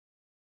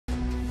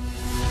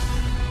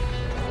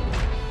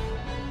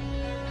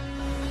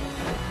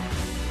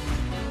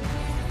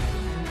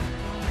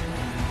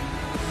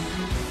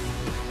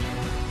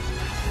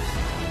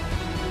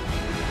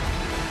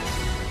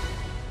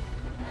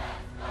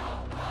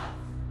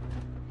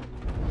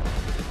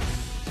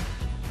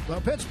The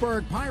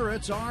Pittsburgh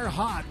Pirates are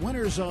hot,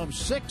 winners of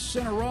 6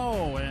 in a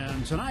row,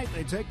 and tonight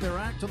they take their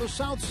act to the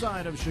south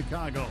side of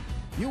Chicago,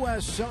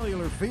 U.S.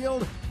 Cellular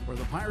Field, where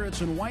the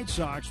Pirates and White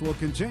Sox will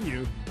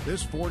continue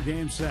this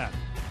 4-game set.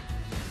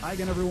 Hi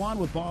again, everyone,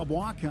 with Bob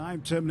Walk.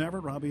 I'm Tim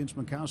Neverett. Robbie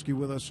Ince-Minkowski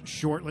with us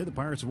shortly. The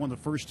Pirates have won the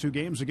first 2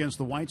 games against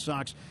the White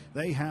Sox.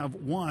 They have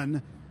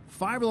won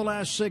 5 of the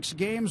last 6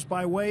 games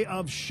by way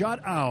of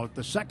shutout.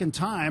 The second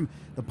time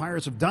the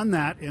Pirates have done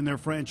that in their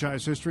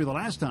franchise history. The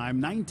last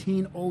time,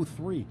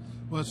 1903.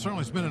 Well, it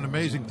certainly has been an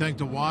amazing thing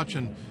to watch,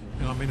 and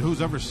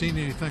who's ever seen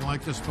anything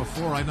like this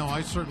before? I know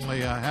I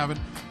certainly haven't.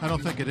 I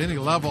don't think at any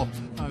level.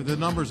 The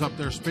numbers up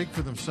there speak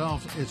for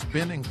themselves. It's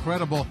been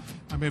incredible.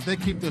 I mean, if they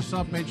keep this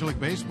up, Major League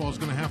Baseball is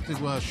going to have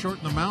to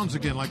shorten the mounds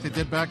again like they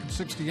did back in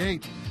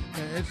 '68.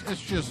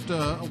 It's just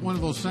one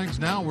of those things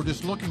now. We're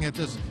just looking at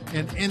this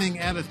an inning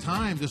at a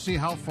time to see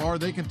how far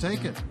they can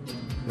take it.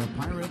 The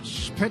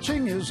Pirates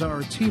pitching is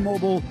our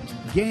T-Mobile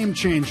game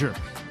changer.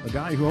 The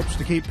guy who hopes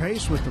to keep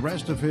pace with the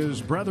rest of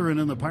his brethren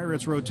in the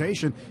Pirates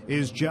rotation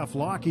is Jeff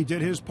Locke. He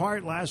did his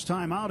part last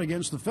time out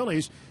against the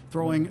Phillies,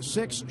 throwing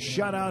 6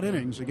 shutout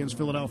innings against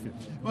Philadelphia.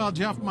 Well,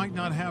 Jeff might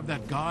not have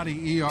that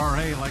gaudy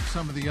ERA like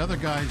some of the other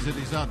guys that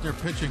he's out there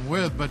pitching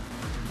with, but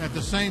at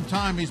the same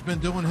time, he's been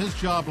doing his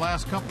job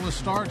last couple of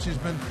starts. He's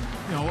been,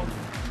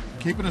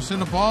 keeping us in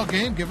the ball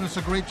game, giving us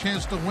a great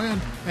chance to win.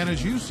 And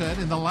as you said,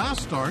 in the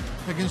last start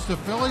against the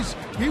Phillies,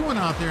 he went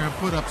out there and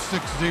put up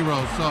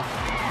 6-0.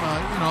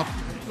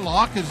 So,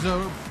 Locke is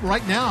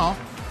right now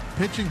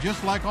pitching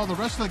just like all the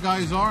rest of the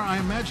guys are. I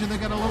imagine they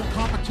got a little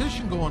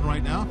competition going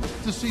right now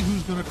to see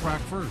who's going to crack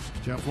first.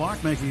 Jeff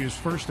Locke making his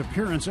first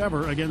appearance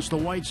ever against the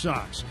White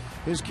Sox.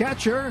 His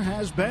catcher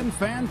has been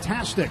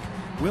fantastic.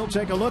 We'll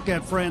take a look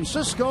at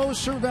Francisco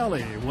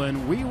Cervelli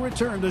when we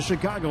return to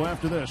Chicago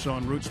after this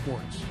on Root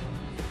Sports.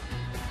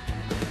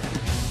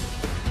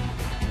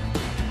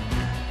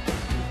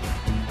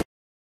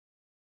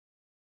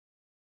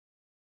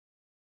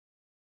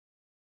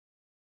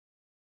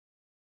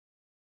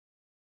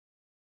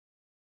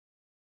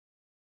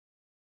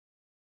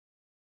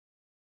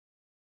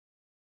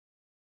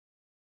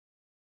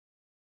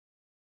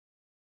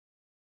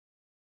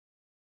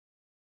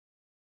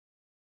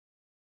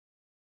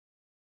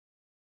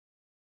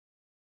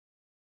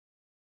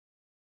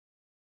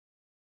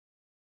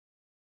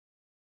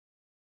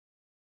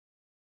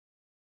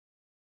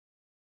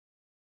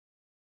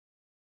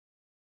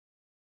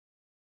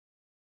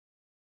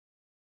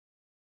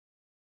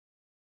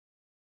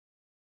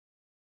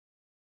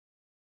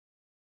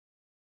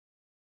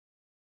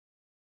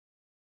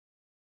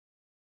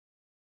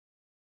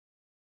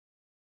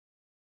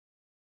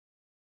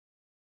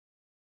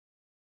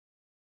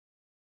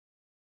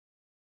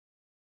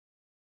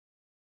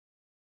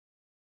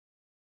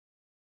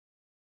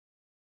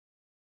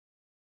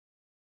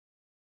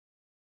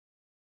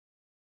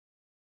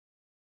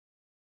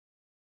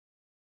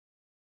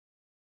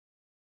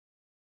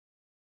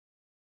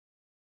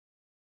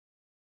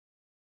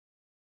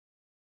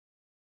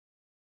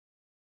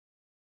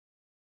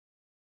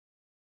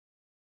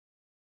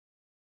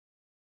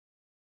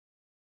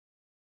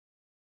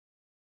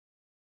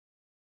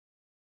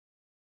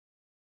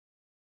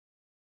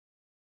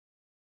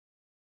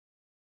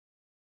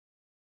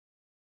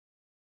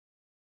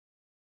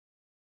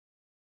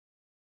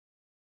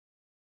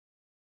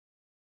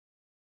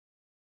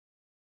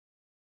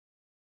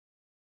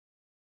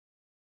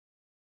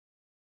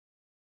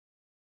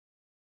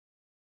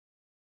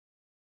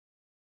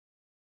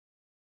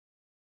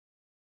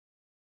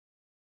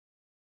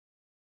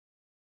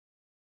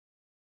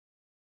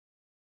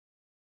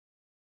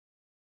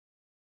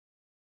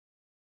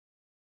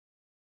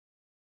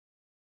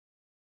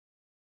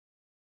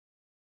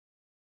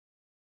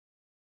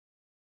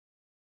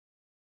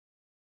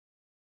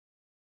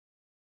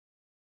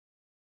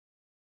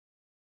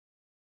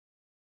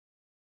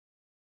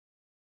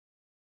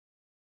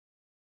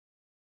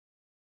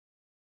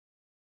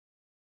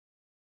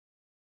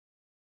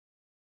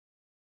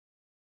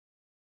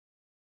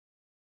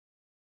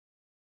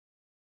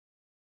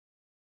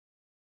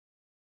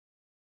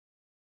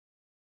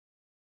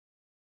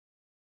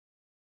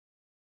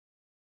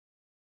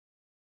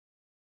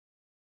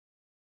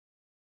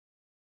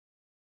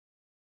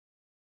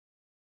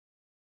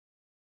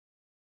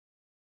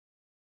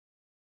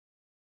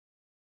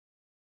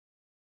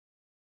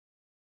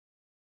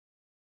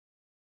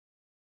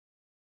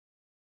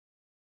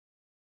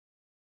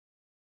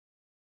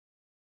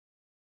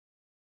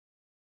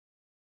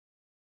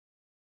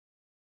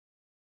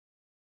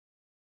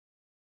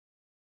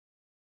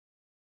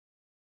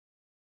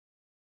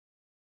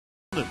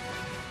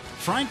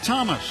 Frank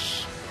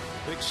Thomas,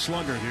 big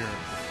slugger here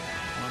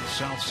on the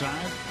south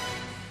side.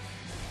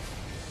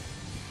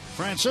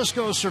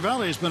 Francisco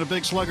Cervelli has been a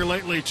big slugger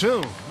lately,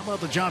 too. How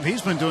about the job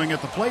he's been doing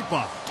at the plate,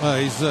 Bob?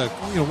 He's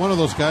one of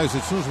those guys,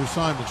 as soon as we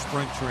saw him in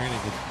spring training,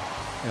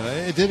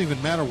 it didn't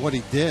even matter what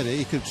he did.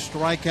 He could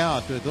strike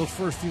out. Those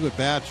first few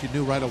at-bats, you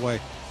knew right away,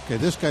 okay,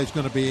 this guy's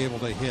going to be able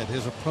to hit.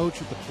 His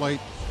approach at the plate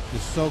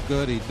is so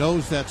good. He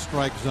knows that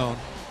strike zone.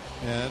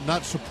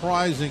 not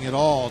surprising at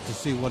all to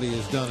see what he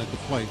has done at the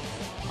plate.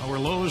 Our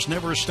lows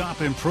never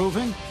stop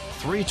improving.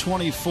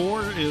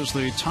 324 is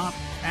the top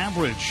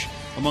average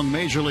among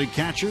Major League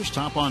catchers.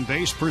 Top on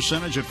base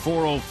percentage at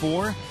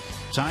 404.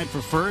 Tied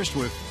for first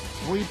with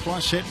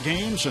 3+ hit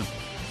games and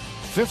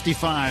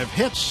 55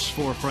 hits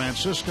for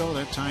Francisco.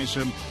 That ties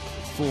him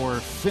for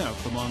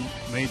 5th among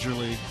Major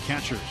League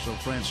catchers. So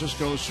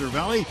Francisco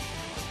Cervelli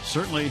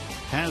certainly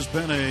has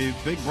been a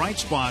big bright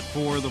spot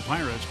for the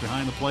Pirates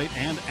behind the plate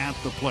and at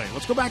the plate.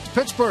 Let's go back to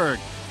Pittsburgh.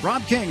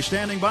 Rob King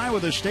standing by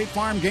with his State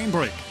Farm game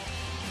break.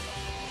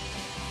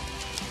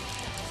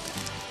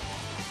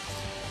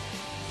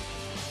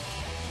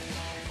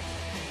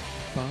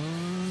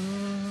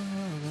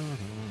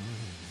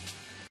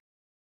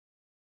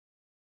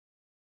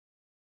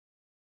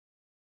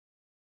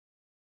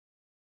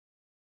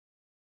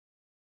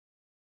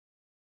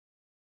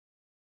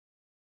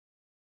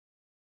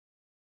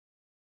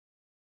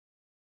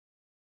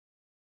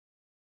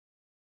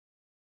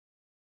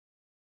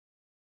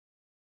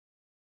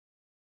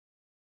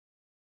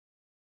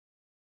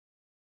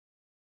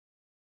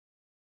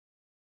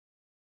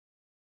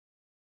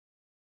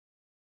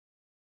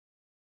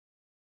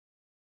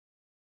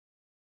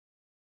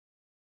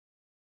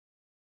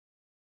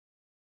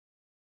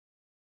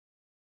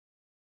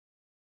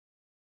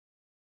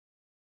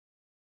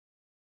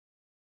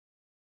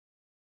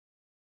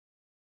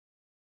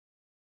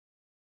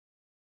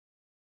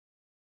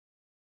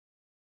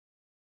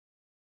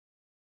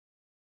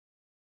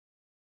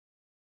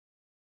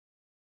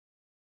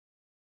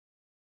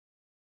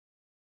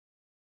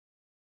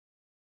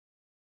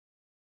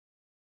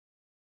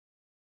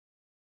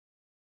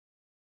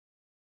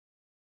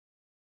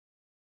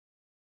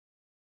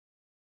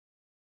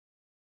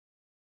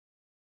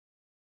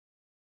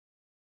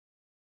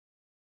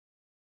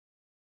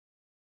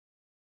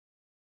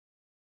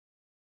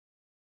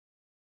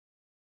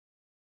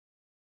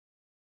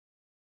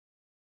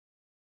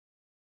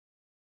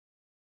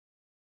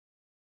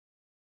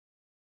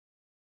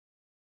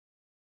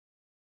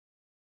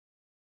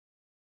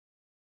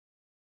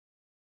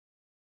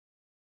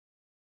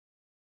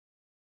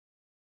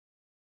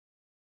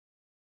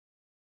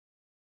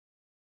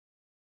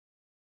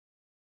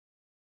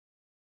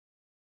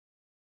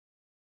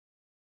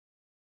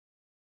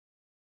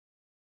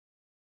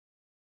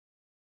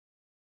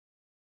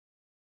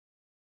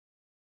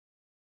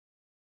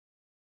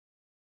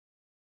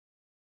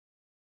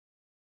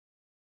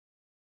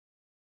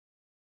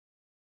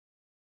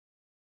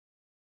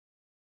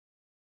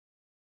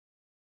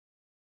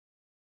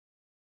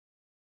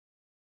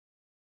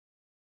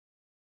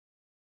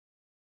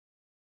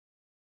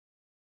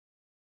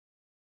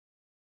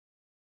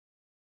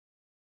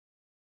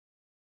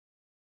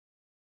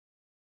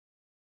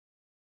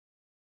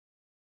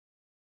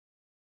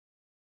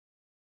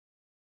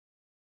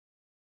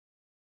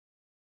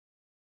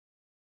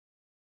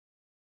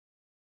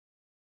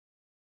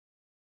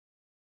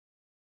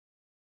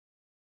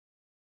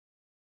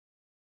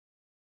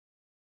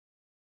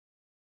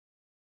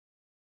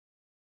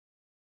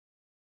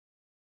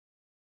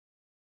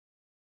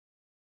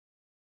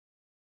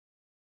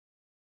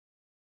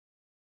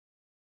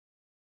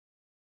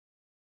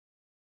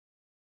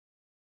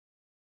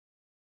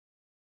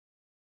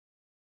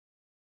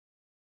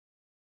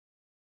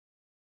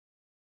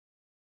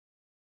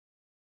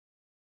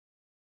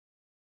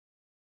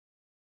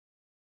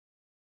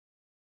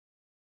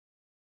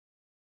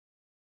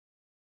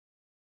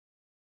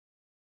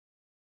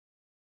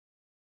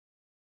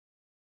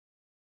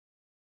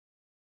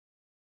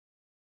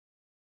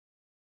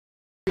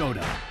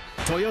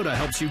 Toyota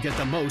helps you get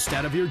the most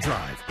out of your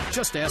drive.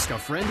 Just ask a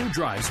friend who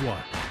drives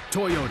one.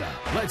 Toyota,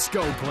 let's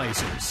go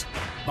places.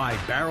 By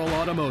Barrel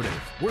Automotive,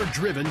 we're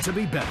driven to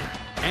be better.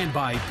 And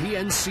by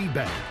PNC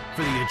Bank,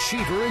 for the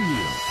achiever in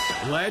you.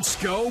 Let's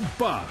go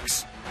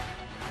Bucks.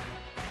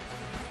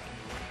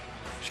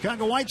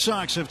 Chicago White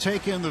Sox have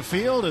taken the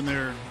field in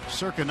their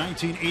circa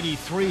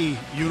 1983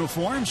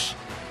 uniforms.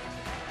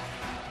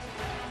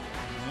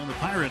 And the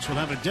Pirates will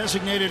have a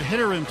designated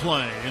hitter in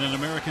play in an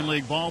American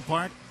League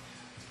ballpark.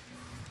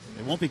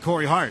 It won't be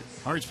Corey Hart.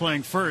 Hart's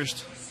playing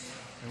first,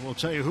 and we'll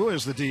tell you who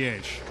is the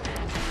DH.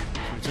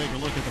 We take a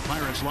look at the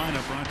Pirates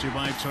lineup brought to you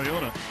by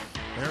Toyota.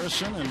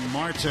 Harrison and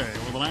Marte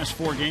over the last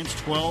 4 games,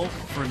 12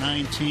 for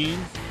 19.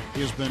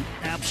 He has been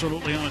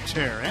absolutely on a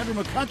tear. Andrew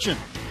McCutchen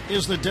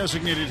is the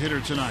designated hitter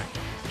tonight.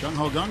 Jung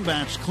Ho Gung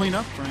bats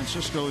cleanup.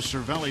 Francisco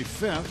Cervelli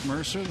 5th.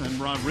 Mercer and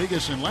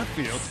Rodriguez in left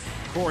field.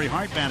 Corey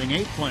Hart batting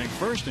 8th, playing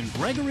first, and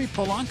Gregory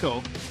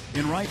Polanco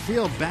in right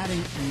field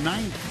batting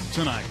 9th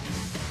tonight.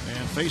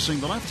 And facing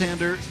the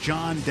left-hander,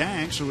 John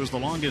Danks, who is the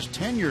longest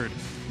tenured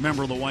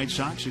member of the White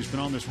Sox. He's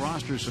been on this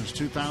roster since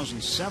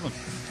 2007.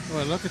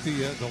 Well, look at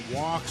the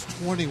walks,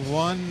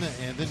 21,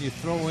 and then you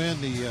throw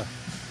in the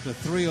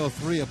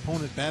 303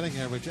 opponent batting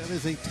average. That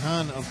is a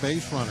ton of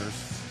base runners.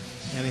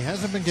 And he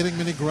hasn't been getting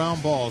many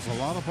ground balls. A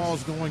lot of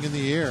balls going in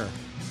the air.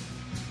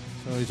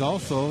 So he's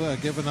also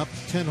given up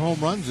 10 home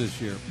runs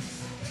this year.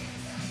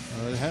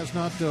 It has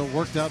not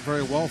worked out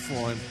very well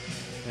for him.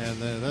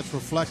 And that's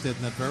reflected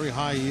in that very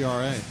high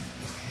ERA.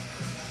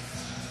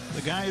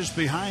 The guys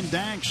behind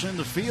Danks in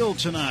the field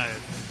tonight.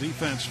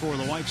 Defense for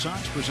the White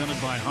Sox presented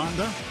by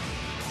Honda.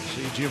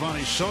 See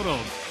Giovanni Soto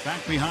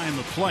back behind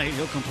the plate.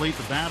 He'll complete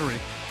the battery.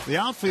 The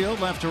outfield,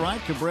 left to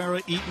right,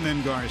 Cabrera, Eaton,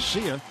 and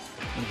Garcia.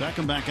 And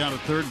Beckham back out at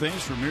third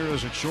base.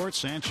 Ramirez at short,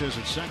 Sanchez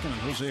at second,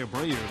 and Jose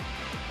Abreu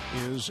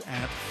is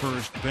at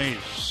first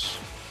base.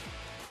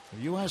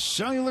 The U.S.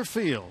 Cellular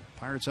Field.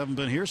 Pirates haven't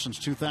been here since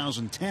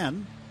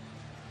 2010.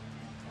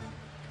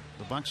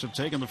 The Bucs have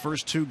taken the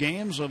first 2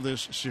 games of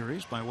this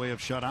series by way of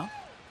shutout.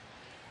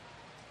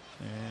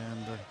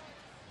 And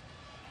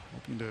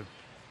hoping to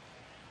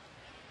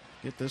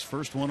get this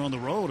first one on the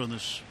road on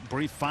this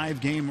brief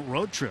 5-game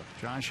road trip.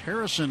 Josh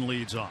Harrison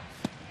leads off.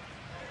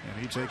 And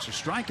he takes a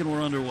strike, and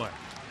we're underway.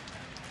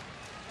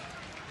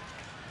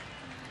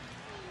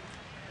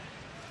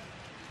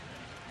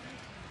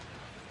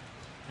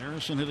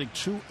 Harrison hitting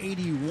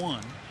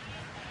 .281.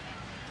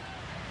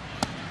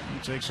 He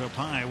takes up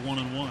high,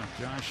 1-1.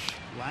 Josh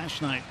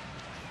last night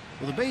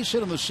with a base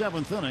hit in the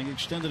 7th inning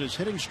extended his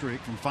hitting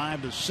streak from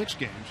 5 to 6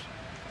 games.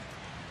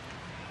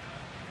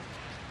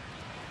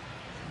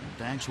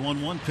 Danks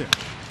 1-1 pitch.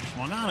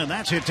 Swung on, and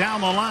that's hit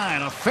down the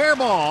line. A fair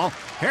ball.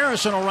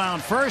 Harrison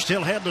around first.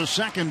 He'll head to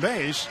second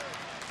base.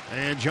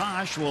 And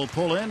Josh will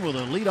pull in with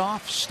a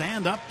leadoff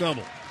stand-up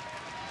double.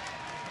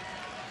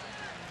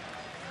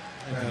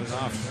 An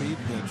off-speed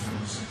pitch.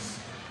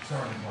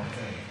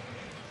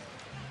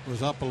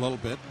 Was up a little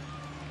bit.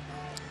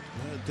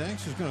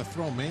 Danks is going to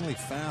throw mainly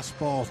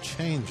fastball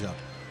changeup.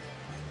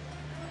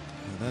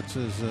 That's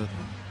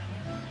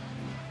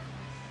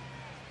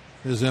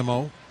his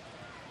MO.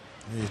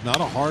 He's not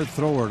a hard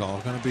thrower at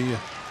all. Going to be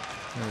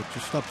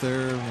just up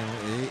there,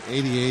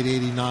 88,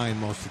 89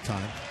 most of the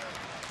time.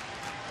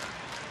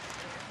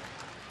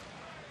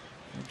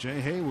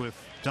 Jay Hay with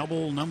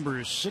double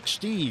number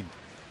 16.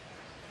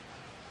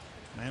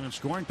 Man in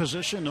scoring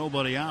position,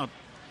 nobody out.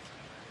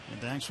 And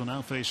Danks will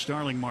now face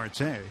Starling Marte.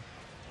 This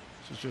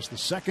is just the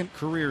second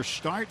career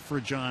start for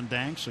John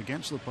Danks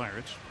against the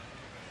Pirates.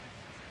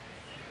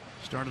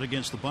 Started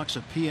against the Bucs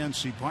at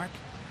PNC Park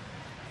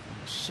on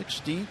the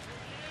 16th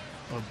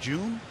of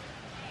June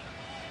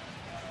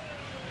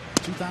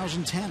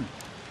 2010.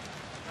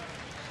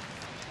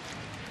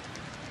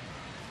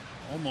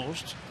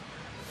 Almost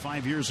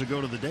 5 years ago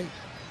to the date.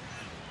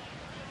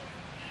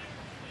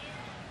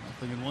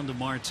 0-1 to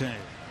Marte. His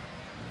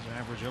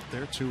average up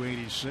there,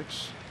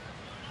 286.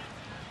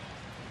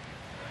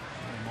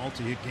 A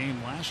multi-hit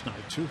game last night,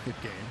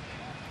 2-hit game.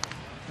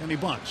 And he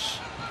bunts.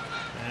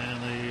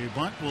 And the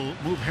bunt will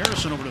move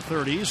Harrison over to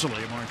third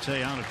easily.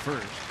 Marte out at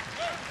first.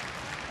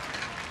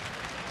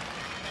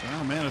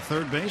 Well, man at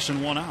third base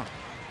and 1 out.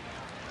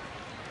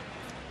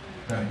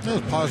 That was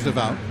a positive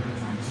out.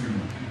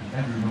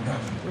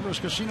 Rivers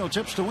Casino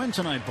tips to win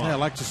tonight, Bob. Yeah, I'd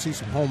like to see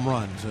some home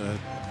runs.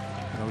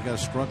 We got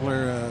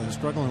a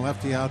struggling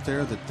lefty out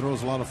there that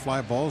throws a lot of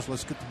fly balls.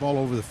 Let's get the ball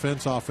over the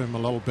fence off him a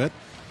little bit.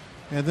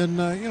 And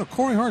then,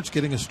 Corey Hart's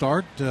getting a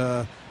start.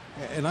 And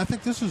I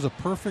think this is a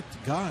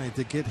perfect guy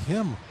to get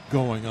him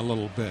going a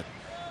little bit.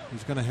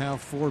 He's going to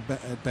have 4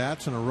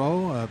 at-bats in a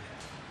row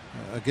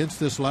against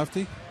this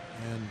lefty.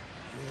 And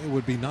it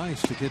would be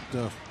nice to get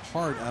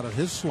Hart out of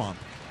his slump.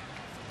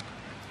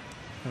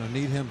 Going to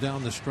need him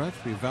down the stretch.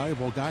 Be a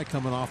valuable guy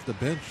coming off the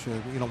bench.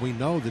 We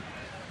know that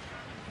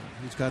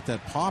he's got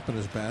that pop in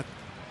his bat.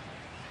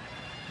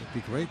 It'd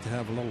be great to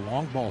have a little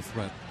long ball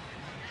threat.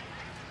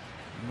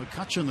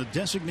 McCutchen, the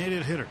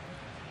designated hitter.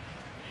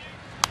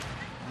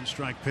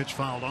 1-strike pitch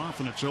fouled off,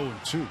 and it's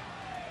 0-2.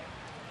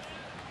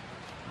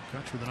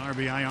 McCutchen with an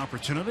RBI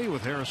opportunity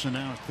with Harrison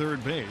now at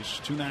third base.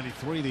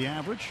 293 the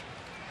average.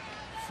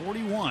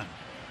 41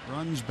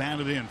 runs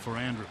batted in for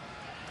Andrew.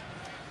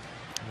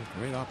 A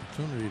great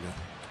opportunity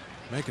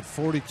to make it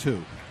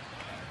 42.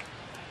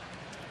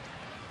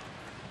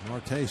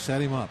 Marte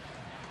set him up.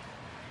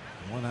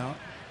 1 out.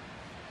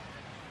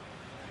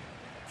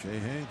 Jay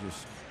Hay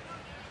just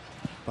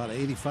about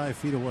 85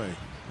 feet away.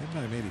 Maybe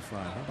not even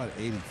 85. How about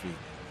 80 feet?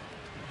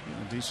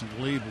 A decent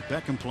lead with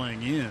Beckham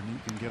playing in. You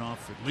can get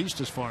off at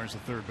least as far as the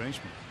third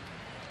baseman.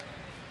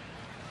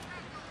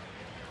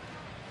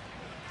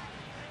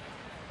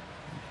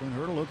 Clint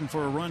Hurdle looking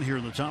for a run here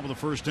in the top of the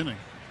first inning.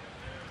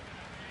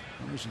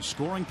 Runners in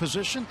scoring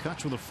position.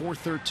 Kutch with a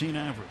 .413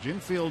 average.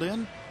 Infield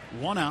in.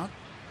 1 out.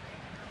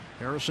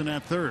 Harrison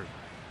at third.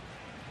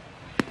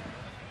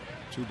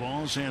 2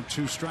 balls and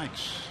 2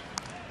 strikes.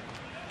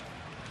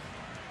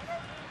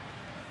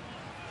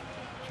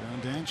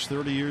 John Danks,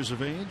 30 years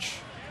of age.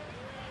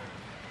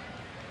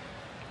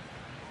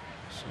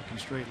 Second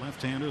straight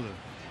left-hander. The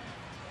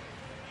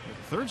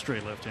third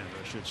straight left-hander,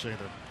 I should say.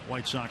 The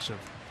White Sox have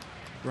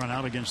run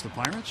out against the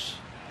Pirates.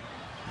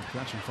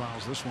 McCutchen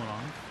fouls this one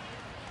off.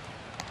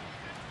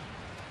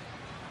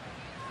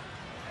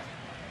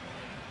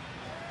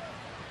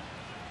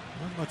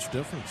 Not much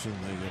difference in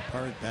the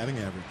Pirate batting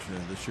average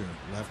this year.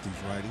 Lefties,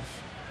 righties.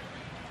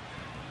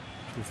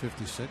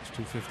 256,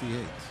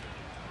 258.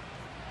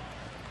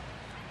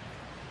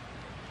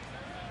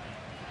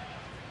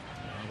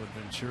 Robert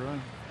Ventura,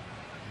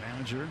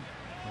 manager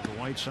of the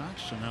White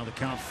Sox. So now the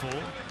count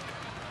full.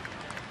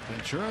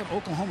 Ventura,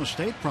 Oklahoma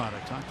State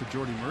product. Talked to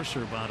Jordy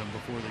Mercer about him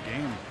before the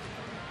game.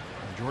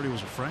 Jordy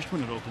was a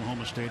freshman at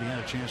Oklahoma State. He had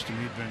a chance to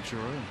meet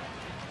Ventura.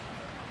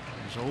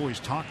 He's always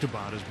talked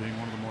about as being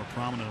one of the more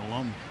prominent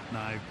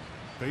alumni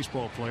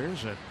baseball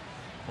players at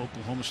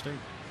Oklahoma State.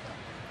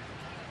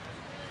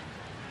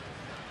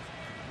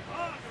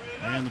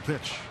 And the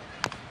pitch.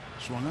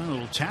 Swung on, a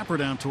little tapper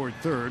down toward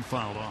third,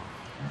 fouled off.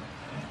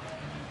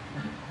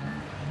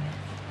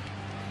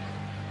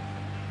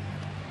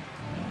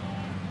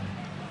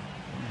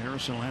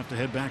 Harrison will have to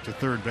head back to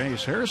third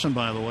base. Harrison,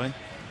 by the way,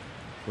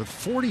 with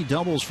 40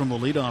 doubles from the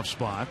leadoff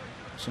spot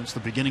since the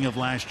beginning of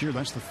last year.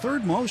 That's the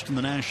third most in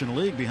the National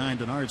League, behind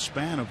Denard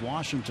Span of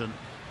Washington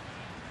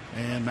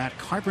and Matt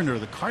Carpenter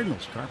of the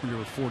Cardinals. Carpenter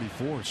with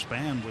 44,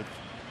 Span with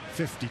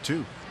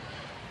 52.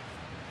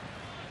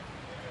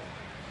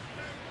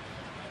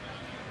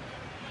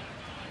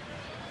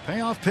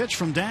 Payoff pitch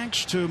from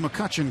Danks to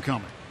McCutchen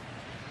coming.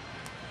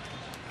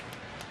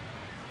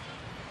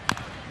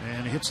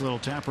 And he hits a little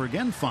tapper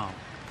again, foul.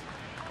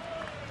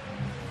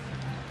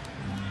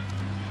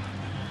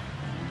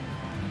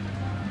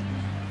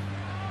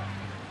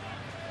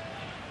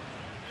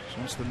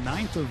 Since the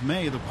 9th of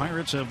May, the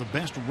Pirates have the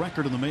best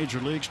record in the major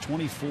leagues,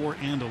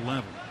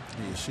 24-11.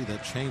 You see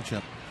that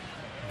changeup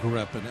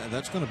grip, and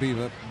that's going to be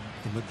the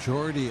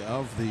majority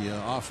of the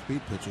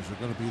off-speed pitches are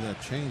going to be that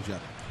changeup.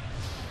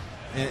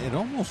 And it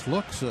almost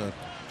looks, I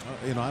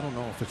don't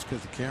know if it's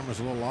because the camera's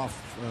a little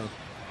off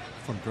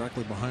from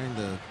directly behind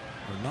or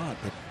not,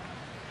 but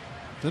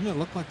doesn't it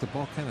look like the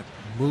ball kind of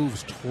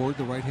moves toward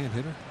the right-hand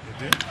hitter? It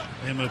did.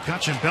 And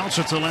McCutchen belts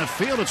it to left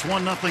field. It's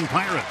 1-0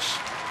 Pirates.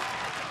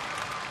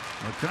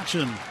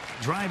 McCutchen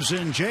drives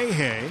in Jay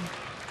Hay,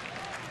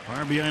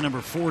 RBI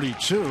number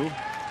 42,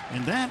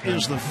 and that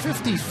is the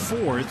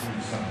 54th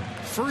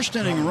first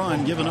inning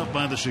run given up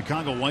by the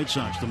Chicago White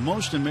Sox, the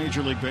most in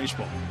Major League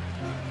Baseball.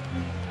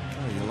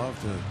 Oh, you love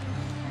to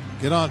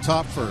get on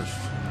top first.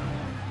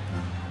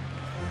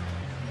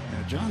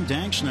 Now, John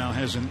Danks now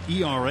has an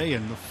ERA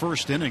in the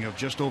first inning of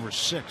just over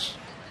 6.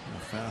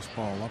 A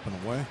fastball up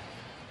and away.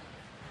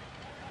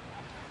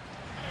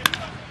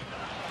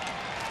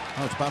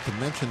 I was about to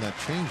mention that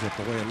changeup,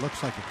 the way it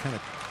looks like it kind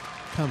of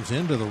comes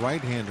into the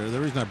right-hander. The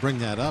reason I bring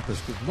that up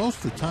is because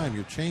most of the time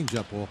your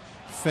changeup will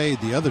fade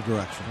the other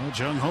direction. Well,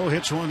 Jung Ho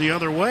hits one the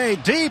other way.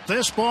 Deep.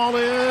 This ball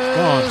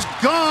is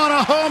gone.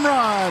 A home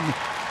run.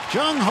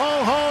 Jung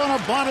Ho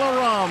and a bottle of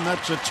rum.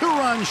 That's a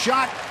 2-run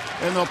shot,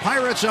 and the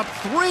Pirates up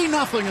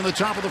 3-0 in the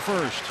top of the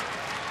first.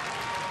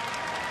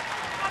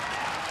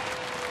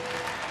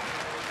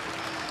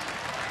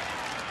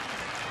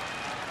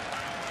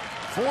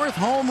 Fourth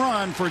home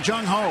run for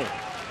Jung Ho.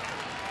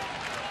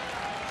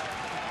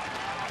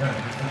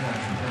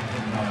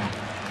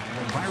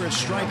 Pirates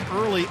strike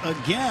early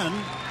again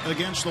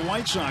against the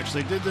White Sox.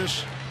 They did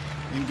this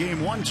in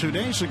Game 1 2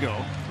 days ago.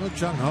 Well,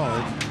 Jung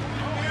Ho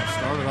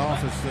started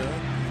off as the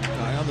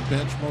guy on the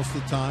bench most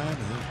of the time,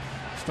 and then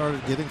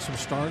started getting some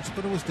starts,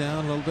 but it was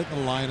down a little bit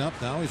in the lineup.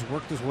 Now he's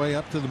worked his way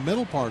up to the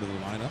middle part of the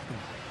lineup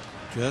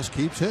and just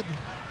keeps hitting.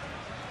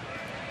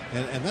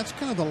 And that's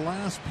kind of the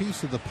last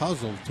piece of the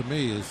puzzle to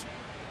me, is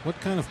what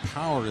kind of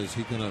power is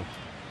he going to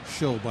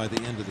show by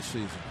the end of the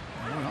season?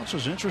 What else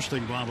is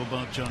interesting, Bob,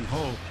 about Jung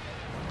Ho?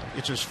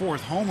 It's his 4th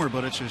homer,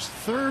 but it's his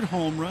 3rd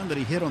home run that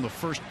he hit on the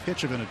first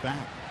pitch of an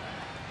at-bat.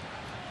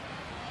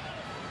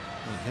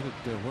 He hit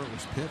it where it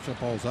was pitched. That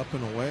ball's up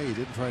and away. He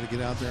didn't try to get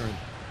out there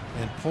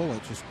and pull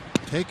it. Just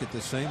take it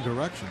the same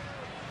direction.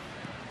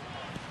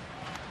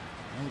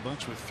 Well, the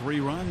Bucks with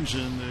 3 runs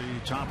in the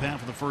top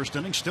half of the first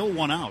inning. Still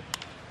 1 out.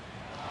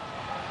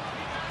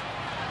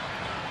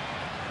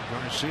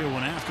 Garcia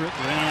went after it,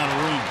 ran out of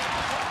room.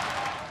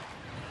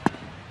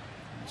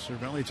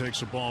 Cervelli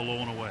takes the ball low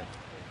and away.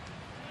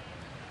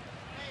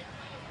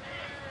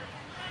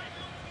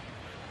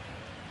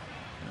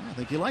 I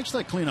think he likes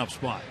that cleanup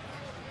spot.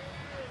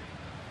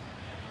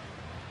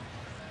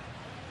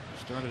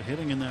 Started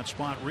hitting in that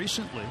spot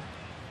recently.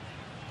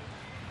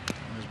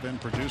 Has been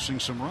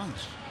producing some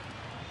runs.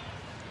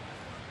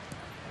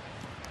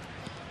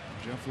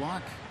 Jeff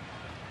Locke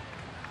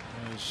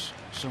has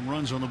some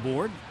runs on the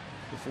board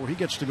before he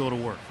gets to go to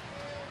work.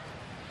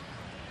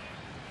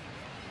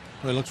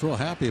 Well, he looks real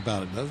happy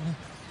about it, doesn't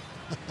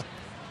he?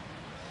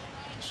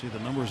 You see the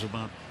numbers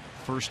about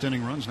first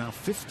inning runs now.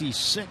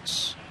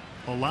 56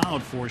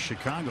 allowed for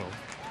Chicago.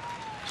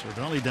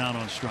 Cervelli down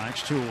on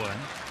strikes, 2 away.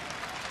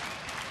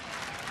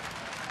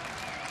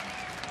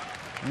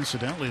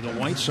 Incidentally, the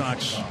White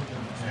Sox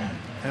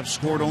have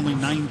scored only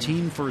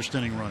 19 first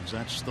inning runs.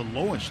 That's the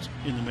lowest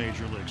in the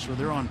major league. So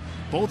they're on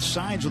both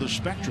sides of the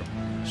spectrum,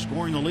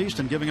 scoring the least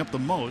and giving up the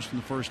most in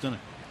the first inning.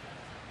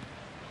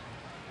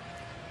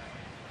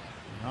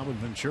 Robin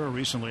Ventura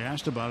recently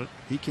asked about it.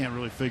 He can't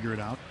really figure it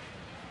out.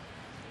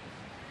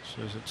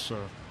 Says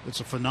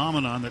it's a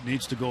phenomenon that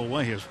needs to go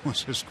away,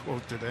 was his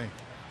quote today.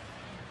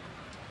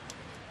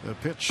 The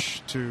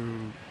pitch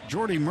to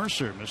Jordy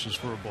Mercer misses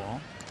for a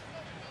ball.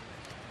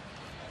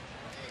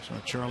 So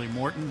Charlie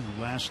Morton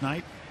last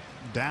night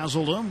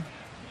dazzled him.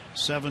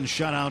 7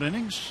 shutout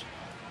innings.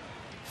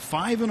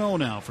 5-0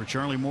 now for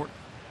Charlie Morton.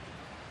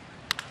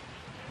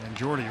 And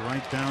Jordy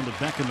right down to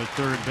Beckham at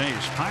third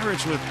base.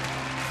 Pirates with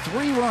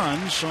 3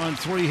 runs on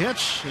 3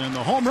 hits and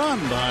the home run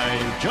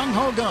by Jung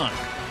Ho Gun.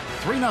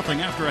 3-0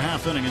 after a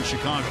half inning in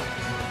Chicago.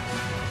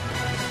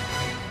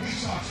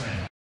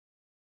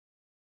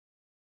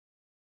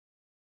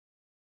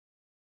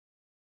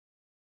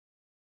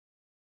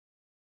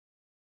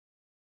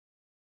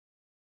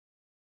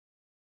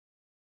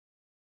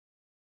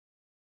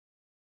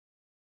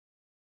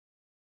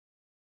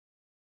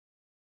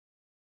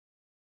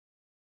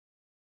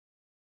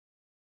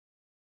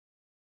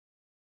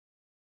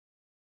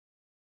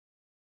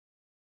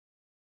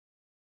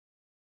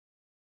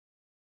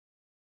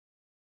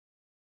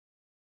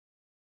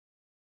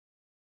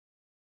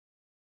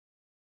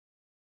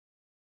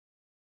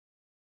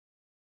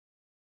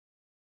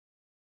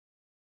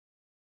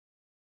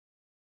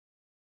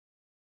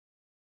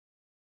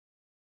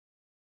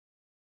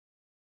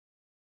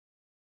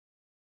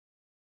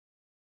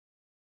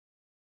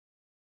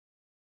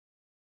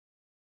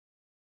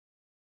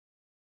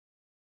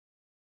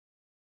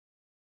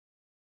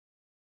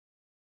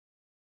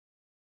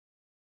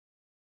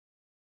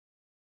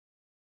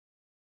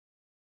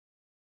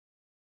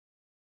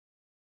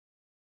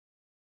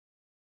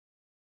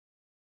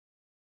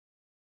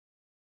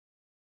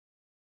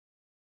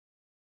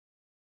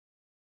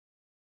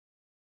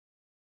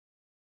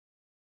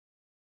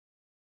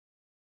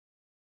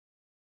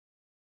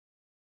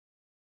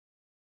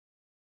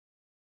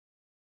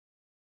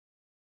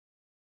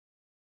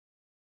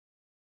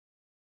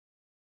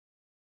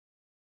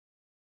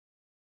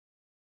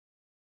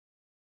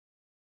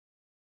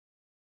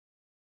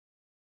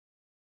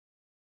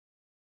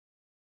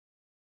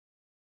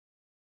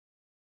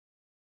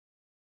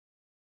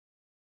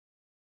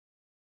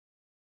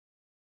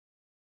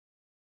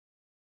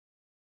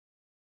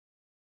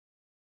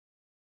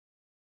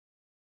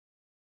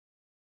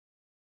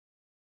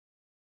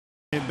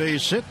 A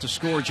base hit to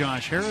score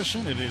Josh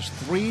Harrison. It is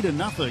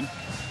 3-0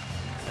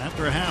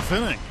 after a half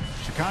inning.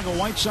 Chicago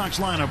White Sox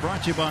lineup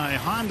brought to you by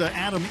Honda.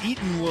 Adam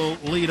Eaton will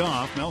lead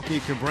off.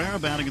 Melky Cabrera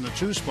batting in the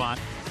 2 spot.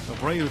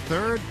 Abreu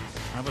third.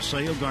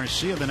 Avisail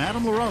Garcia. Then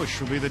Adam LaRoche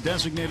will be the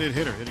designated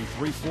hitter, hitting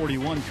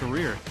 .341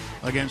 career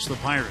against the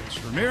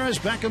Pirates. Ramirez,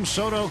 Beckham,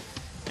 Soto,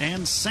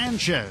 and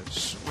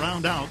Sanchez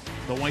round out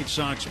the White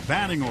Sox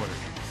batting order.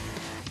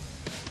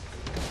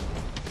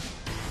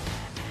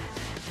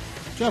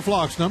 Jeff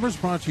Locke's numbers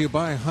brought to you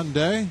by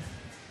Hyundai.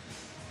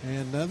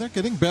 And they're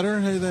getting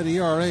better. Hey, that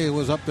ERA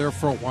was up there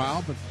for a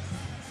while, but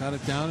got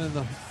it down in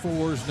the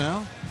 4s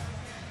now.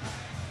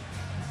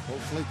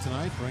 Hopefully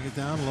tonight, bring it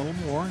down a little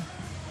more.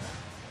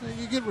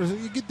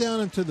 You get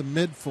down into the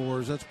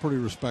mid-4s, that's pretty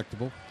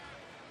respectable.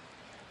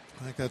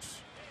 I think that's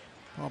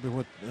probably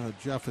what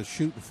Jeff is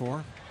shooting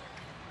for.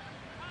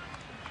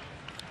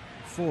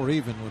 4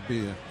 even would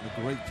be a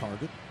great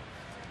target.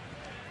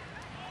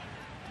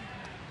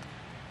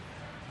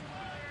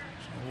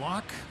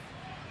 Locke,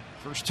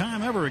 first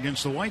time ever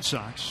against the White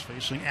Sox,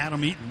 facing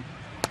Adam Eaton.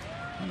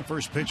 And the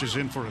first pitch is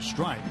in for a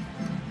strike.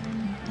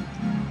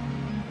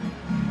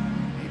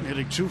 Eaton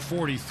hitting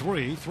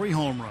 .243, 3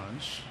 home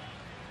runs.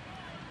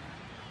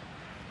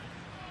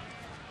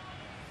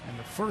 In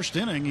the first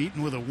inning,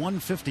 Eaton with a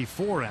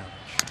 .154 average.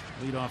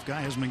 Leadoff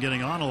guy hasn't been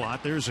getting on a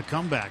lot. There's a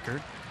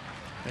comebacker.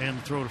 And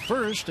the throw to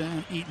first,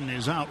 and Eaton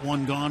is out,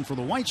 1 gone for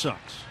the White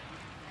Sox.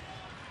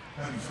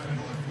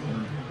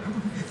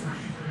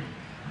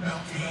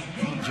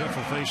 Jeff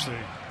will face the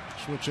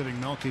switch hitting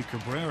Melky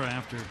Cabrera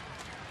after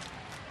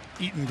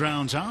Eaton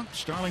grounds out.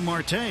 Starling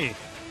Marte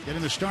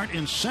getting the start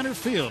in center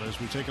field as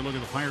we take a look at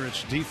the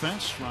Pirates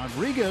defense.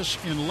 Rodriguez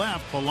in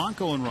left,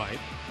 Polanco in right.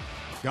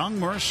 Young,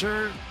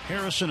 Mercer,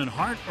 Harrison, and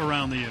Hart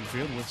around the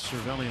infield with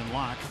Cervelli and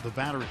Locke the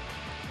battery.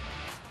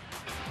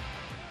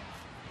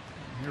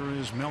 Here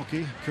is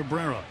Melky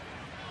Cabrera.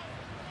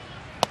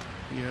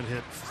 He had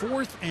hit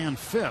 4th and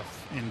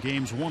 5th in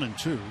games 1 and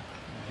 2.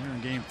 Here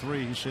in game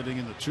 3, he's sitting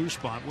in the 2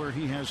 spot where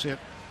he has hit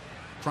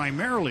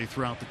primarily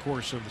throughout the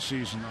course of the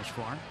season thus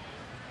far.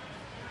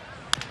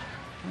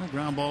 And a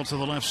ground ball to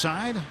the left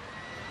side.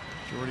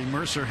 Jordy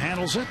Mercer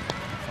handles it.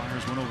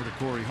 Fires one over to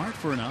Corey Hart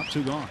for an out,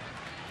 2 gone.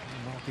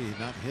 Melky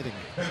not hitting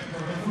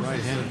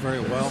right-handed very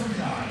well.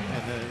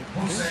 And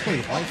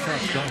basically, White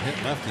Sox don't hit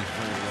lefties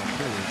very well,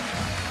 too.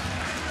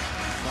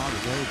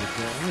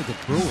 Only the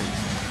Brewers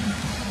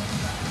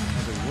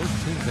are the worst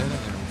team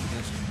batting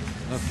against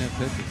left-hand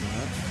pitchers.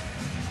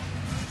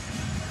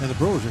 And the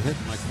Brewers are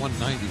hitting like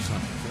 190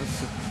 something.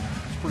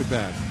 That's pretty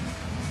bad.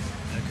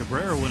 And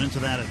Cabrera went into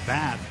that at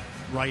bat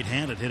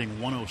right-handed,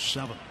 hitting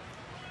 107.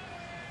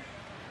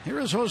 Here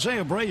is Jose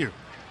Abreu.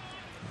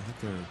 I think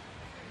they're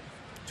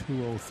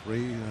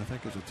 203, I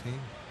think, as a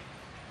team.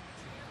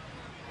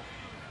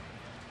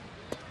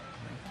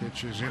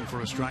 Pitch is in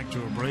for a strike to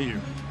Abreu.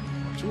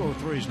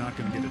 203 is not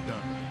going to get it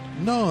done.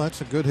 No,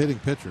 that's a good hitting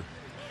pitcher.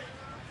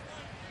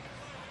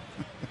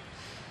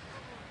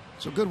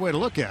 It's a good way to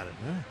look at it.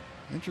 Yeah.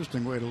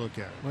 Interesting way to look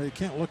at it. Well, you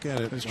can't look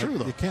at it. It's true,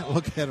 though. You can't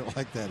look at it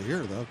like that here,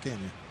 though, can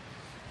you?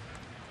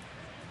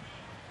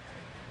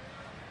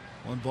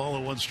 1 ball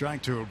and 1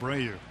 strike to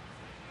Abreu.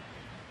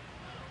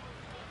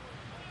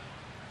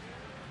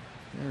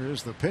 There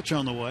is the pitch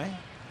on the way.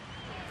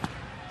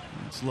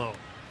 It's low.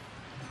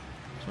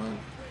 So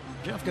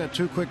Jeff got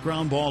 2 quick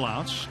ground ball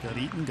outs. Got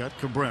Eaton, got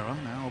Cabrera.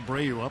 Now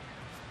Abreu up.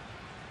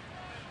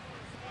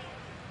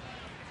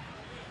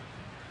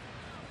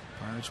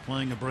 Pirates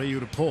playing Abreu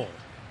to pull.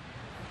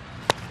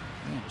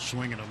 And a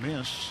swing and a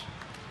miss.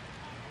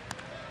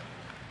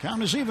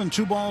 Count is even,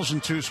 2 balls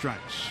and 2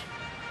 strikes.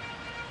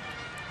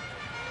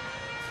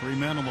 3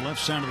 men on the left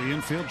side of the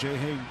infield. Jay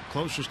Hay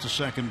closest to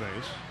second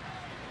base.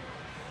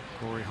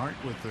 Corey Hart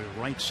with the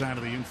right side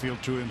of the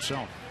infield to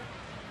himself.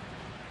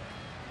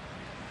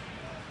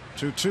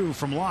 2-2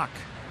 from Locke.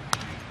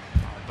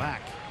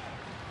 Back.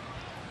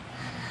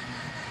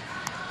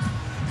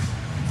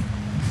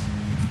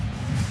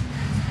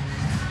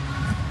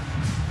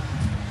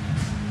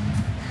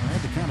 I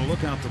had to kind of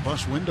look out the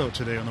bus window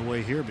today on the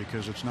way here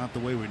because it's not the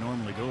way we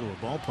normally go to a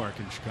ballpark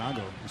in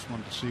Chicago. Just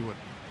wanted to see what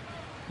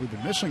we've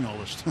been missing all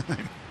this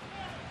time.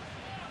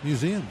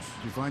 Museums.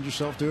 Do you find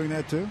yourself doing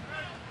that too?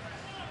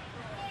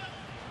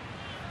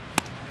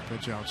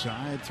 Pitch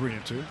outside,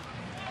 3-2.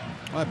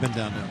 I've been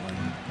down that way.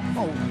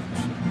 Oh.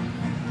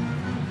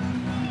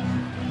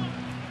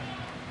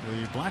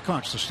 The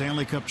Blackhawks, the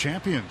Stanley Cup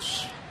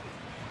champions,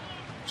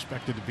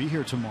 expected to be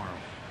here tomorrow.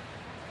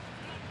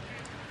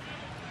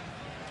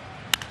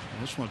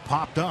 This one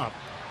popped up.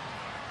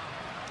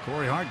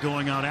 Corey Hart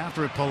going out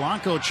after it.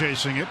 Polanco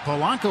chasing it.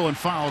 Polanco in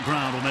foul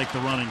ground will make the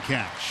running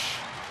catch.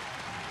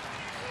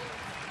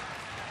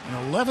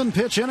 An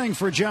 11-pitch inning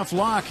for Jeff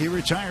Locke. He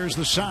retires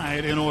the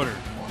side in order.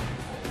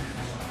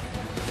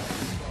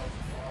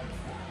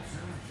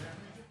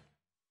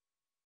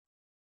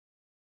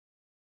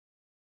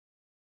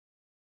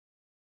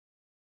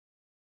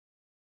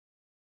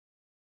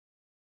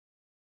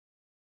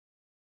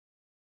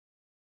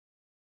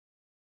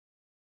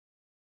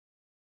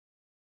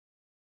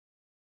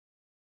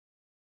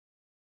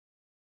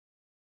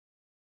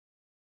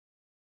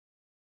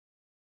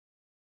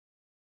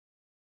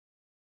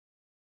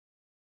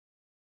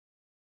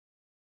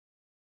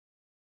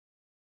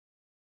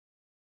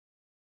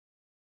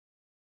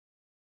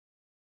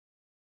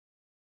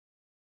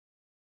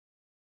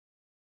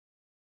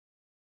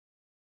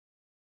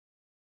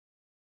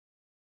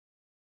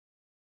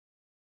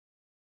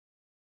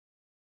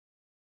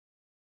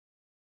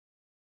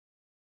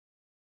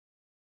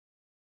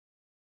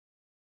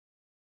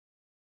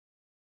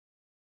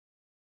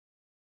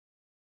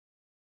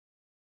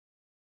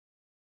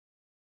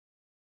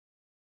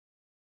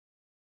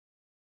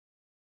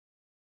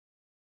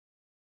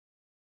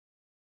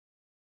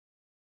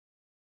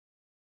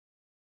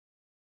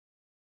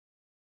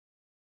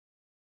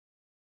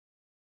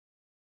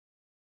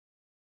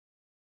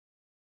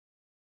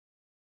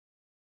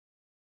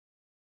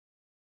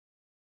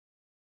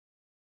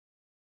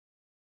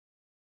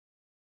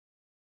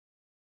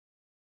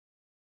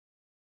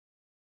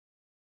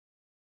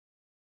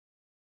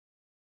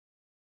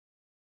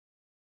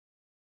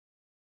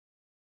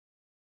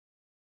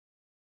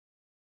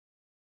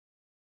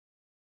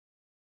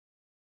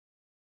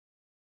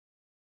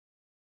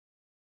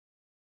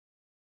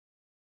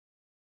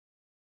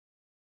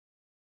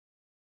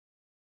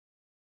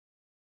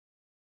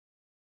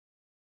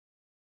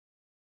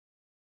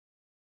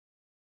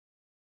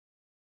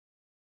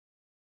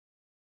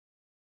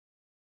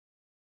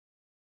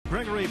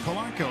 Gregory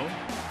Polanco.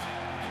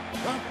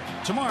 Well,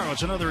 tomorrow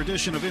it's another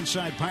edition of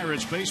Inside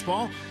Pirates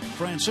Baseball.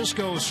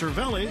 Francisco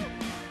Cervelli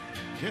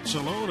gets a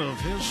load of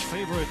his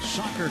favorite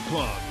soccer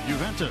club,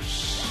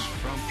 Juventus,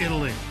 from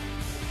Italy.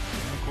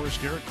 And of course,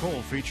 Garrett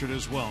Cole featured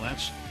as well.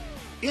 That's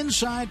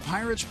Inside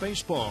Pirates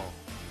Baseball.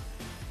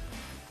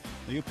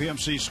 The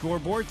UPMC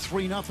scoreboard,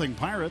 3-0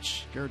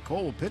 Pirates. Garrett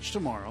Cole will pitch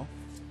tomorrow.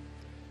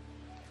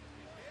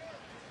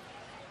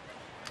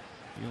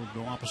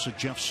 He'll go opposite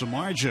Jeff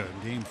Samardzija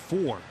in Game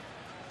 4.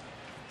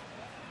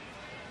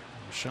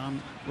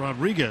 Sean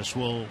Rodriguez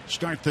will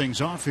start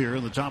things off here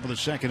in the top of the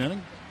second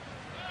inning.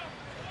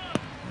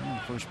 And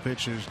the first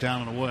pitch is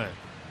down and away.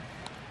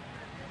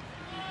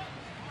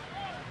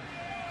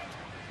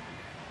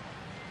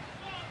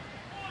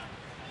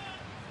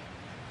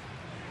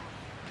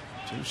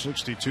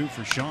 .262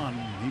 for Sean.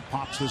 He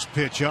pops this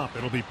pitch up.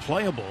 It'll be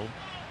playable.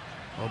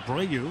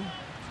 Abreu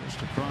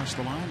just across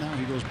the line. Now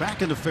he goes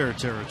back into fair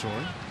territory.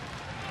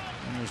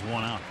 And there's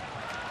one out.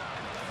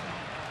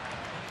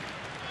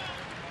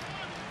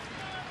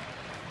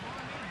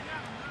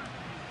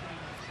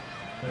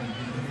 I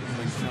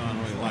think Sean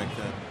really liked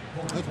that.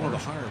 That's one of the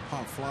higher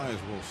pop flies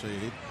we'll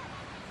see.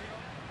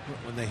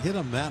 When they hit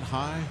him that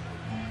high,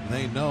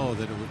 they know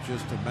that it was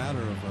just a matter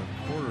of a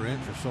quarter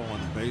inch or so on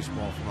the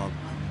baseball from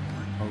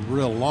a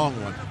real long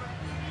one.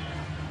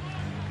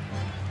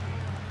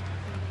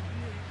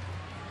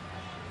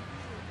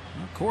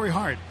 Well, Corey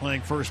Hart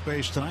playing first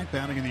base tonight,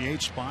 batting in the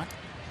 8th spot.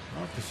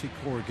 I'd like to see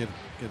Corey get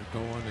it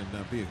going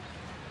and be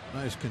a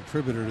nice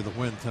contributor to the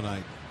win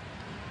tonight.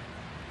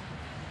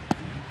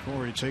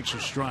 Corey takes a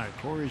stride.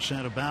 Corey's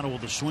had a battle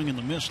with a swing and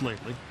the miss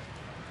lately.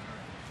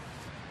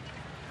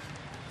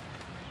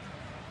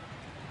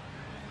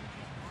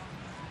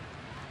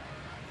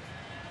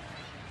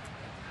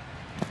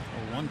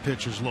 One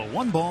pitch is low.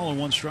 1 ball and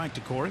 1 strike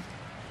to Corey.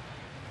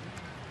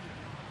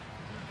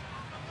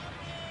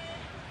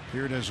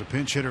 Appeared as a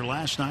pinch hitter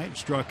last night.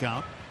 Struck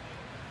out.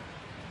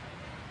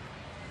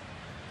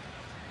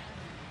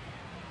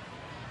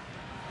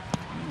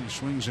 He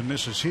swings and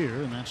misses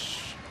here, and that's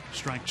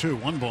strike 2.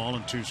 1 ball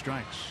and 2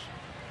 strikes.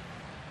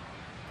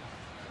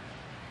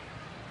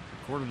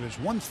 Recorded his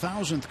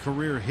 1,000th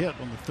career hit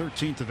on the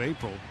 13th of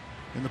April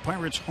in the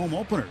Pirates home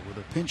opener with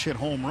a pinch hit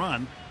home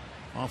run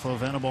off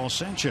of Anibal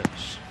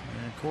Sanchez.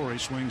 And Corey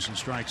swings and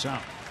strikes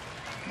out.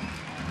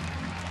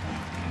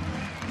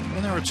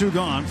 And there are 2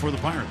 gone for the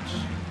Pirates.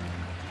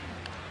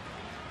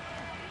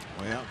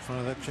 Way out in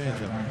front of that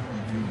changeup.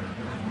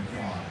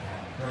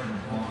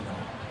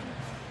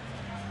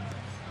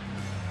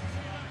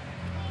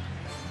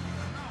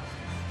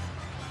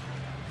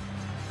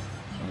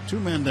 So 2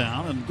 men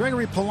down, and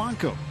Gregory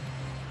Polanco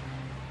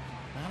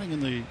batting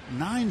in the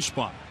 9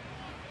 spot.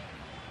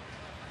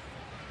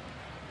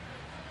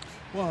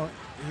 Well,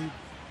 he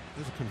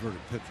is a converted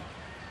pitcher.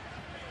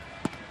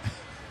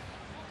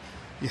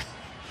 Yeah.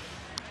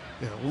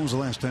 When was the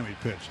last time he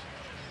pitched?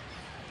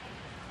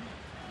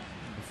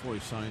 Before he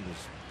signed his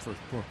first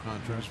pro He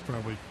contract. was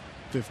probably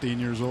 15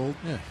 years old.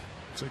 Yeah.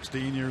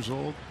 16 years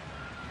old.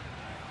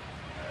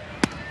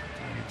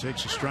 And he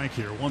takes a strike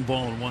here. 1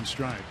 ball and 1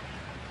 strike.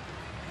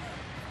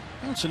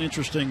 That's an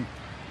interesting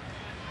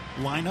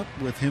lineup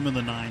with him in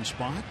the 9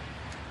 spot.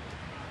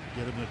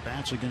 Get him at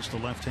bats against the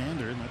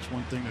left-hander, and that's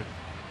one thing that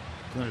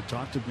Glenn had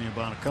talked to me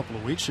about a couple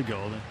of weeks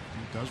ago, that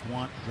he does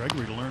want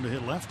Gregory to learn to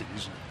hit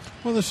lefties.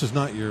 Well, this is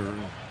not your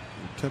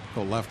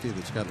typical lefty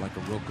that's got like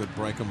a real good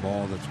breaking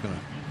ball that's going to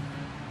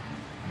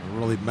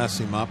really mess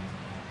him up.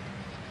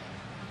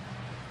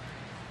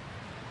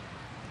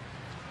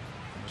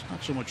 It's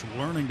not so much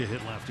learning to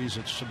hit lefties,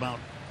 it's about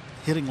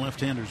hitting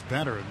left-handers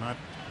better and not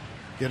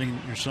getting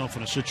yourself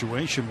in a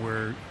situation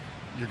where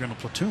you're going to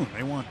platoon.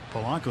 They want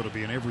Polanco to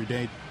be an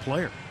everyday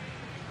player.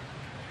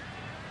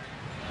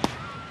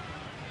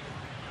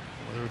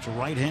 Whether it's a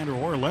right-hander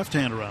or a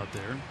left-hander out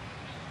there,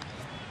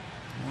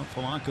 they want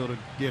Polanco to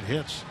get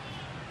hits.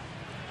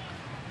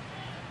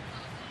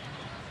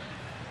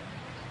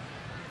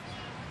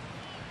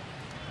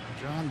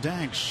 John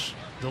Danks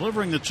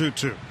delivering the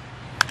 2-2.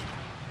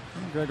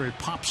 And Gregory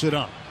pops it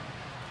up.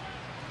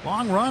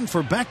 Long run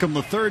for Beckham,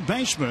 the third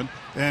baseman,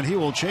 and he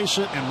will chase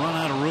it and run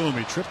out of room.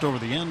 He tripped over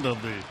the end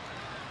of the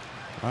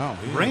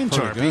rain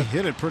tarp. He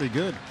hit it pretty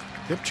good.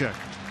 Hip check.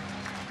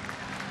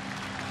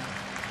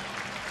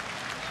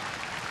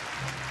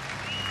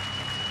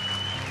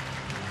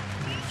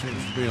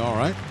 Seems to be all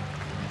right.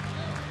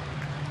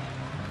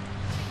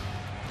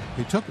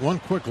 He took one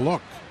quick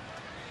look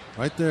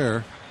right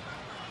there,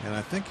 and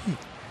I think he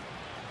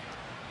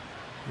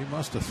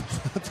must have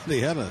thought that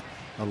he had a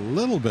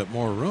little bit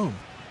more room.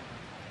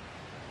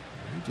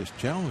 He just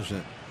challenged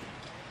it.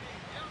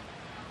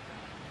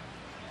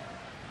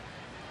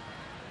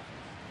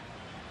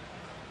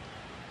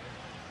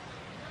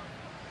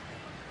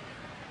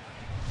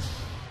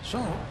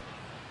 So,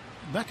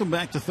 Beckham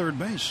back to third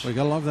base. We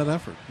gotta love that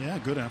effort. Yeah,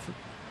 good effort.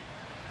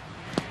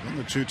 And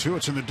the 2-2.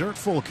 It's in the dirt,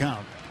 full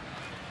count.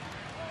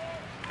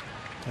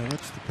 And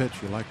that's the pitch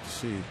you like to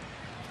see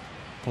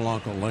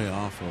Polanco lay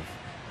off of.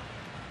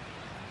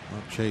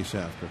 Not chase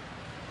after.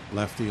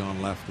 Lefty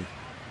on lefty.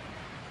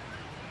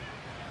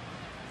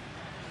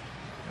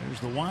 There's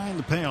the wind,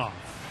 the payoff.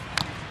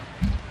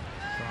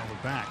 Foul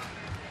it back.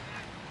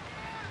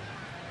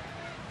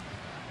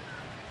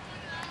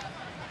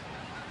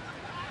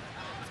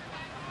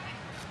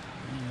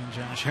 And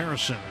Josh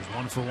Harrison is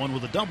 1 for 1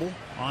 with a double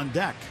on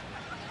deck.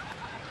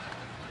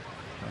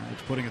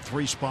 It's putting a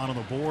 3 spot on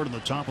the board in the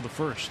top of the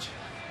first.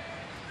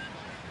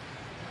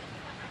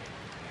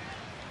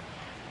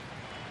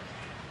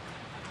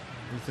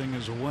 Everything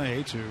is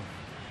away to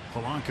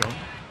Polanco.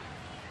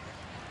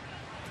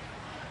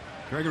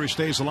 Gregory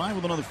stays alive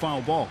with another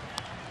foul ball.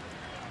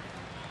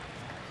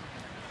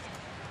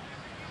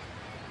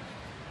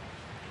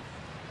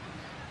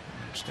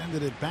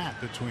 Extended at bat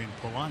between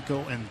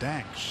Polanco and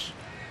Danks.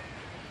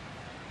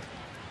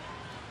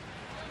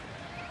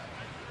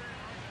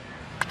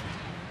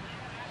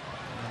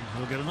 And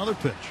he'll get another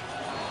pitch.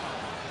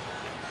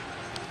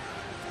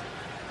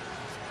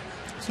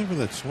 See with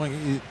that swing,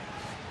 it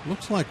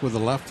looks like with the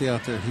lefty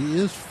out there, he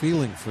is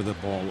feeling for the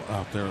ball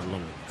out there a little,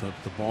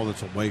 the ball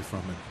that's away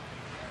from him.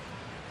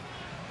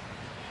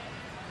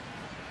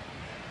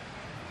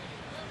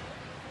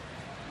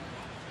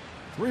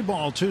 Three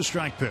ball, 2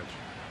 strike pitch.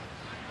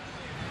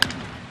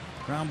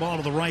 Ground ball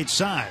to the right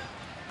side.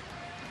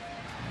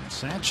 And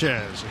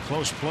Sanchez, a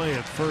close play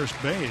at first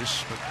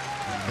base, but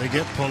they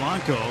get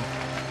Polanco.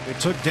 It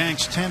took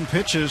Danks 10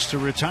 pitches to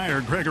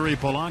retire Gregory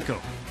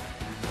Polanco.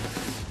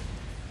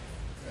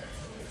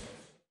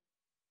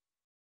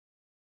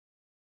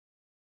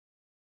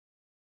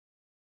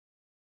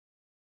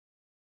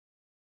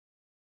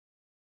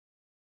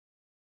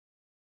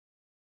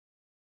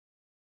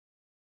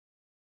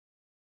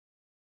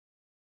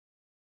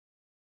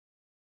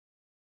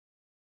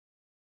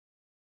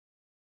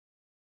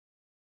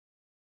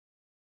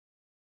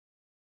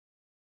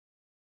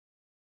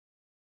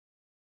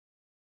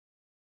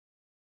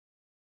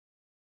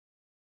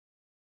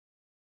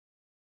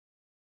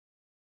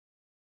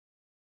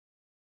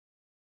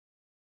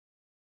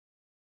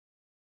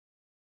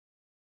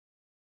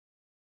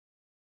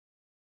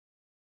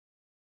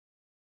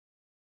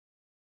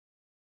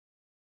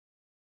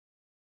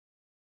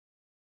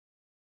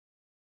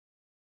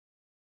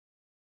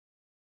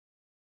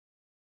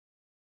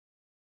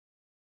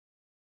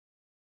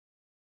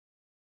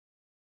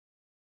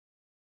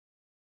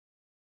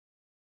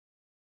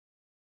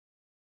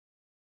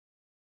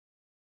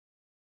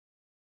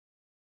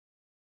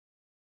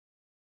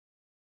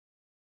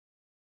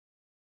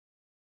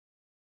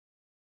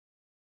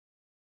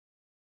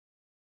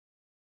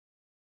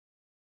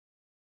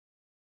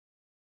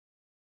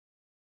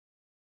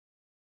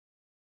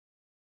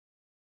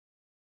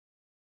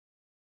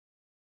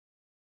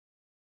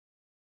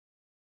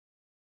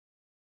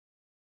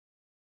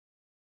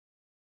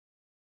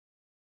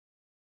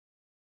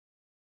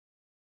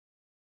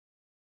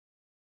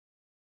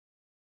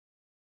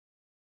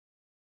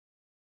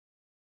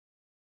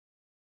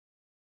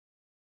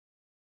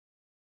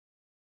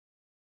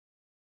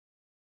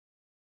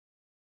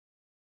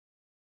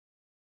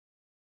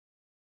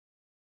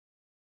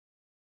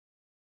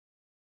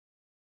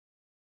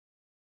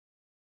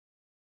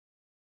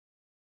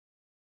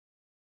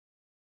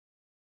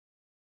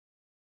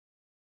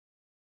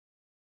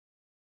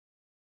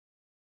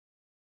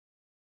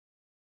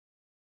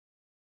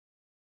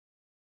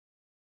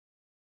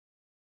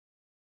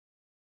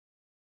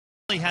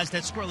 He has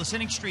that scoreless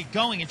inning streak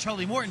going, and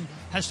Charlie Morton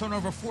has thrown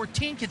over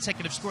 14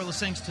 consecutive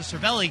scoreless innings to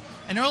Cervelli,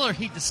 and earlier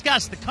he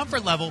discussed the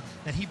comfort level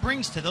that he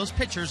brings to those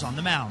pitchers on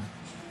the mound.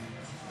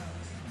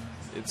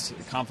 It's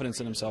confidence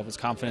in himself. It's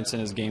confidence in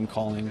his game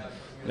calling.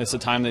 It's the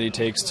time that he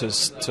takes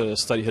to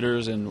study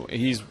hitters, and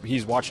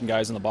he's watching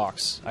guys in the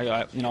box.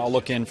 I'll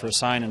look in for a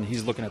sign, and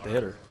he's looking at the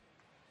hitter.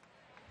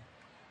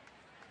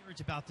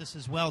 About this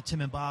as well,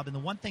 Tim and Bob, and the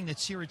one thing that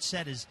Searage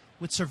said is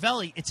with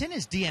Cervelli, it's in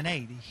his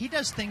DNA. He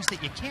does things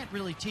that you can't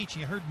really teach,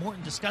 and you heard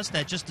Morton discuss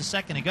that just a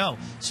second ago.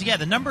 So yeah,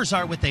 the numbers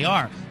are what they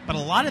are, but a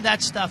lot of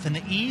that stuff and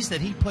the ease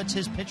that he puts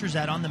his pitchers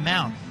at on the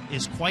mound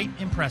is quite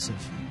impressive.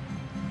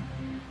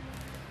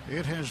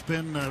 It has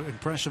been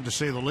impressive to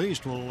say the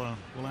least. We'll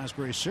ask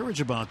Ray Searage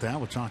about that.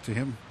 We'll talk to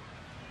him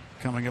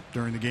coming up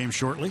during the game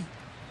shortly.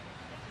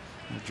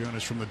 He'll join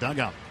us from the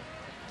dugout.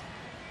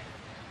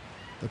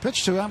 The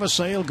pitch to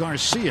Avisail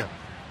Garcia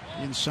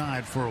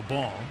inside for a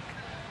ball,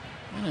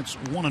 and it's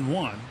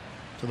 1-1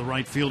 to the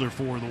right fielder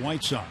for the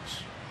White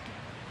Sox.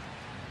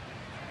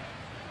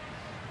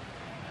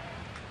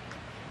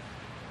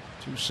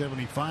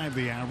 .275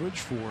 the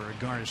average for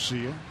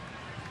Garcia,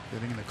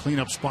 getting in the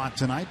cleanup spot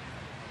tonight.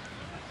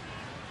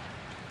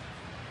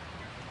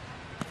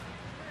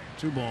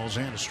 2 balls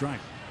and a strike.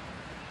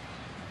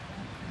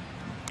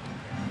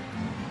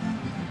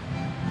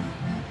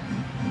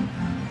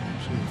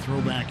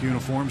 Throwback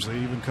uniforms. They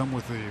even come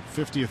with the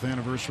 50th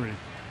anniversary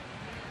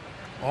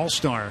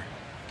All-Star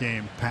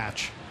Game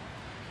patch.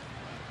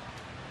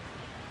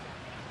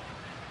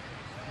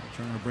 They're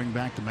trying to bring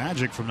back the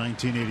magic from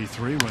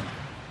 1983 when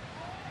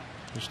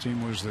this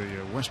team was the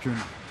Western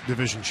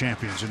Division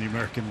champions in the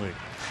American League.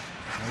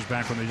 That was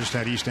back when they just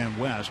had East and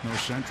West, no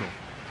Central.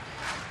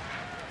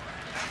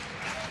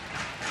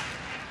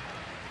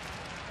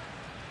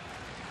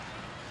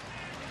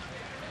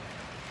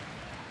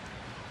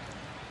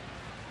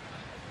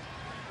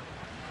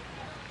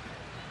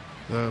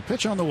 The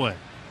pitch on the way.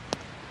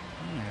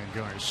 And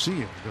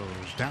Garcia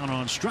goes down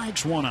on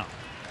strikes, 1 out.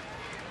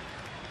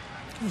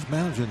 Who was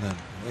managing then?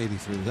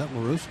 83. Was that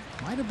LaRusse?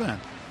 Might have been.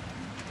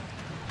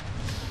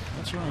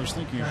 That's what I was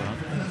thinking about.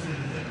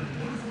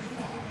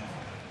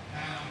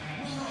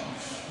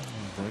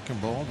 Breaking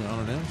ball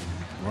down it in.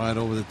 Right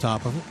over the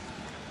top of it.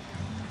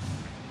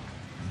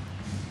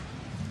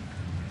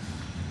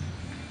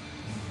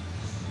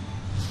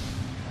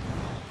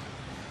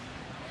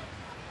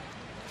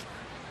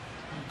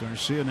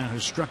 Garcia now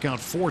has struck out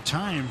 4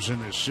 times in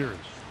this series.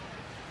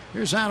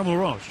 Here's Adam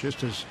LaRoche,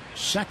 just his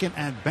second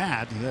at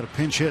bat. He had a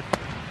pinch hit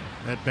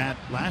at bat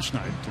last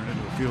night, turned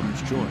into a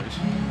fielder's choice.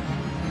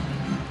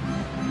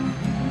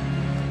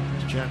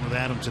 I was chatting with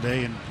Adam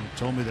today, and he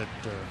told me that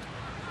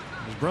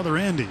his brother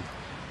Andy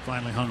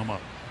finally hung him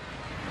up.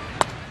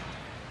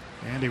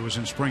 Andy was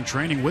in spring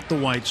training with the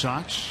White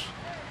Sox.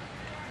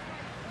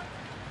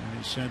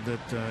 He said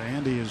that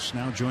Andy has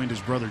now joined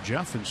his brother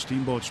Jeff in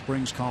Steamboat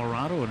Springs,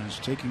 Colorado, and is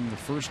taking the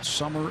first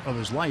summer of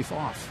his life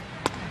off.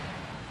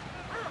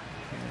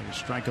 And a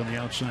strike on the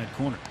outside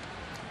corner.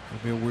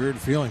 It'll be a weird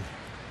feeling.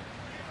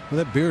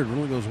 Well, that beard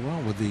really goes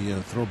well with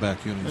the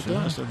throwback unis. It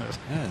does, doesn't it?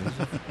 Yeah.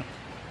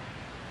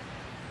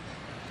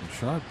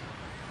 Sharp.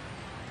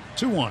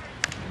 2-1.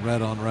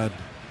 Red on red.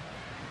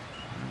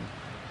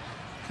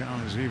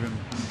 Count is even.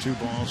 2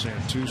 balls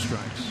and 2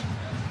 strikes.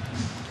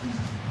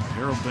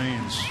 Harold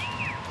Baines.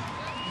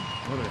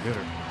 What a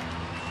hitter.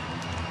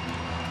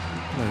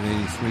 An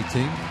 83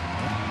 team.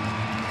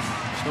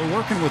 Still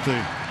working with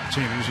the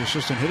team. He's the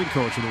assistant hitting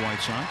coach of the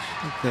White Sox.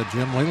 I think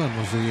Jim Leyland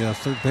was the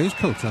third base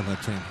coach on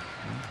that team.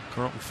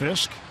 Carlton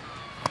Fisk.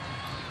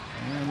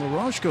 And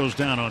LaRoche goes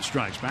down on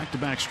strikes.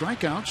 Back-to-back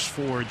strikeouts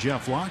for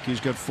Jeff Locke.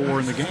 He's got 4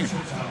 in the game.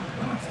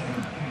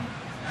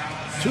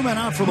 2 men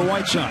out for the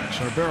White Sox.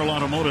 Our Barrel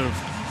Automotive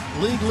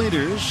league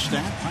leaders.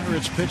 Stat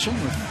Pirates pitching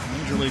with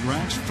Major League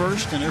ranks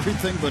first in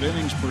everything but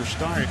innings per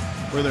start,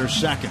 where they're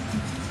second.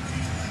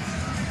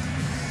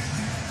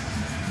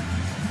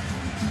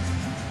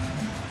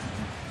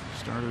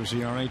 Starters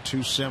ERA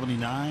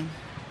 2.79.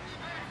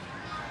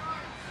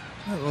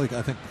 That really,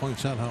 I think,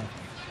 points out how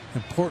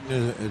important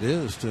it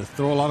is to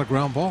throw a lot of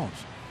ground balls.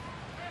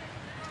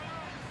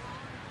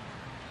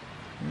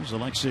 Here's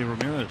Alexei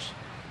Ramirez.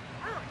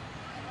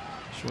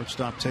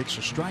 Shortstop takes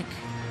a strike.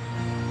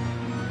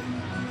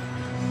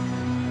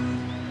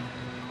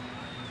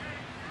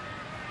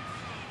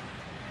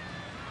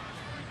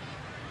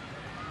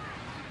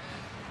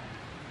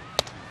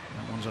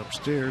 That one's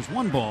upstairs.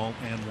 1 ball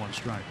and 1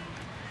 strike.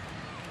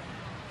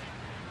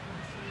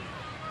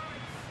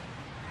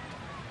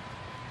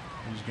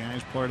 These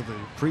guys part of the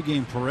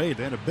pregame parade.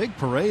 They had a big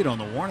parade on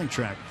the warning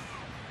track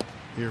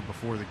here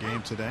before the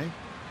game today.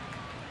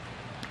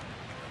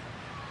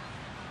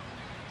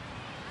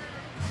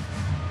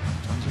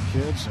 Tons of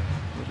kids and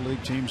little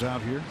league teams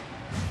out here.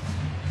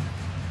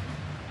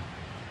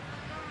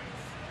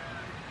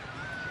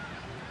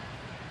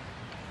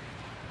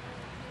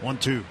 One,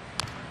 2.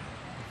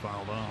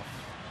 Fouled off.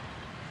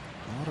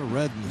 A lot of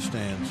red in the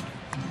stands.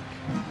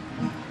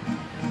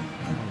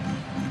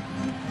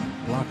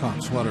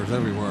 Blackhawk sweaters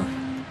everywhere.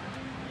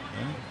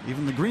 Yeah.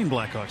 Even the green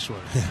Blackhawks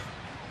sweater. Yeah.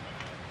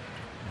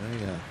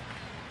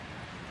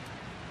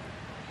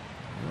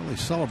 They really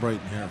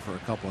celebrating here for a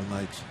couple of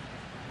nights.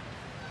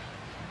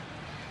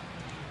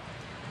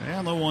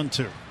 And the 1-2.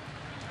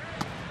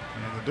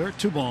 And the dirt,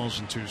 2 balls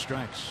and 2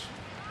 strikes.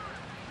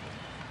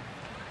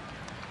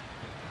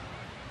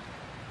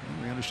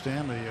 And we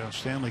understand the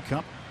Stanley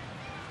Cup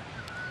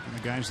and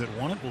the guys that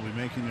won it will be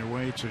making their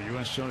way to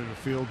U.S. Cellular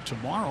Field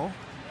tomorrow.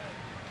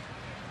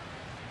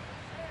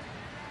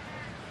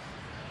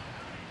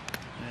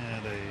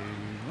 And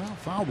a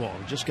foul ball.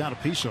 Just got a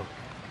piece of it.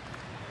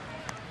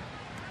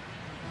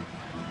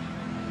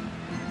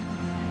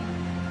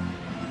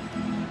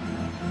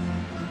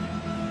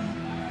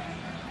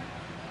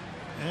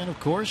 And of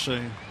course,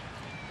 a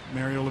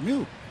Mario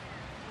Lemieux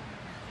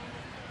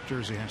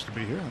jersey has to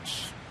be here.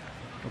 That's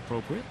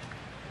appropriate.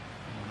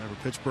 Whenever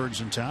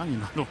Pittsburgh's in town, you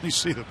not only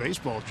see the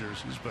baseball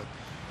jerseys, but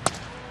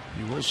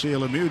you will see a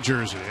Lemieux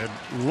jersey.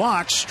 And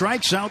Locke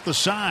strikes out the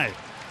side.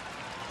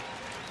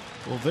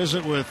 We'll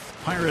visit with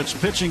Pirates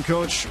pitching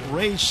coach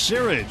Ray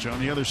Searage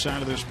on the other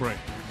side of this break.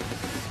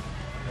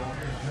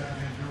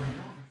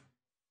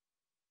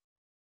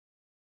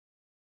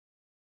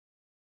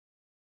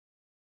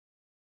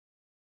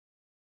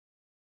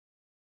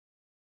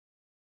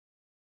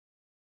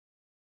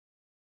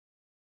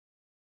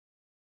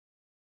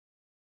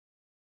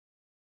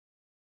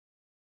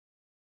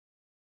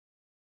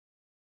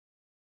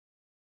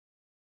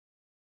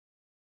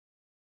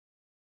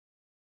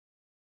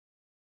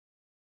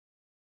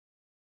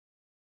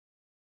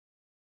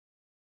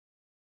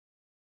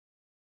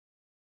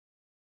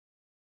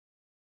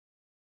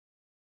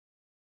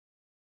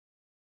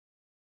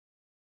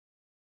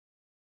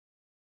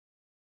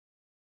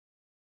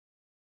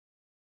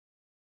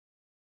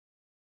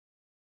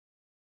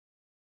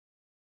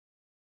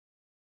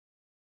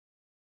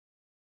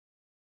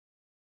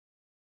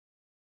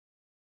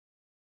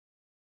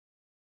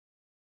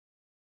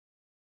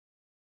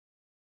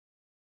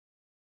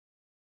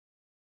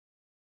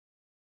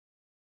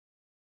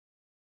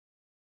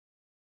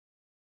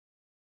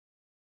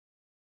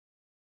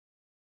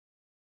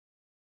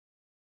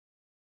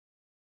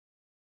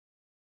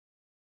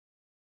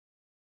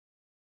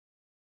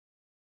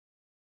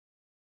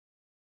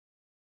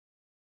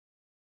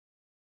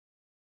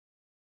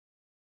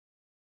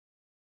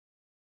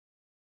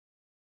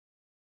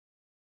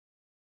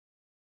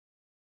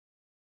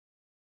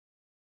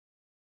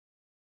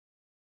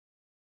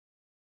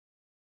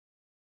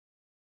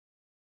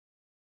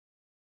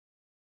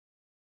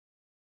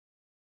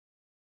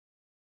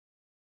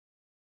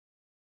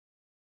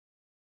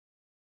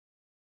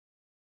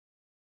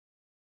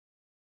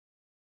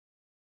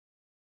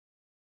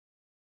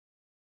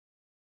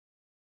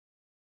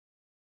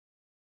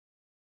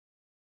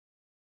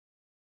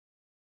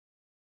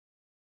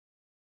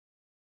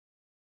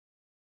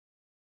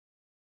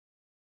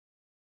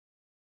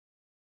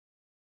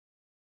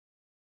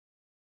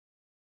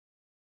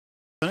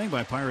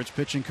 By Pirates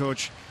pitching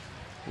coach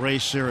Ray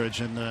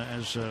Searage, and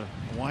as a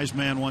wise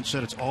man once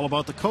said, it's all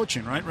about the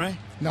coaching, right, Ray?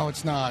 No,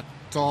 it's not.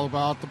 It's all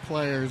about the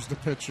players, the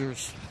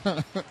pitchers.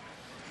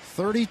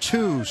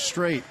 32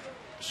 straight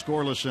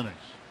scoreless innings.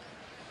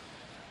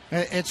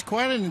 It's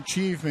quite an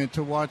achievement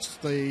to watch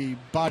the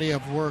body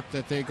of work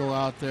that they go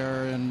out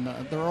there, and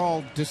they're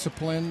all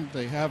disciplined.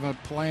 They have a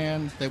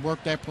plan. They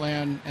work that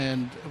plan,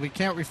 and we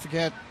can't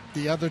forget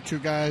the other 2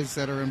 guys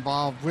that are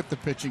involved with the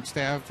pitching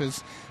staff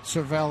is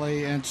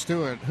Cervelli and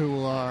Stewart,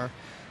 who are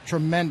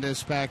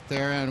tremendous back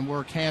there and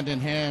work hand in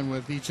hand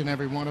with each and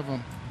every one of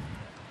them.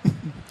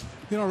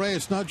 You know, Ray,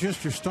 it's not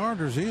just your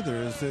starters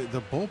either.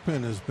 The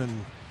bullpen has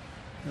been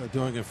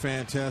doing a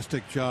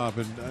fantastic job,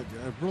 and I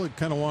really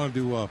kind of wanted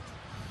to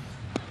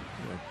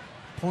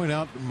point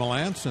out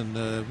Melanson.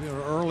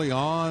 Early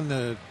on,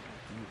 a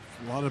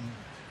lot of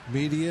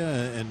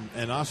media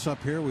and us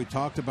up here, we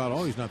talked about,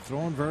 he's not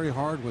throwing very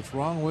hard, what's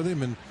wrong with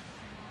him,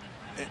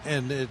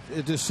 and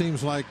it just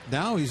seems like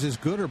now he's as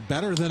good or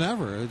better than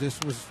ever. It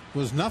just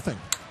was nothing.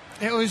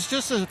 It was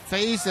just a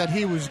phase that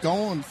he was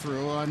going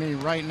through. I mean,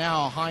 right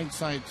now,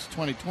 hindsight's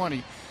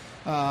 2020.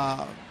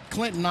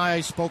 Clint and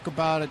I spoke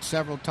about it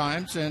several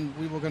times, and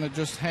we were going to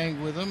just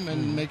hang with him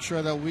and make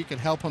sure that we could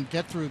help him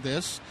get through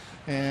this.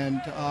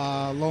 And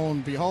lo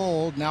and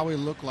behold, now we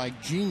look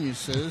like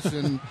geniuses,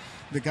 and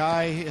the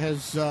guy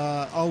has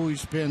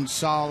always been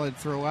solid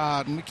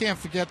throughout. And we can't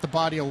forget the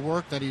body of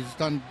work that he's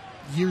done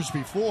years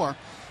before.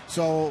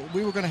 So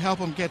we were going to help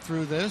him get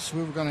through this.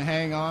 We were going to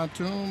hang on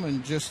to him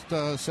and just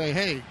say,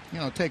 hey,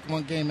 take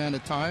one game at a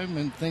time.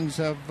 And things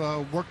have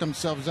worked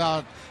themselves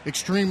out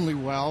extremely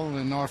well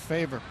in our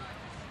favor.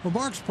 Well,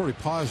 Mark's a pretty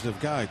positive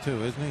guy,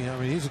 too, isn't he? I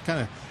mean, he's the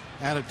kind of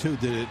attitude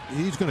that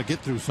he's going to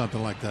get through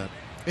something like that.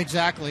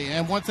 Exactly.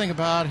 And one thing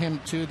about him,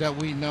 too, that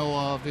we know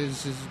of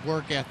is his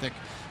work ethic.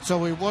 So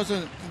we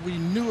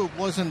knew it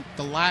wasn't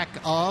the lack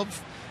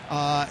of.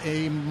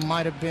 It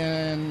might have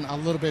been a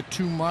little bit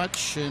too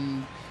much,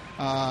 and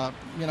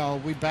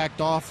we backed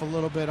off a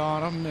little bit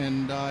on him,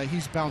 and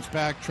he's bounced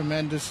back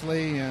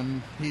tremendously,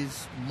 and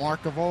he's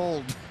Mark of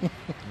old.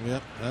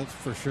 Yep, that's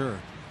for sure.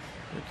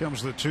 Here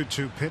comes the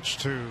 2-2 pitch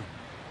to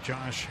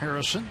Josh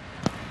Harrison.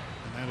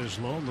 And that is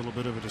low. A little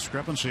bit of a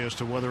discrepancy as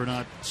to whether or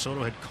not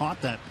Soto had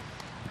caught that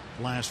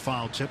last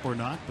foul tip or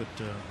not, but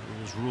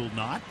it was ruled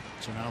not.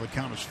 So now the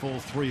count is full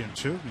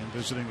 3-2. And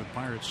visiting with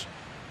Pirates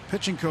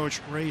pitching coach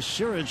Ray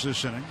Searage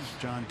this inning.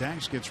 John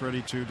Danks gets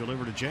ready to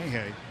deliver to Jay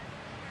Hay.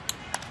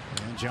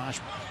 And Josh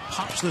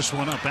pops this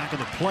one up back of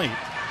the plate.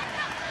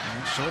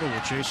 And Soto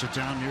will chase it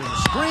down near the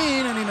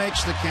screen, and he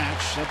makes the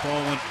catch. That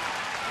ball went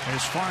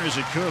as far as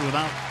it could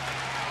without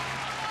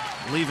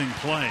leaving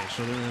play.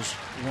 So there is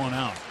one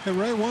out. Hey,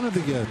 Ray, one of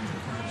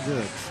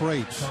the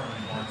traits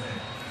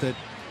that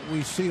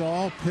we see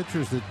all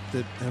pitchers that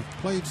have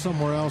played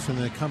somewhere else and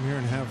they come here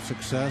and have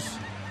success,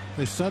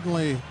 they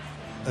suddenly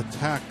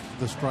attack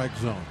the strike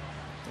zone.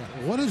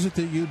 What is it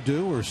that you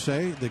do or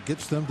say that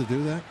gets them to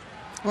do that?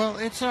 Well,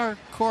 it's our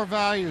core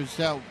values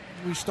that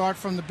we start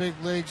from the big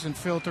leagues and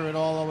filter it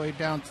all the way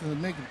down to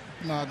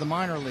the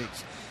minor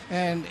leagues.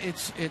 And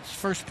it's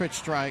first pitch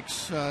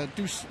strikes.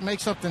 Make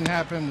something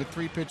happen with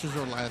 3 pitches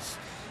or less.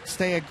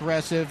 Stay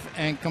aggressive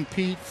and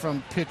compete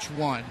from pitch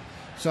 1.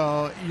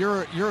 So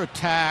your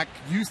attack,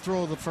 you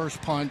throw the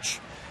first punch.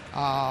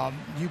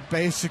 You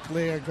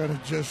basically are going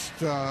to just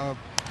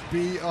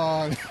be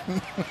on.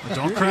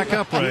 Don't crack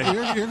up, Ray.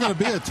 You're going to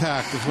be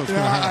attacked. Is what's going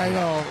to happen. I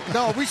know.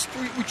 No, we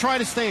try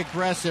to stay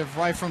aggressive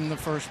right from the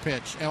first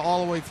pitch and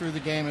all the way through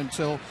the game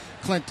until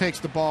Clint takes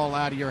the ball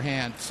out of your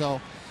hand. So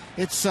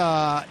it's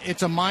a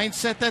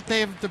mindset that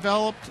they've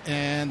developed,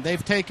 and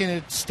they've taken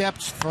it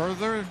steps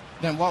further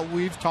than what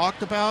we've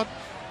talked about,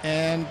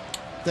 and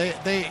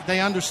they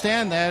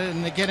understand that,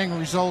 and they're getting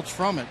results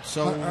from it.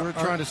 So we're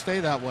trying to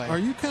stay that way. Are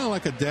you kind of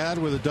like a dad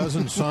with a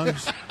dozen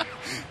sons?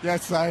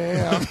 Yes, I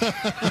am.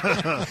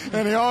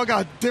 And they all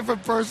got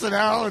different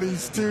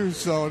personalities, too,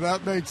 so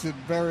that makes it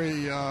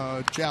very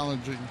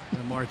challenging.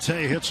 And Marte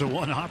hits a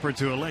one-hopper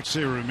to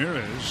Alexei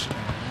Ramirez.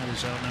 That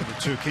is out number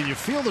 2. Can you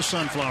feel the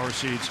sunflower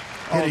seeds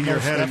hitting your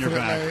head and your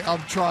back?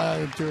 I'm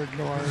trying to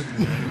ignore it.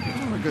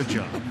 Doing a good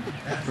job.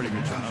 Pretty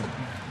good job.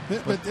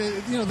 But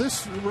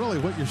this really,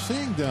 what you're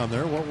seeing down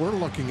there, what we're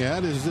looking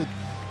at is that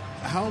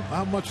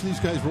how much these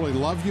guys really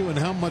love you and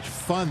how much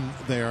fun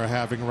they are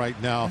having right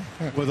now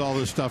with all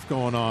this stuff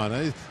going on.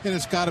 And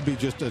it's got to be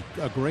just a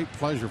great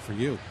pleasure for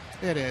you.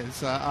 It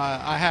is.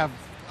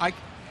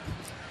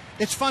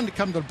 It's fun to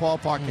come to the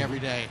ballpark every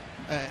day.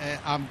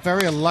 I'm a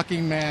very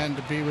lucky man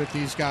to be with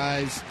these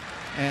guys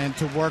and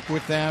to work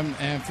with them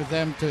and for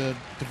them to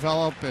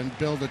develop and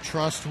build a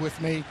trust with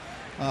me.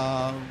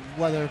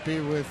 Whether it be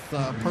with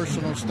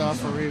personal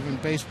stuff or even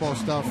baseball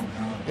stuff,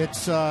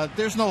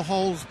 there's no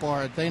holes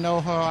barred. They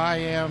know how I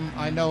am.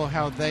 I know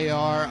how they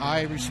are.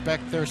 I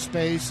respect their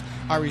space.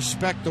 I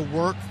respect the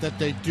work that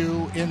they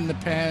do in the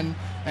pen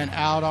and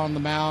out on the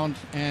mound.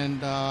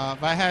 And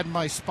I had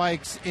my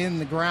spikes in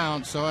the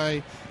ground, so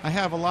I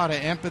have a lot of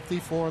empathy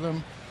for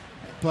them.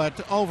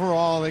 But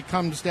overall, it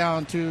comes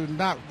down to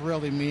not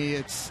really me.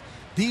 It's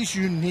these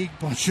unique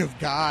bunch of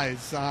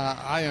guys.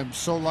 I am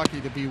so lucky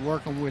to be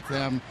working with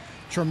them.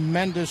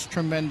 Tremendous,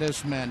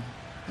 tremendous men.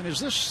 And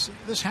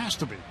this has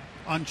to be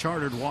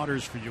uncharted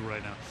waters for you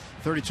right now.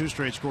 32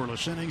 straight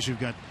scoreless innings.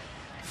 You've got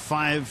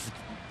 5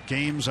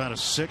 games out of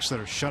 6 that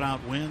are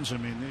shutout wins. I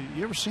mean,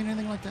 you ever seen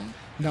anything like that?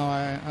 No,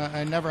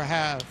 I never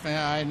have.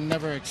 I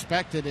never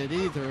expected it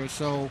either.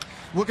 So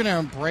we're going to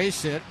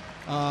embrace it.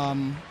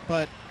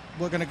 But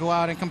we're going to go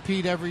out and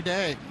compete every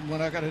day. We're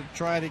not going to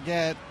try to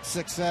get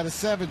 6 out of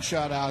 7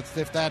 shutouts.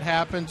 If that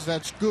happens,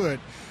 that's good.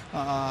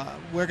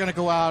 We're going to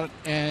go out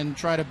and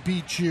try to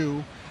beat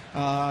you,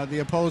 the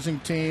opposing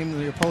team,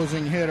 the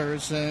opposing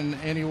hitters, in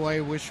any way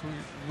which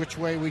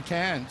way we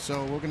can.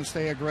 So we're going to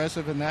stay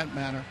aggressive in that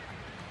manner.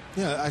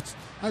 Yeah,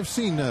 I've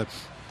seen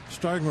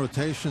starting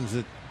rotations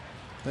that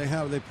they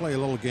play a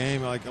little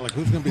game like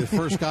who's going to be the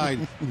first guy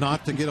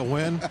not to get a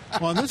win.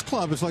 Well, in this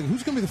club, it's like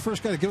who's going to be the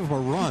first guy to give them a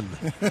run.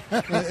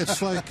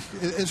 It's like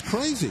it's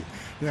crazy.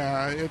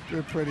 Yeah,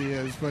 it pretty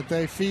is. But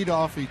they feed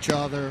off each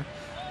other.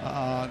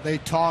 They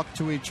talk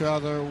to each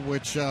other,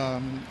 which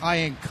I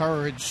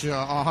encourage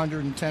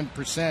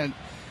 110%.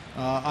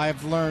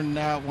 I've learned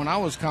that when I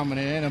was coming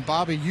in, and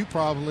Bobby, you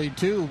probably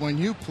too, when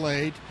you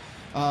played.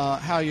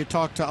 How you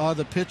talk to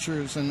other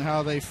pitchers and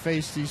how they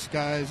face these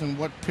guys and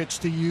what pitch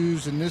to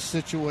use in this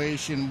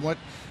situation, what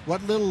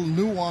little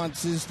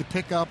nuances to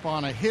pick up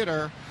on a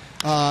hitter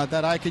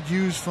that I could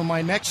use for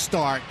my next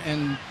start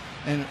and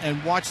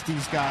watch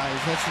these guys.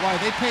 That's why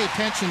they pay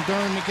attention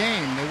during the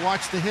game. They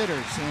watch the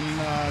hitters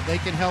and they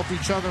can help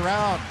each other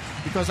out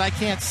because I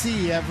can't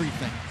see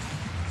everything.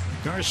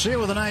 Garcia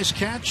with a nice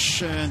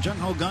catch, and Jung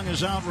Ho Gung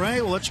is out.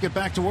 Ray, well, let's get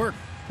back to work.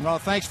 Well,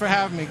 thanks for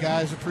having me,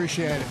 guys.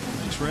 Appreciate it.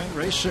 Thanks, Ray.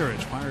 Ray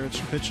Searage, Pirates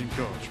pitching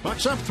coach.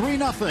 Bucks up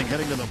 3-0,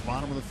 heading to the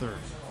bottom of the 3rd.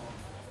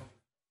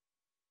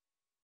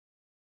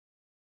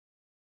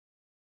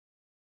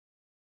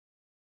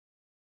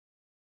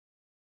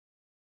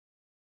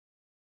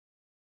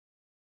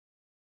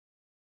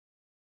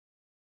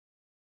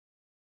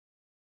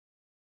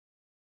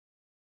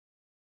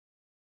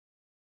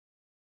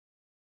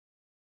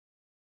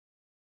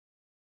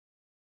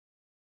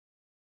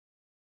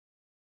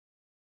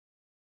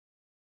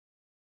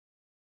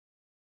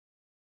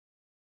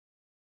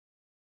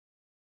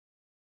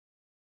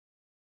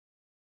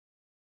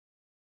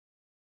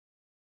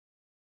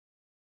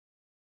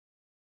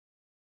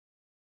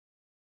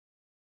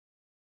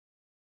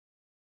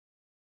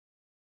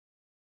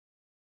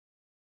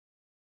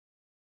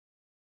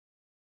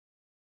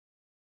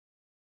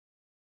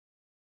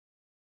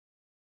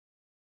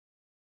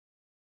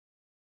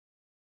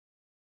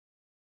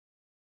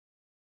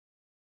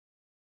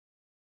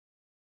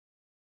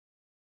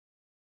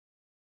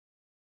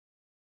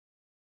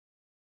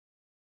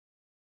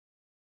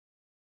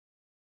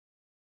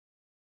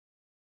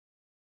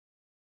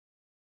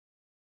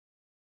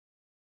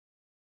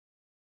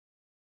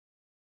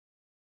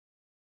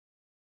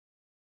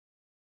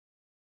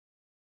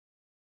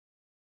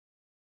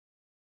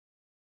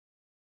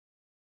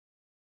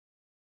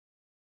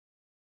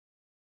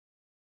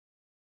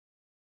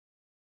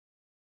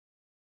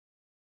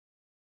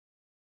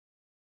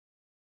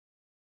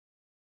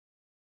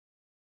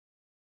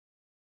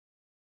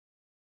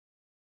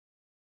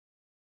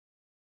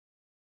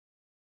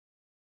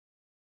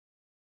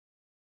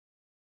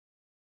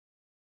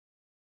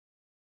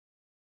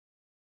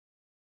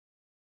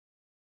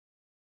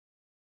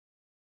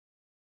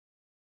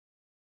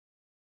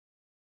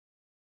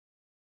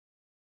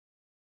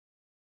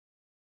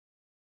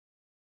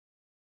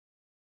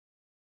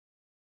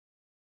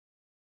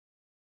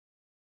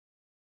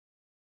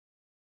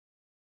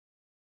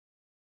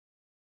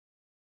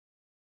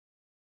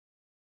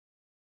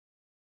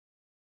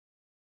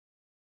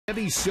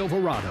 Chevy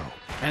Silverado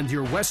and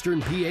your Western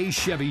PA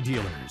Chevy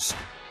dealers.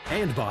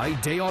 And by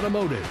Day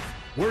Automotive.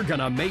 We're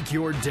gonna make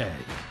your day.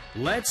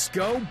 Let's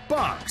go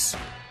Bucks!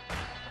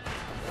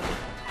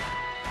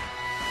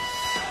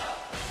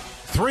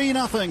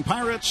 3-0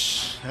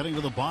 Pirates heading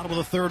to the bottom of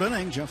the third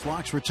inning. Jeff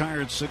Locke's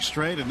retired 6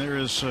 straight, and there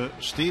is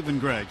Steve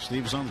and Greg.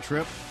 Steve's on the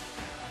trip,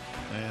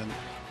 and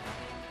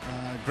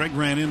Greg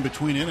ran in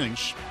between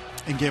innings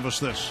and gave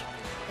us this.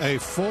 A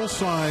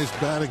full-size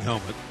batting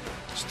helmet.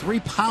 It's 3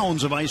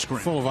 pounds of ice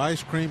cream. Full of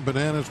ice cream,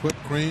 bananas,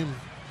 whipped cream,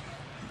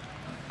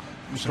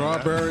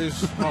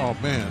 strawberries. Oh,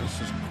 man, this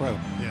is incredible.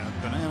 Yeah,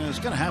 bananas. It's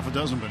got a half a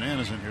dozen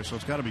bananas in here, so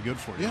it's got to be good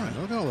for you. Yeah, right?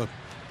 look at all the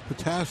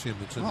potassium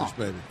that's in this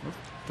baby.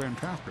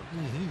 Fantastic.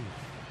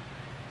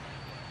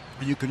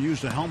 And you can use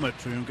the helmet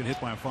so you don't get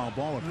hit by a foul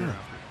ball up here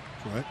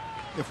after. Right.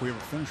 If we ever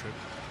finish it.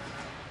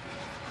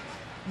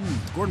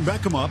 Gordon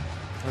Beckham up.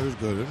 That was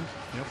good, isn't it?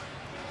 Yep.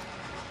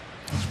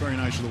 That's very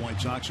nice of the White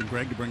Sox and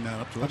Greg to bring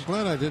that up to us. I'm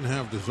glad I didn't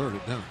have dessert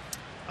at dinner.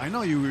 I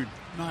know you were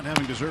not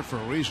having dessert for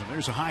a reason.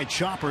 There's a high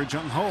chopper.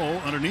 Jung Ho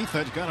underneath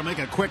it. Got to make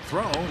a quick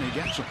throw, and he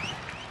gets it.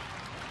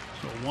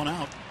 So 1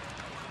 out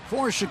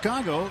for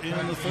Chicago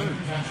in the third.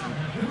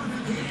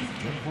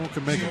 Who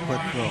can make a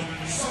quick throw?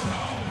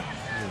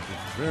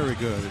 Very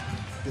good at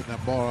getting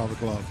that ball out of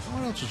the glove.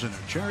 What else is in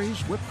there?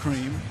 Cherries, whipped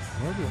cream.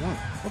 Whatever you want.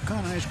 What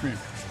kind of ice cream?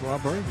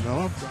 Strawberry,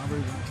 vanilla,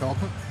 strawberry,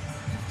 chocolate.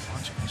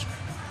 Lots of ice cream.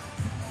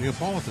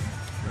 Neapolitan.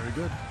 Very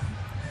good.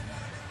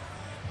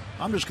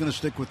 I'm just going to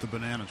stick with the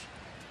bananas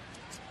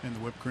and the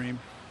whipped cream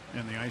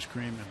and the ice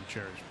cream and the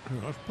cherries.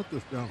 Here, let's put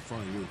this down in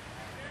front of you.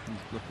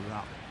 Flip it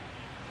out.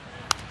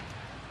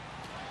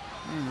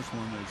 And this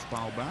one is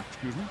fouled back.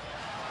 Excuse me.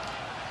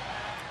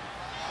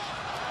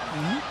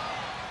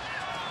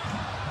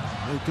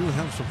 They do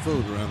have some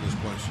food around this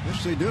place.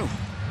 Yes, they do.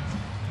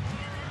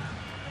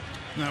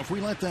 Now, if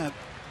we let that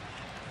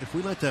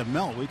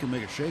melt, we can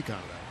make a shake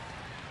out of that.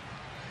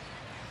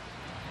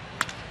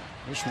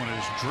 This one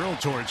is drilled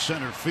towards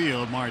center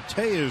field. Marte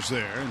is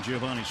there, and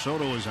Giovanni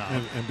Soto is out.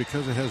 And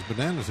because it has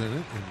bananas in it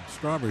and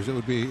strawberries, it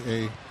would be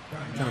a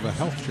kind of a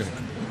health shake.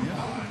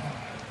 Yeah.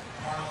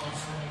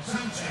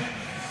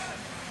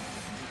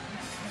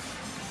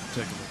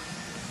 Take a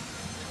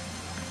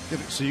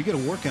look. So you get a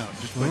workout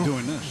just by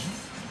doing this.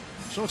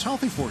 So it's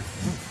healthy for you.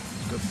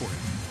 It's good for you.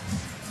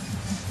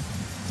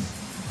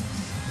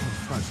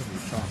 Let's try some of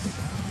the chocolate.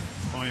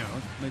 Oh yeah,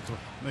 let's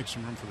make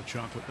some room for the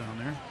chocolate down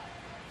there.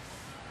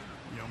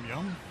 Yum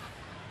yum.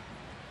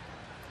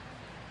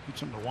 Need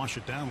something to wash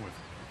it down with.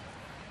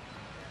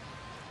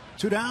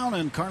 2 down,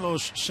 and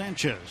Carlos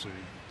Sanchez, the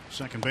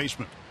second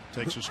baseman,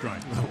 takes a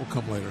strike. That will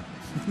come later.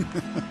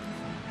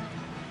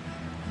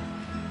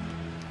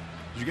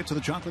 Did you get to the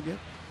chocolate yet?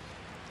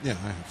 Yeah,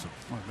 I have some.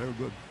 Oh, very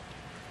good.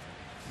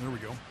 There we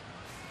go.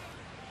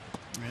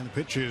 And the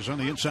pitch is on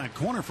the inside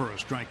corner for a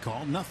strike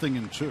call.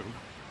 0-2.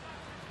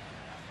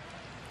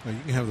 Well,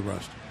 you can have the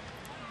rest.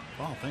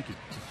 Oh, thank you.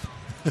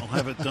 I'll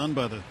have it done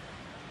by the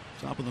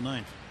top of the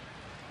 9th.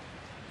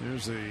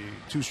 There's the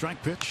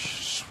 2-strike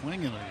pitch.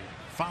 Swing and a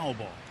foul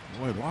ball.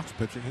 The way Locke's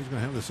pitching, he's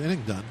going to have this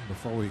inning done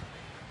before we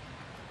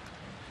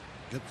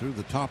get through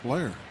the top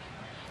layer.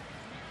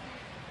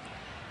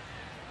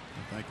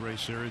 Thank Ray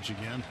Searage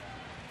again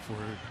for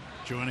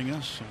joining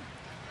us.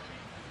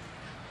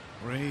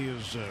 Ray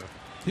is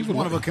he's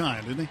one of a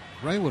kind, isn't he?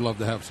 Ray would love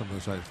to have some of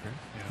this ice cream.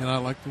 Yeah. And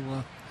I'd like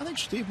to... I think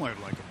Steve might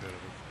like a bit of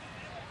it.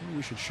 Maybe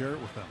we should share it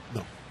with them.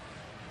 No.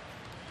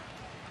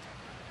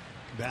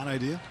 Bad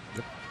idea?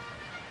 Yep.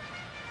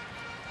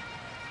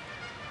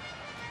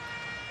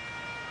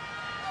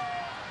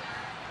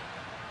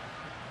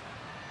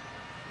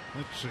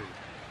 Let's see.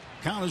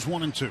 Count is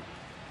 1-2.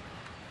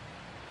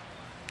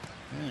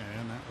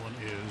 And that one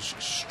is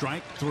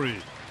strike 3.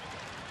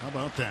 How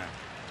about that?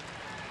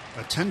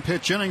 A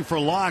 10-pitch inning for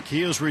Locke.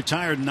 He has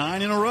retired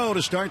 9 in a row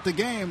to start the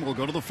game. We'll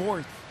go to the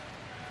 4th.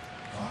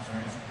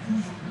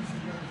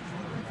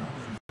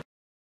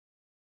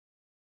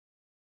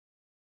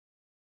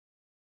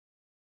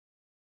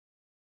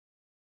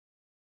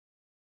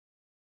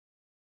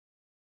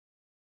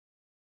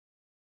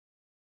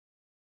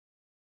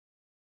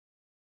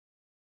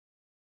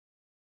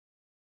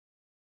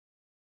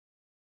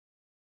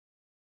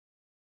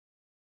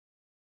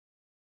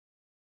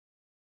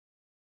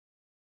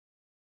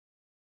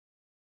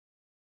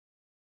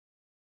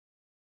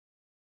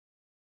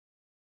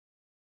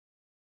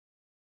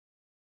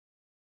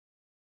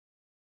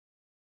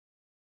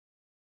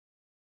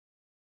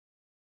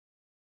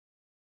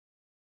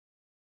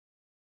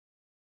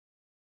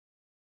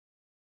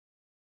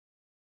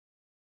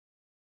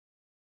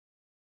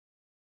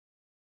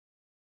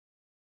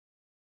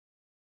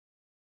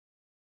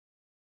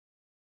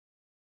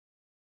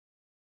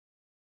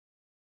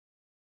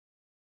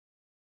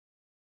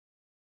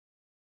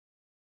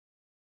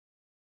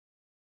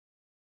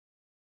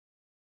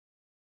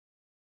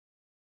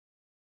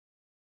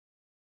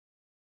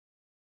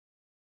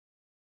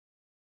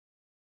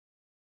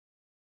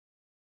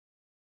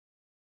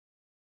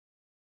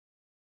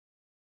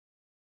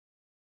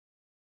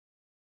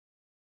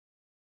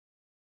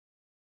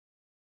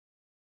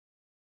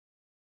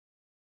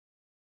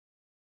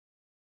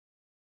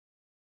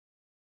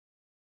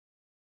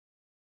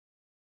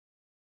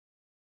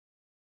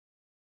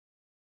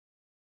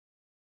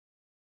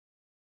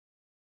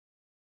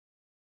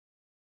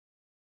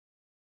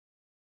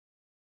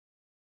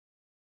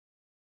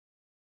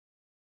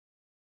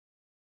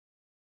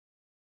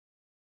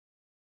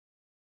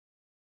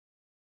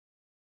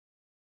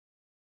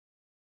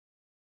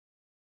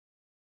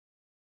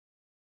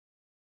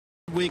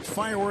 Week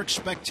fireworks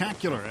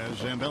spectacular as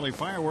Zambelli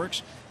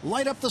Fireworks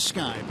light up the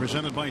sky,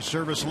 presented by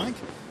Service Link.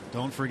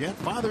 Don't forget,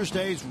 Father's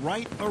Day's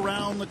right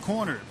around the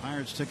corner.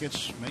 Pirates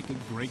tickets make a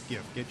great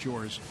gift. Get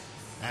yours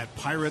at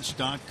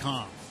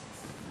pirates.com.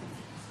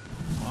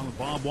 On with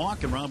Bob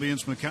Walk and Robbie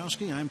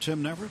Ince-Mikowski, I'm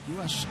Tim Neverett.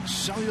 U.S.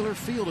 Cellular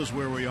Field is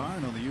where we are,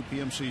 and on the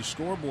UPMC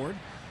scoreboard,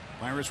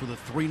 Pirates with a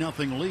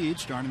 3-0 lead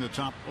starting the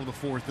top of the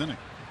 4th inning.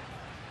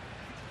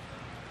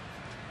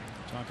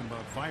 Talking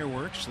about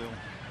fireworks, they'll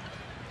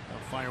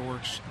have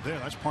fireworks there.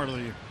 That's part of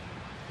the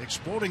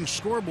exploding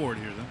scoreboard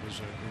here that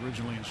was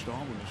originally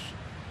installed when this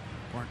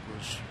park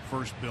was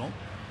first built.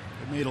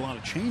 They've made a lot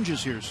of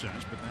changes here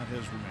since, but that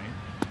has remained.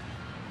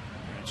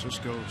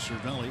 Francisco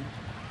Cervelli,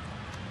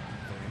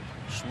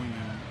 the swinging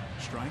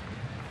strike.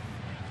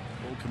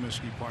 Old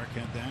Comiskey Park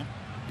had that,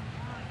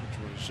 which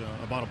was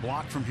about a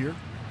block from here.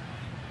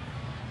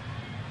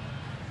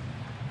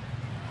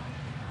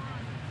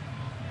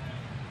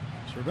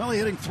 Cervelli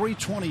hitting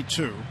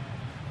 .322.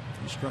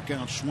 He struck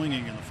out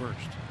swinging in the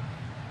first.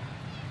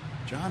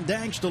 John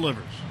Danks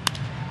delivers.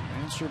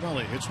 And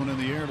Cervelli hits one in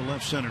the air to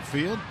left center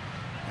field.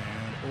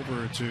 And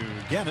over to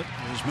get it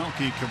is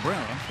Melky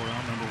Cabrera for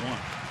out number 1.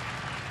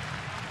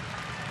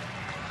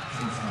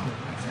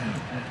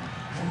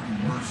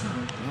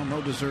 Well,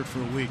 no dessert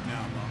for a week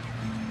now,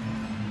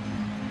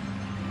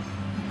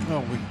 Mo.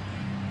 Well, we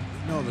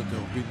know that there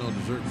will be no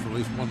dessert for at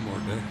least one more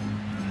day.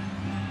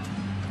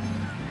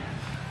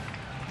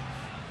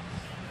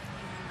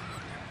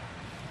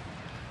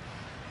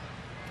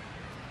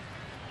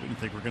 We didn't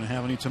think we were going to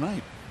have any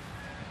tonight.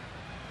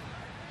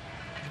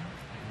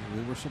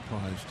 We were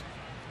surprised.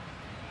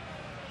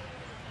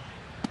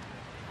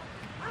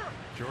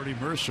 Jordy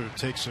Mercer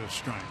takes a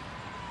strike.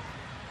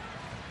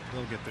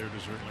 They'll get their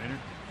dessert later.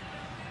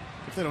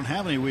 If they don't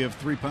have any, we have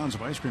 3 pounds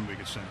of ice cream we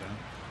could send down.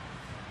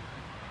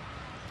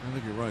 I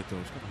think you're right, though.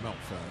 It's going to melt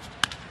fast.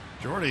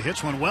 Jordy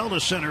hits one well to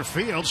center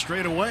field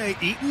straight away.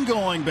 Eaton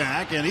going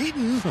back, and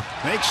Eaton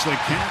makes the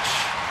catch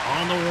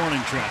on the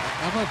warning track.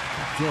 How about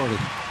Jordy?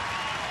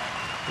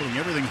 Hitting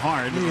everything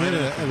hard. He hit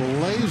a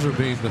laser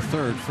beam to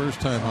third first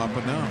time up,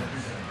 but now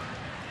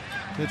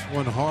hits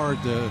one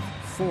hard to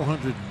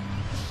 400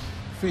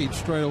 feet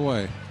straight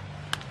away.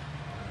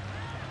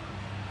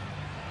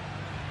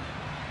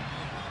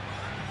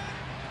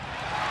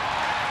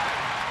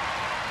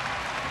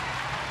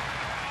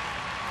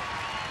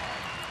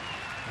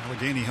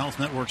 Allegheny Health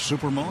Network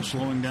Supermo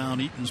slowing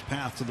down Eaton's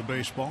path to the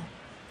baseball.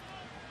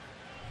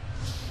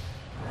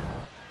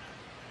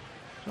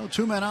 So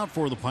 2 men out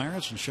for the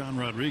Pirates, and Sean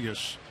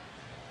Rodriguez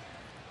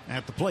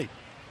at the plate.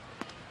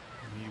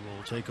 He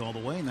will take all the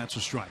way, and that's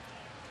a strike.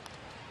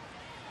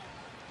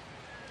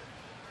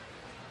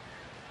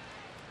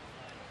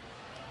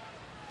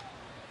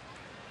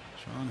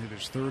 Sean hit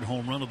his 3rd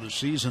home run of the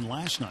season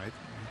last night.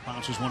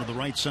 Bounces one to the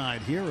right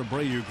side here.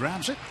 Abreu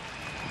grabs it.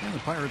 And the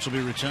Pirates will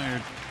be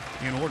retired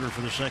in order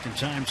for the 2nd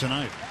time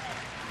tonight.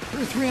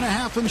 They're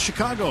 3.5 in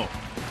Chicago.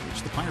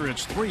 It's the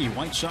Pirates 3,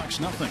 White Sox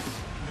nothing.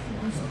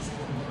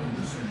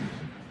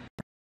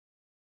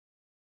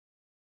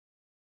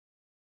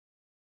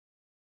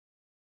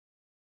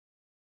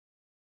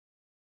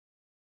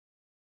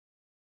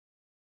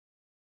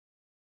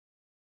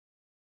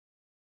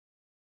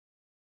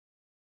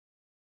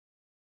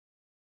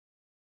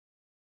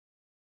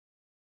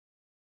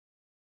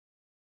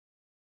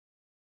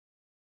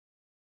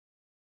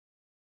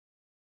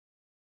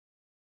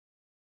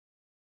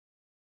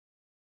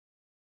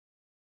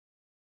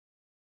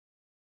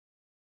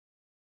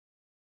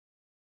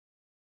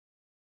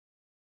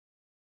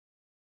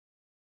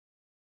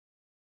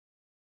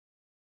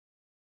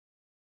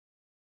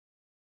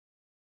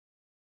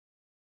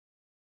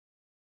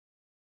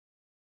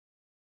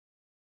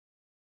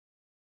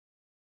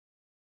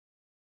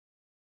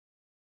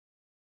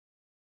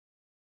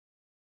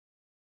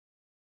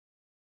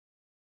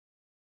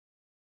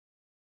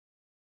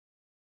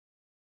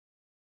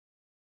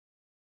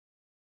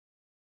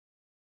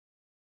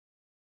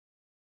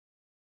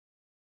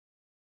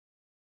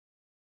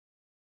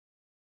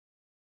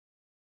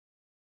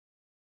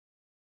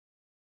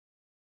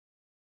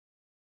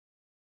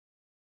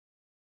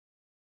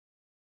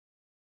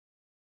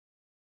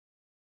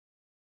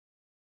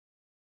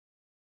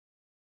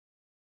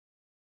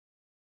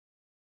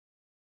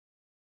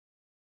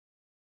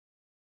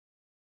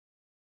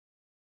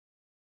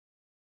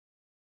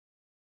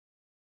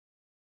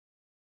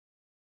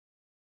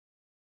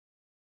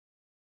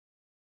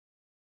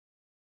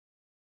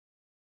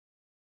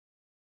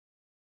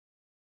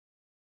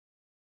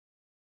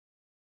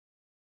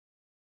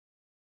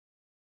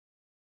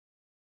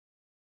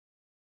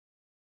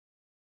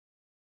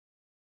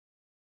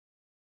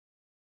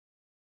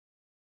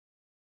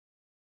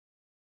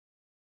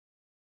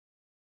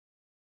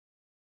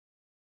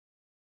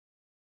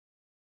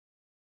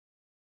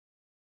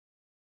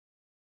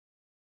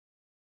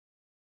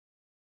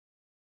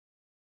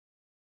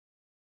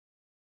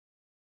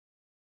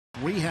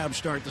 Rehab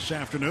start this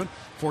afternoon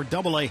for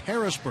Double-A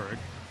Harrisburg.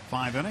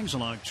 5 innings,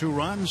 allowed 2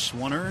 runs,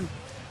 1 earned,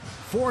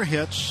 4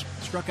 hits,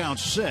 struck out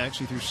 6.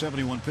 He threw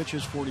 71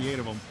 pitches, 48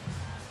 of them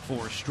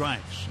 4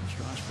 strikes. And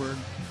Strasburg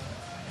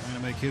trying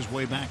to make his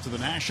way back to the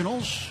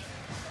Nationals.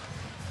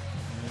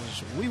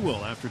 As we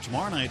will after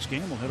tomorrow night's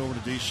game. We'll head over to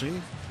D.C.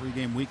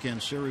 3-game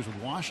weekend series with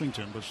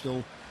Washington, but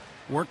still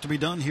work to be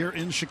done here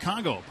in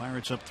Chicago.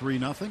 Pirates up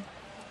 3-0.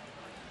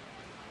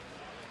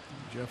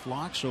 Jeff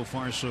Locke, so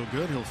far so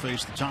good. He'll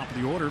face the top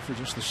of the order for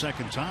just the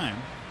second time.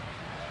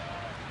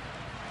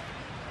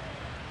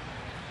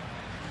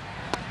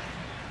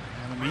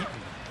 Adam Eaton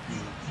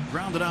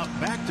grounded out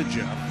back to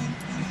Jeff.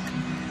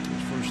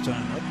 His first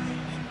time up.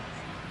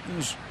 He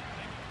was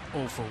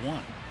 0 for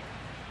 1.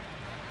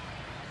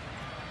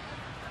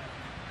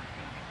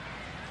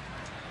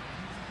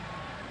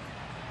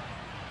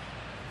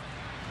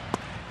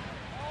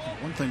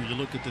 One thing, you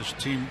look at this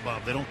team,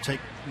 Bob, they don't take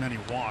many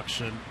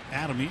walks, and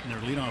Adam Eaton, their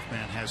leadoff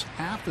man, has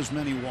half as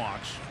many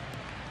walks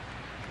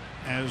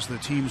as the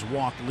team's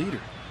walk leader,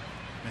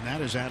 and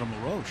that is Adam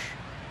LaRoche.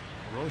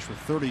 LaRoche with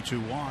 32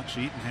 walks.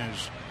 Eaton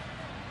has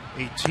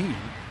 18,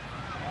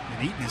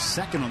 and Eaton is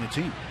second on the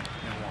team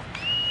in walks.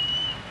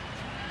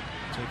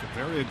 Take a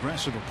very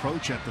aggressive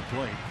approach at the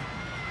plate.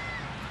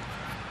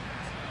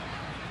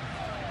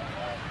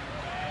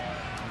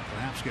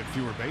 Perhaps get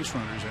fewer base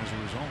runners as a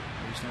result.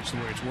 At least that's the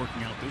way it's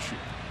working out this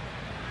year.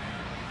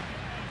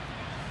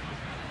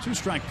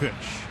 2-strike pitch.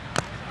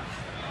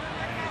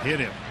 And hit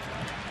him.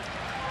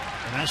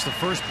 And that's the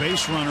first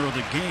base runner of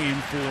the game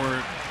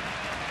for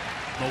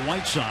the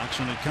White Sox,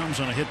 and it comes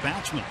on a hit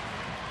batsman.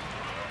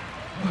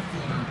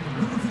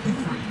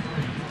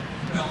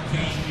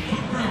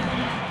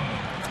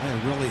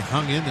 He really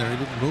hung in there. He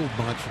didn't move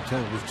much until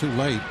it was too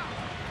late.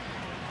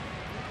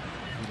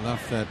 He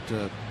left that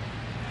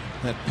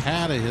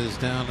pad of his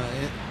down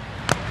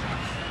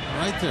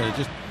right there.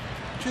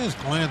 Just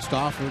glanced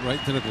off it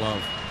right to the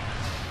glove.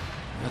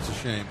 That's a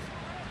shame.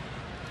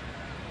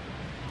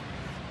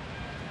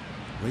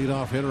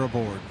 Leadoff hitter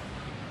aboard.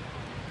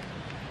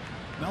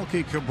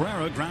 Melky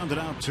Cabrera grounded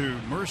out to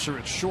Mercer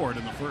at short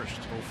in the first.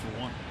 0 for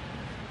 1.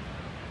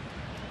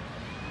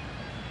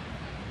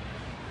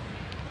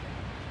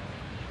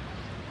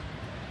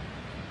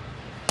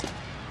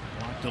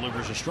 Locke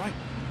delivers a strike.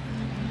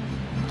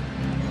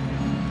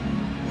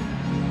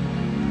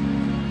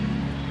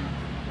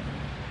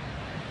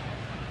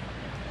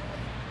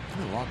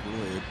 Locke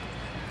really,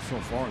 so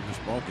far in this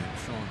ballgame,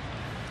 shown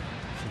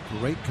some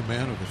great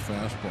command of his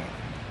fastball,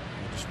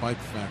 despite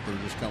the fact that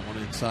he just got one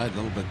inside a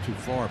little bit too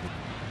far. But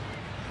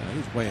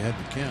he's way ahead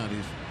of the count.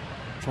 He's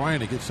trying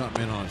to get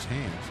something in on his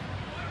hands.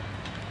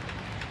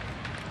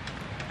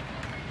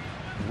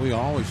 We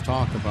always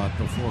talk about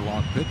before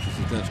Locke pitches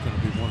that's going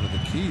to be one of the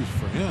keys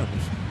for him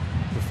is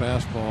the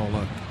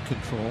fastball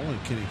control,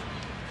 and can he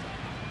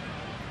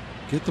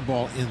get the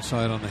ball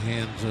inside on the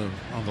hands of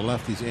on the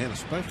lefties and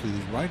especially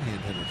these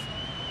right-hand hitters.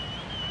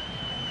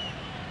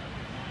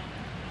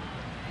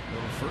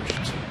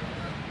 First,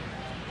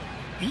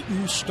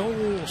 Eaton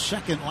stole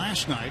second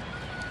last night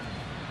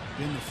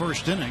in the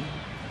first inning.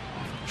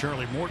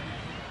 Charlie Morton.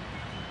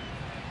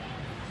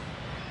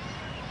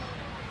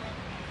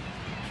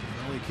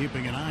 So really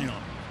keeping an eye on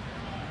him.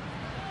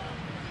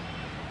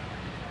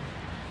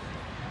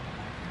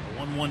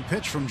 A 1-1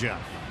 pitch from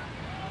Jeff.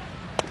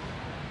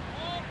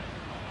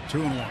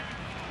 2-1.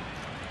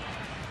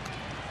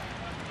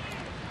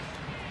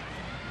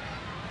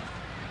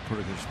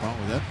 Pretty good spot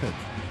with that pitch.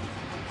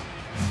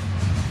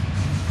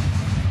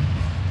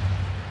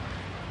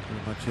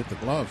 Pretty much hit the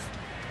glove.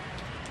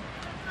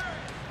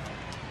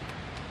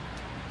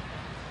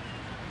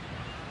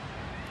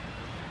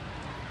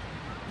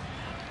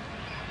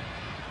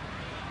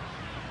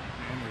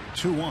 Number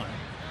 2-1.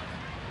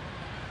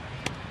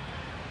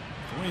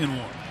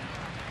 3-1.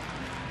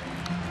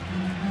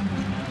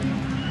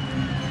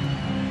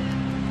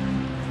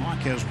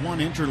 Has one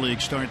interleague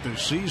start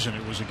this season.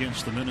 It was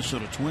against the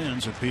Minnesota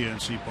Twins at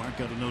PNC Park.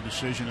 Got a no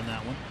decision in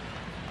that one.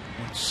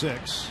 Went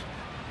 6.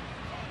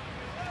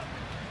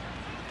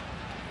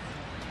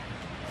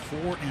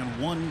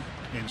 4-1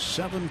 in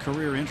 7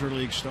 career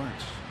interleague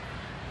starts.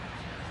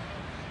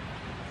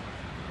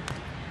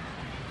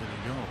 There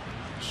we go.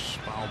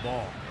 Foul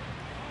ball.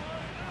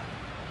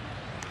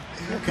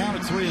 We'll count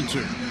it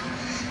 3-2.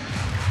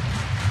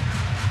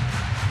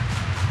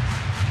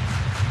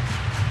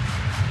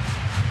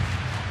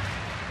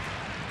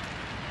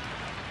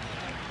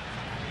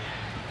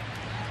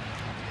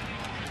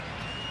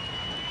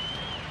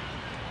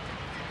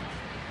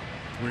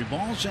 Three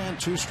balls and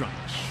 2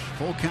 strikes.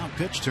 Full count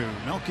pitch to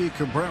Melky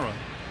Cabrera.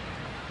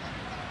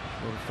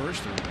 Go to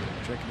first, and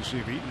checking to see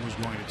if Eaton was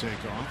going to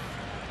take off.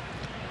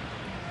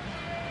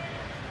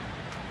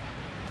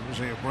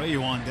 Jose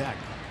Abreu on deck.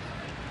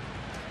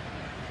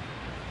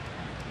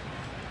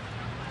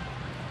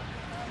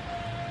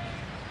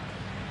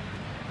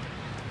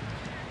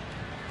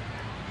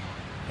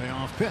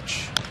 Payoff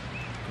pitch.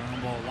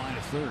 Ground ball line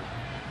of third.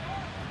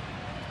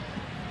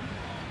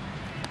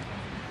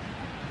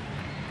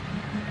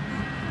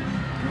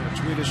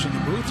 Tweet us in the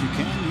booth. You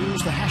can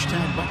use the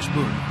hashtag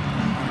BucksBooth.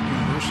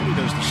 University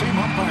does the same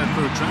umpire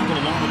crew travel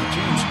along with the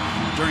teams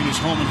during this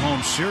home and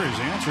home series.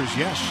 The answer is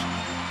yes.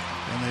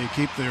 And they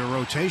keep their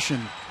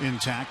rotation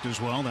intact as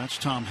well. That's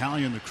Tom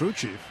Hallion, the crew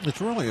chief.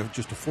 It's really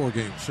just a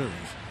 4-game series.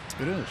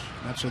 It is.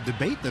 That's a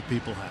debate that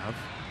people have.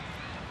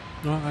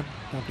 No, I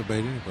don't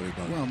debate anybody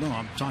about it. Well, no,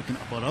 I'm talking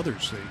about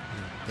others.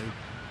 They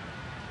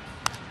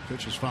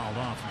pitch is fouled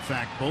off. In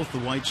fact, both the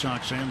White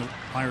Sox and the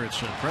Pirates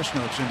press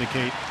notes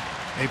indicate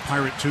a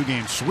Pirate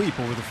 2-game sweep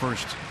over the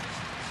first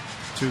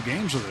 2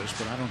 games of this,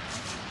 but I don't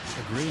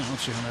agree. I don't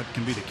see how that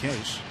can be the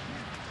case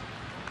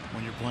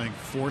when you're playing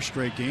 4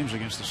 straight games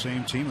against the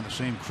same team and the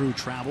same crew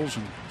travels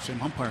and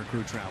same umpire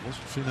crew travels.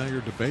 See, now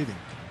you're debating.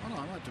 Oh, no,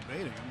 I'm not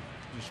debating.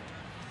 I'm just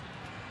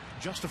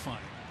justifying.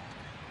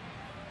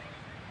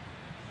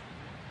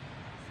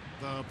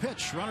 The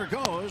pitch, runner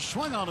goes,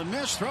 swung on and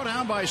miss, throw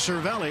down by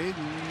Cervelli,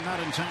 not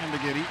in time to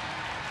get Eaton.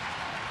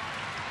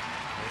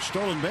 A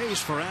stolen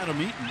base for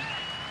Adam Eaton.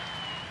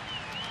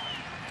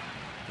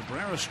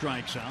 Cabrera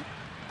strikes out.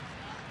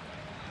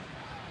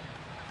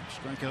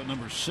 Strikeout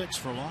number 6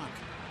 for Locke.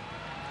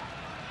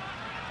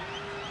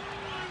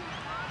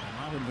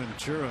 And Robin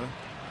Ventura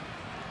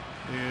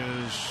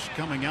is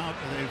coming out.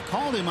 They've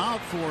called him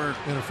out for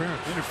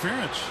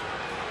interference.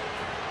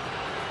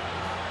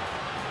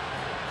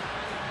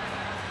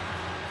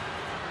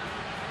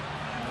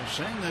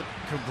 Saying that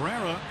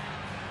Cabrera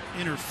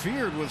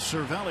interfered with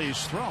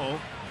Cervelli's throw,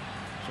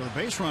 so the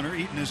base runner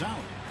Eaton is out.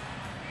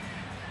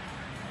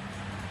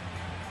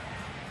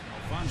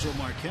 Alfonso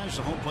Marquez,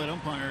 the home plate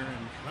umpire,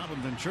 and Robin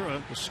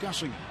Ventura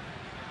discussing.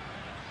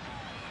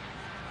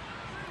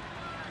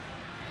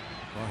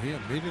 Well, he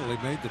immediately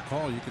made the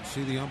call. You could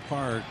see the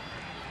umpire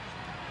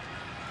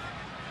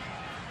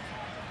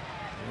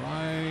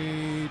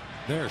right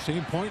there. See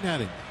him pointing at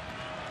him.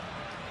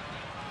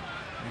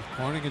 He's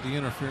pointing at the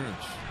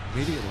interference.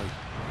 Immediately.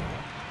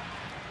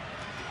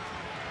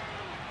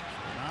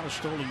 Not a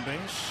stolen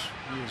base.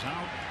 He is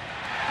out.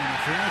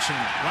 Interference, and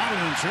Robin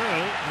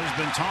Ventura has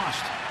been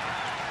tossed.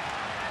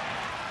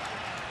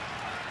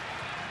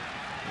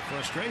 The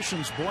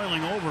frustration's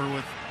boiling over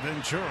with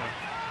Ventura.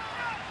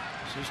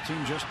 His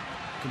team just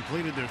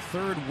completed their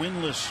 3rd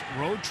winless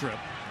road trip.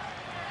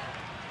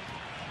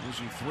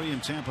 Losing 3 in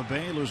Tampa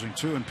Bay, losing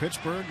 2 in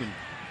Pittsburgh, and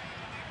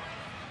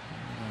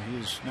he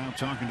is now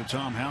talking to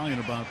Tom Hallion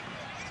about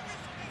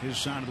his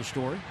side of the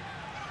story.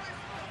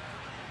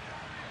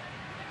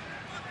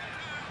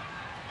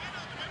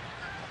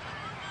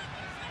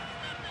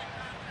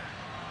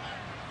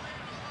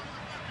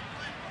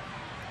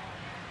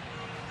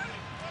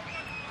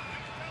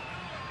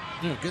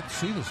 You don't get to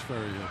see this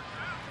very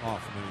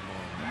often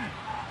anymore.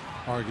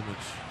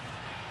 Arguments.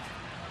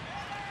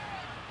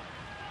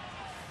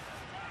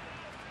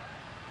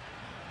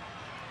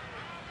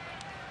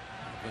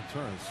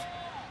 Ventura's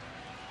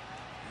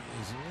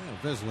is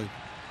visibly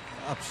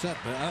upset,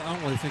 but I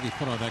don't really think he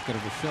put on that good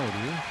of a show, do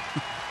you?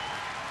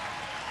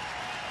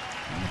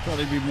 I thought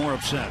he'd be more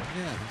upset.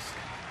 Yeah, he's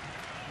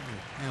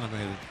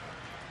animated.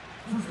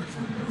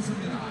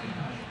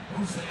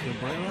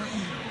 Cabrera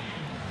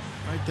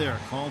right there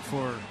called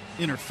for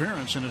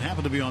interference, and it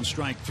happened to be on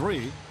strike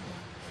 3.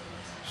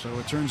 So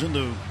it turns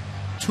into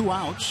 2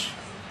 outs.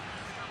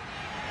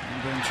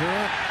 And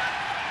Ventura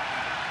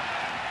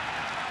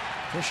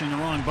pushing the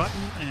wrong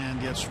button and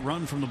gets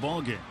run from the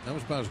ball game. That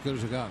was about as good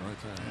as it got right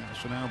there. Yeah,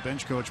 so now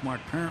bench coach Mark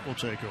Parent will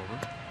take over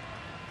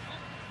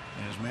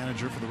as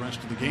manager for the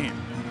rest of the game.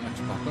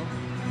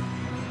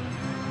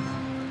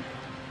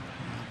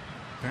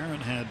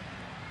 Parent had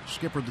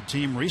skippered the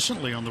team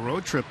recently on the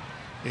road trip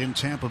in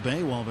Tampa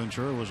Bay while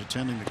Ventura was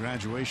attending the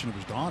graduation of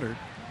his daughter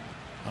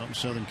out in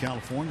Southern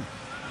California.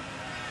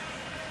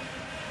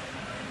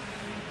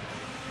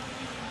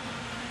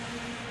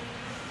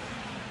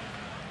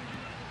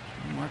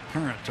 Mark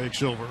Parent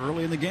takes over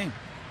early in the game.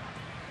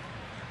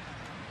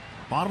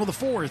 Bottom of the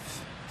 4th,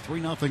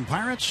 3-0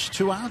 Pirates,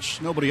 2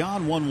 outs, nobody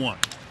on, 1-1.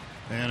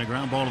 And a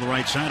ground ball to the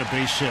right side, a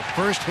base hit.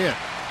 First hit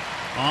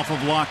off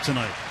of Locke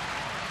tonight.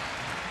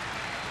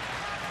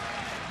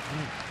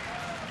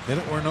 Hit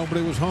it where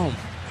nobody was home.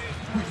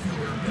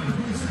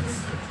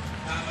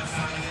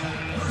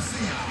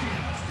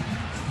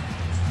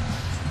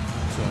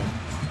 So,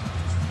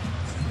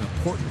 an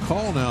important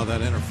call now,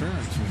 that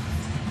interference.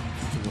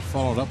 It was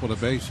followed up with a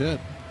base hit.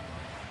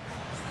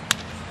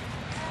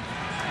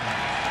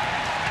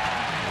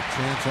 A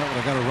chance that would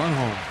have got a run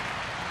home.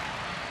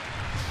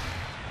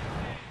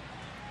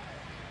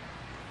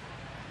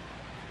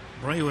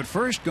 Brayu at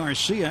first,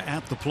 Garcia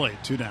at the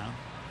plate, 2 down.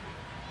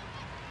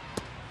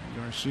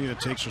 Garcia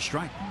takes a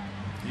strike.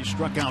 He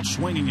struck out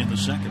swinging in the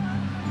 2nd.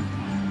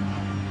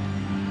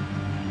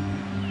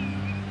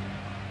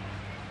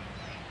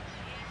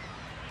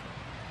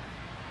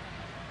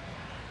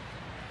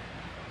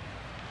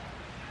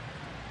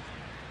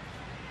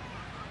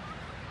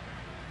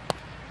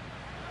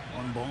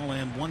 One ball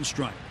and 1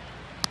 strike.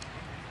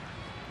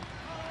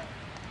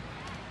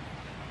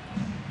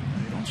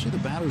 You don't see the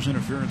batter's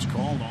interference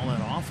called all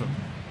that often,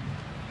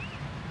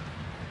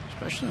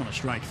 especially on a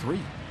strike 3.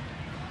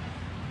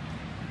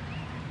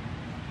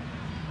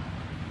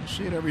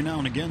 See it every now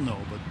and again,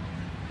 though, but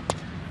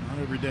not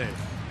every day.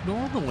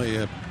 Normally,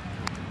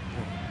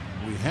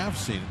 we have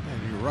seen it,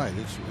 and you're right,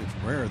 it's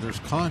rare. There's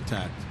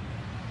contact.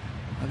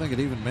 I think it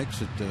even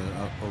makes it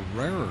a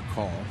rarer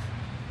call.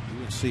 You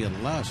would see it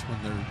less when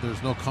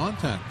there's no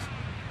contact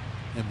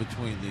in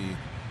between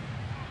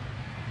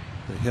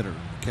the hitter and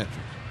the catcher.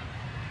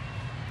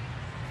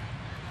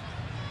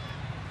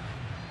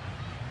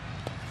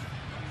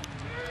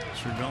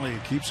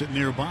 Cervelli keeps it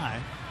nearby.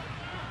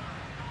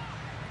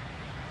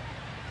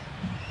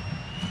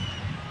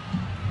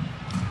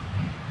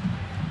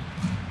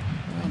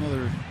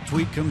 Another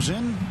tweet comes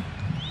in.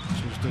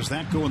 Says, does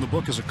that go in the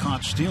book as a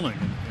caught stealing?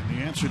 And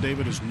the answer,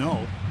 David, is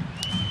no.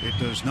 It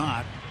does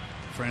not.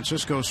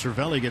 Francisco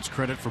Cervelli gets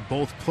credit for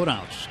both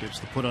putouts. Gets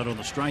the putout on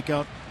the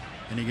strikeout,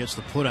 and he gets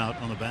the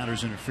putout on the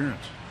batter's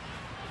interference.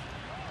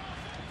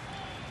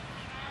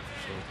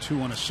 So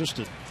 2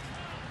 unassisted.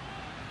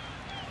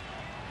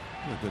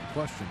 A good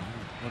question.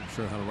 I'm not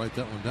sure how to write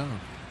that one down.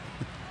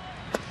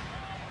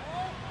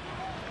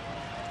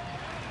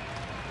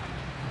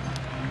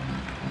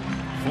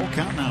 Full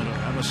count now to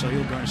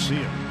Avisail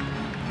Garcia.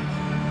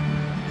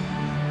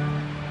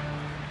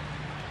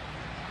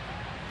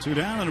 2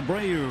 down and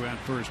Abreu at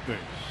first base.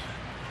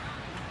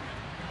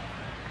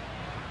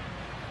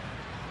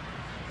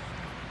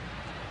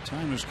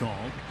 Time is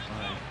called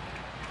by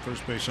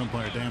first base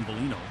umpire Dan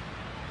Bellino.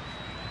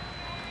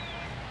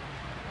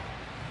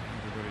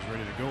 Everybody's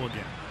ready to go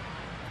again.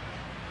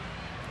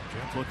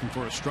 Jeff looking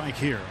for a strike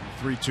here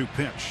on the 3-2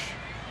 pitch.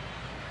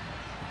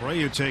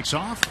 Abreu takes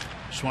off.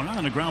 Swung on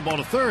and a ground ball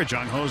to third.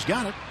 Jung Ho's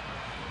got it.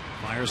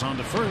 Fires on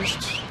to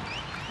first.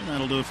 And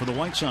that'll do it for the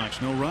White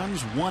Sox. No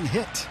runs, 1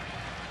 hit.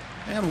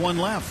 And 1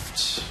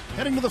 left.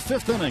 Heading to the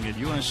 5th inning at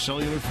U.S.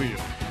 Cellular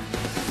Field.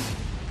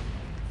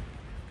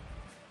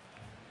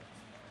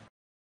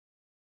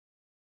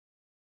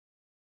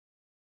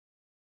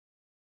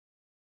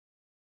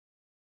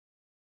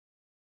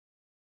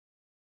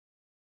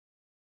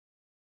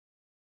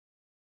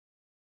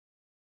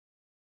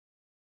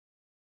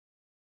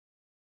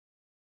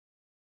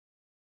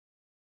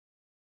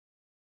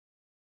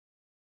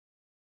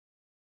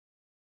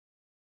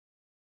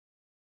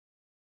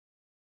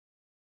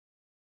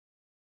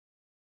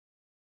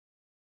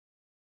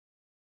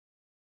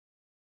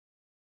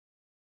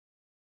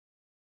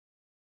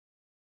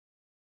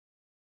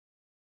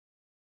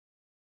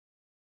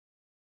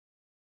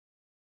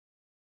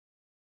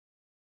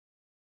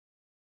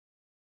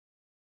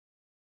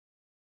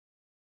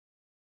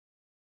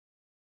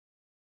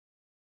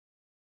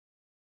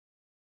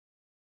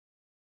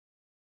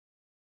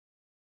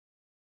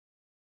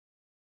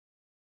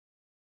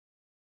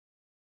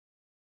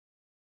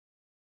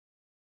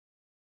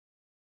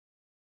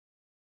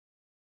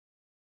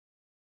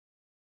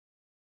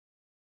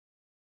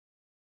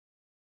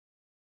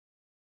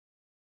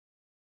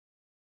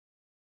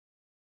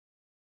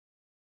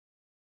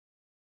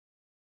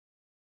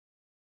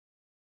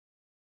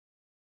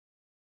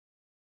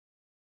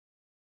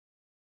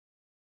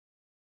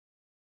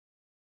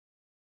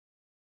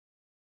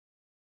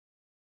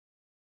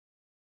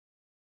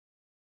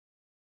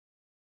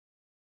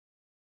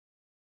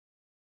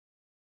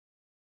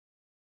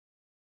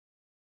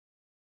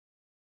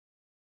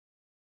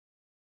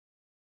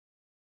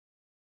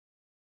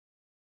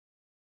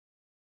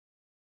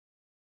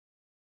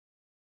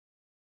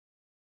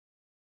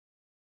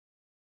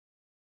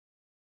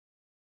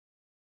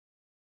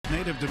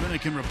 Native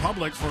Dominican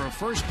Republic for a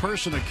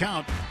first-person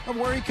account of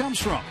where he comes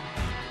from,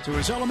 to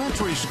his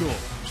elementary school,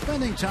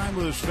 spending time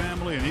with his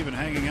family, and even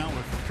hanging out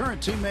with current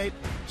teammate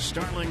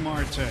Starling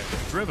Marte.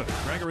 Driven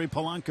Gregory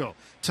Polanco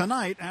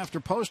tonight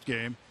after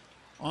postgame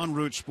on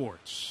Root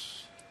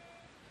Sports.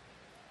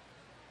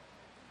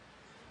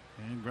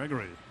 And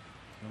Gregory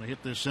going to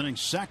hit this inning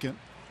second.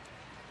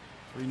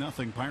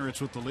 3-0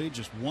 Pirates with the lead,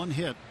 just 1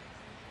 hit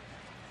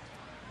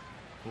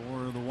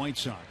for the White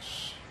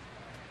Sox.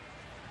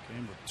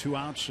 Game with 2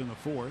 outs in the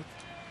 4th.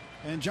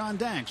 And John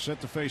Danks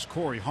set to face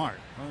Corey Hart.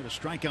 Hart, a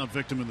strikeout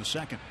victim in the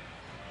second.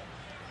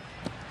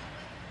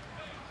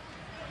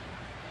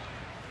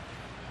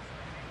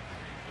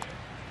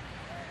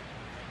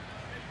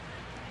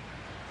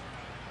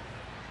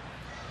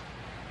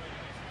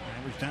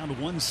 Average down to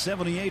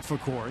 178 for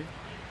Corey.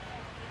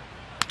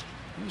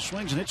 He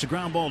swings and hits a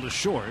ground ball to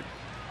short.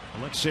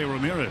 Alexei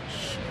Ramirez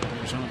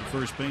goes on to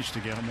first base to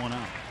get him 1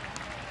 out.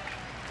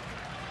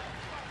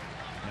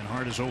 And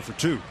Hart is 0 for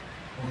 2.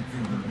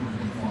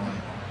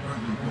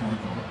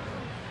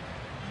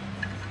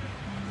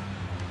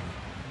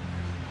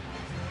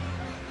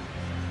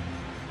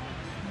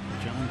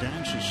 John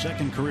Danks'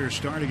 second career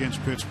start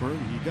against Pittsburgh.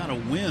 He got a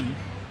win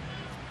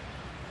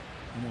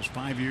almost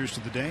 5 years to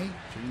the day,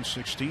 June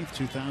 16th,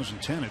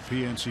 2010 at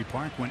PNC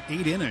Park. Went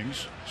 8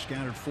 innings,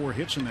 scattered 4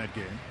 hits in that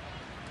game.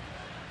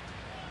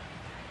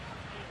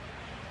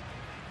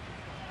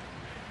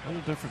 What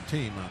a different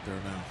team out there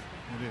now.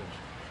 It is.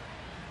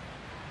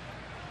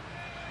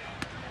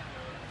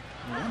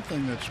 One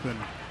thing that's been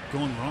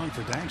going wrong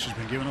for Danks has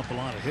been giving up a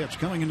lot of hits.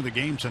 Coming into the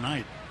game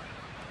tonight,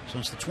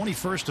 since the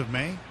 21st of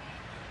May,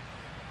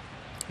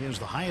 he has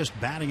the highest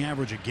batting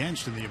average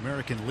against in the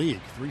American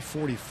League.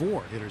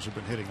 344 hitters have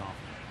been hitting off.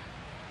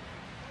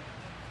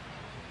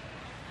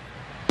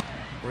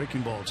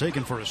 Breaking ball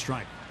taken for a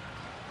strike.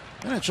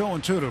 And it's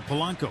 0-2 to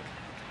Polanco.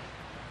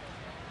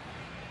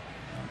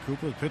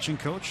 Cooper, the pitching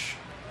coach,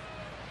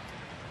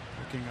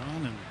 looking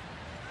on, and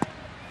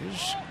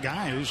his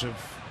guys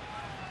have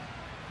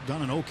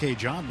done an okay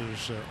job.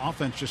 His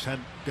offense just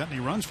hadn't got any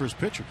runs for his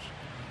pitchers.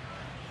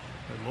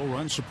 Had low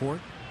run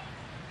support.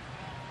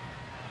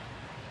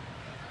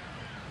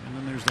 And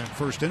then there's that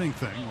first inning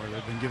thing where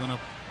they've been giving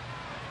up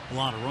a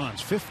lot of runs.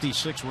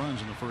 56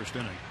 runs in the first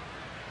inning.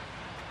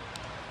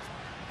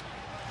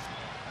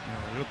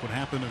 Look what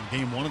happened in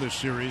game 1 of this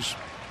series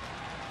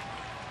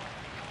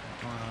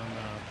on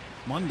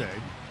Monday.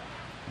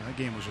 That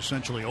game was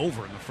essentially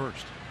over in the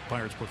first.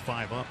 Pirates put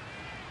 5 up.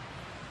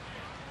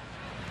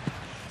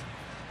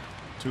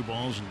 2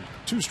 balls and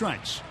 2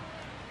 strikes.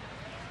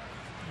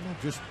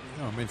 Just,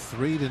 I mean,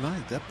 3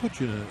 tonight. That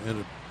puts you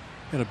in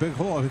a big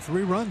hole. I mean,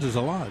 3 runs is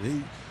a lot.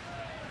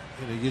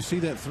 You see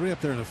that 3 up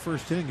there in the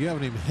first inning. You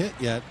haven't even hit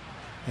yet.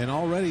 And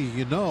already,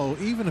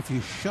 even if you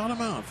shut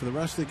him out for the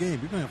rest of the game,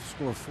 you're going to have to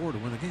score 4 to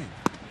win the game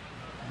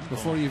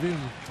before you've even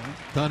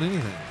done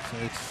anything. So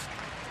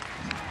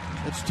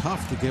it's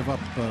tough to give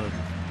up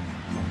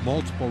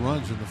multiple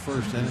runs in the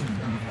first inning.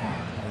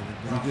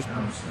 You just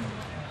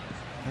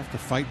have to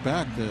fight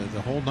back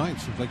the whole night.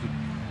 Seems like you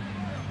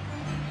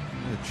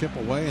chip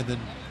away, and then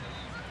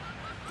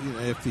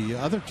if the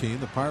other team,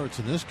 the Pirates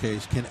in this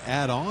case, can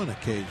add on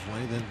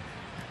occasionally, then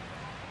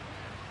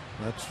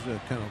that's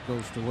kind of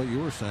goes to what you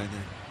were saying.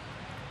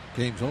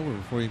 The game's over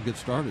before you even get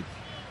started.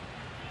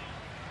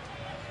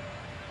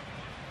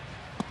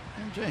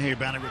 And Jay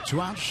batting with 2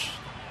 outs.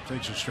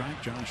 Takes a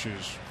strike. Josh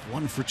is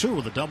 1 for 2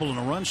 with a double and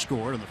a run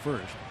scored in the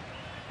first.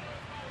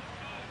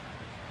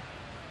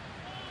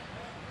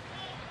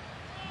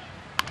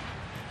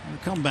 And a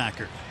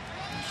comebacker.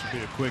 This will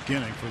be a quick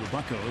inning for the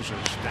Buccos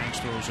as Banks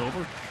throws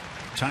over.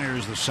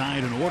 Tires the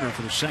side in order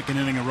for the second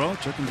inning in a row.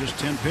 Took him just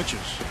 10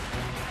 pitches.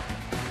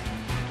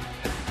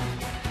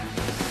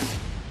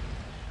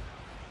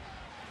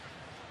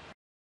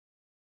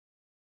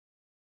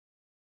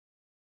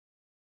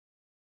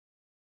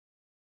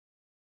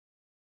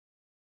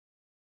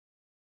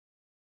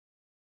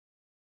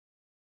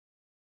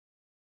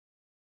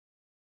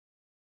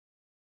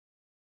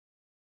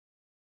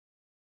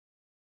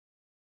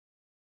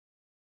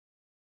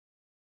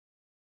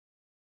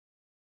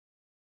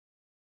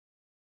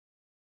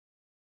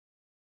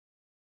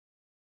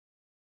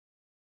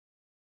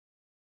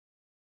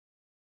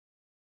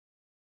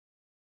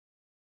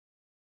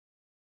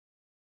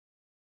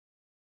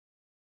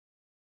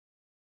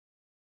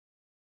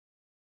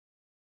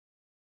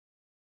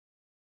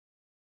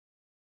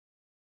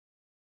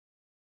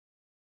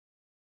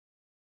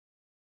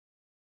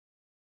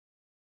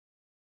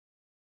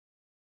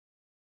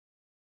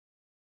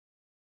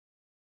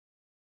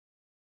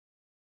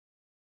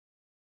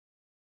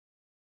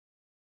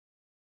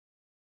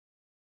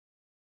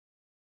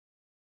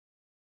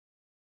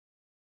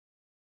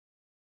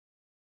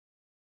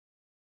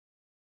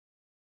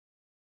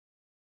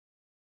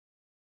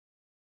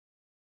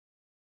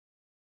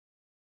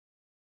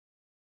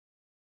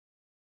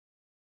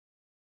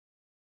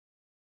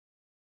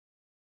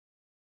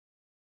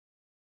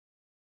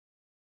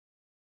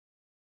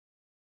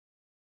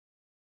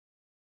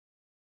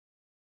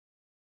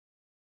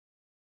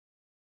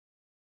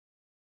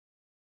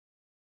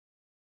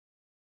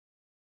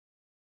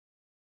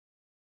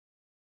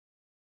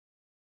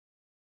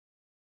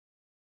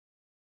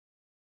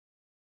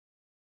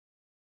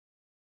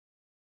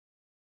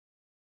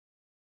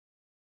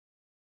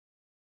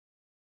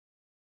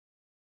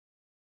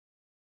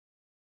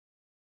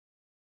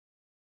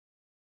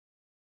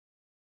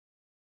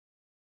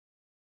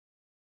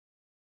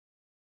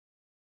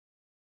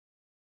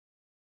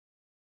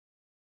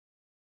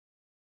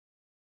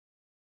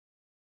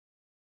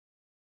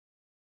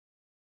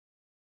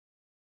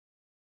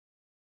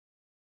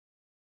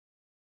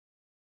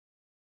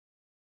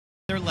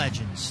 They're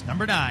legends.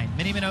 Number 9,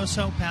 Minnie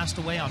Minoso, passed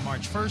away on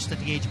March 1st at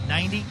the age of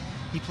 90.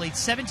 He played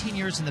 17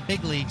 years in the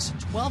big leagues,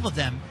 12 of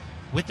them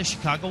with the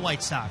Chicago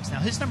White Sox. Now,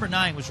 his number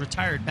 9 was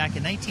retired back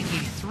in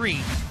 1983,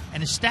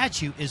 and his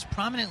statue is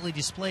prominently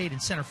displayed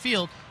in center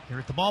field here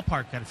at the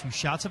ballpark. Got a few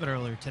shots of it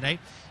earlier today.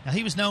 Now,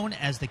 he was known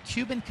as the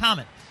Cuban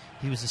Comet.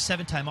 He was a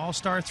 7-time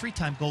All-Star,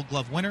 3-time Gold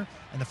Glove winner,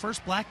 and the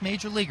first black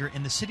major leaguer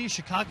in the city of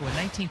Chicago in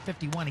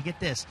 1951. And get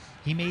this,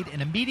 he made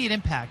an immediate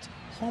impact,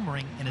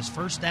 homering in his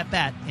first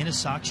at-bat in his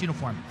Sox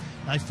uniform.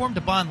 Now, he formed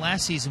a bond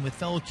last season with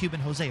fellow Cuban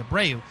Jose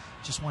Abreu,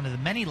 just one of the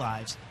many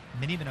lives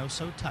Minnie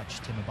Minoso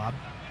touched. Tim and Bob.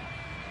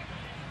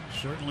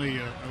 Certainly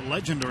a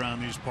legend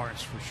around these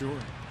parts for sure.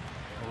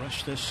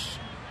 Orestes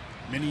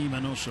Minnie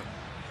Minoso.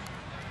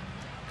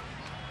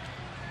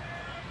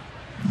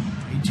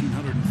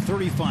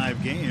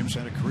 1,835 games,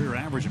 had a career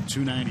average of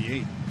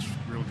 298. It's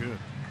real good.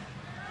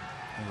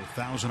 Over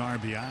 1,000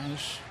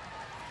 RBIs,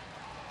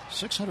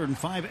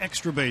 605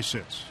 extra base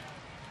hits.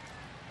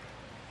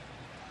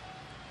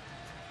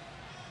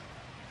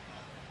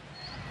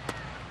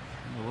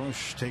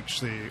 LaRoche takes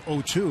the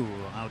 0-2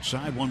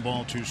 outside, 1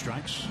 ball, 2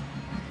 strikes.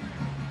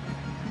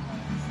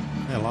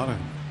 Yeah, a lot of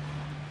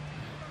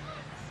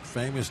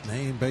famous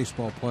name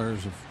baseball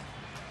players have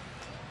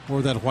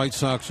wore that White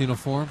Sox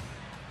uniform.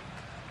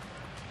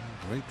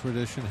 Great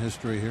tradition,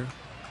 history here.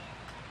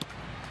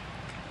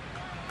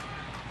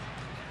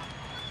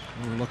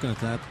 We were looking at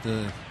that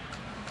in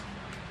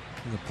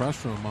the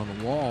press room on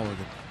the wall.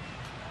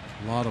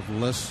 A lot of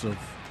lists of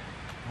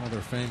all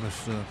their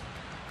famous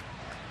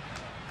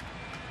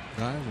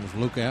guys. It was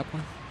Luke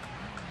Appling.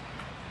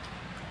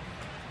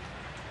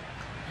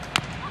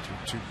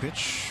 2-2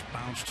 pitch,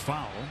 bounced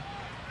foul.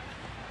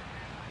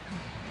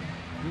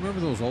 You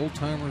remember those old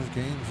timers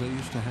games they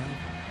used to have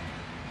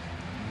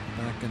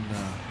back in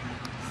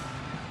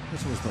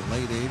this was the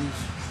late 80s.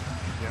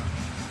 Yeah.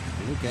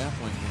 Luke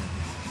Appling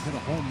hit a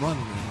home run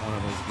in one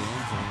of those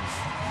games and was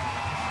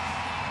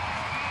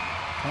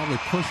probably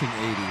pushing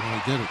 80 when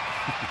he did it.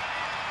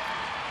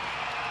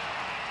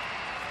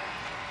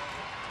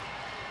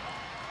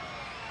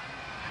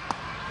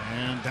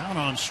 And down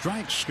on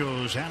strikes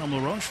goes Adam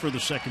LaRoche for the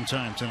second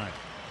time tonight.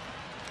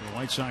 The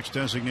White Sox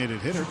designated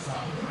hitter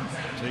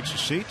takes a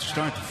seat to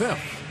start the fifth.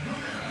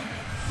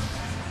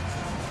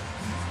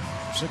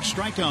 6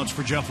 strikeouts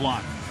for Jeff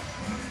Locke.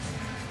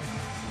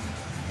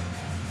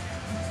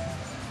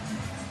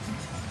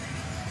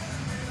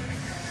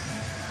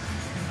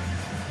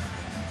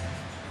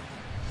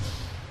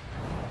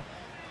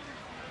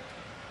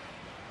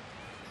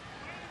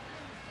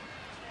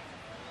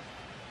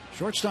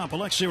 Shortstop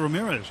Alexei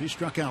Ramirez. He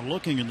struck out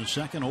looking in the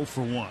second, 0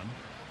 for 1. Ball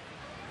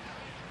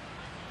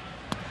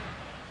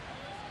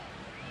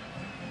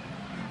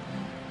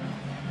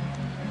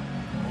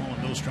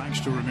and no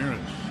strikes to Ramirez.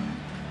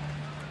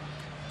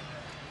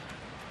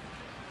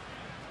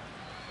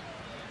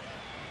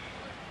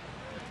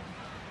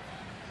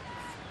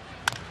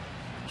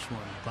 This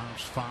one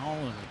bounced foul,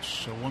 and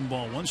it's a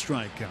 1-ball,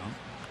 1-strike count.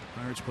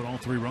 Pirates put all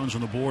 3 runs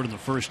on the board in the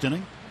first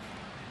inning.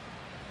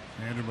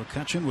 Andrew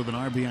McCutchen with an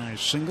RBI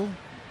single.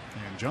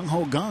 And Jung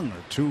Ho Gung,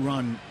 a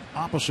 2-run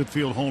opposite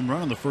field home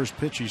run on the first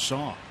pitch he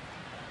saw.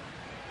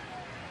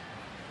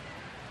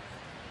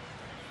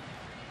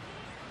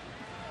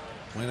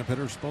 Cleanup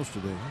hitter's supposed to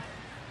do, huh?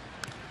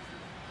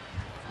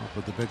 Up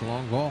with the big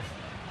long ball.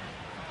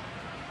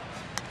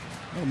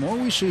 Well, the more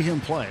we see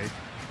him play,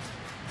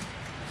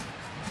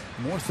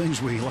 the more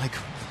things we like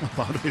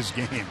about his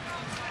game.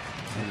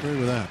 I agree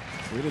with that.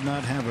 We did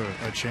not have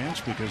a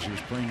chance because he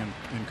was playing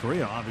in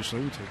Korea,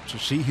 obviously, to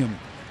see him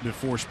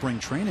before spring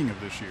training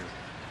of this year.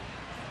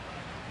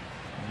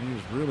 And he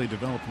has really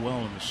developed well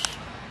in this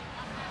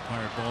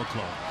Pirate ball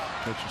club.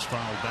 Pitch is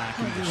fouled back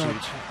into the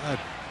seats.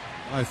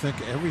 I think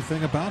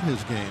everything about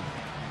his game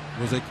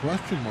was a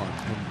question mark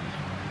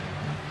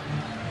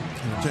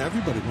to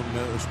everybody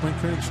when spring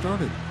training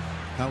started.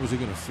 How was he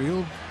going to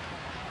field?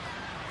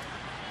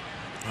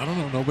 I don't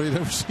know. Nobody had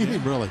ever seen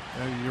him really.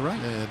 You're right.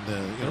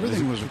 And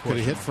everything was a question. Could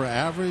he hit for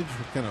average?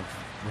 What kind of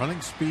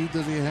running speed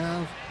does he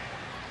have?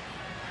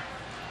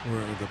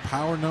 Were the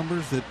power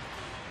numbers that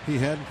he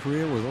had in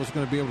Korea, were those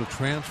going to be able to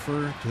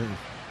transfer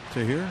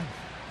to here?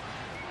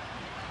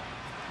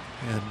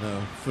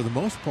 And for the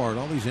most part,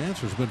 all these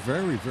answers have been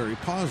very, very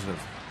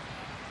positive.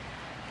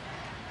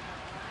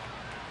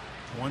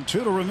 1-2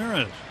 to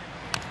Ramirez.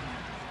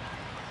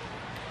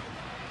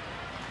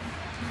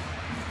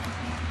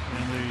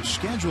 And the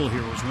schedule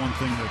here was one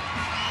thing that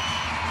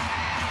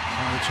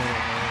Pirates had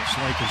a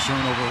slight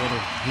concern over whether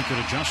he could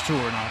adjust to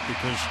or not,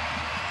 because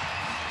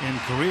in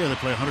Korea they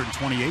play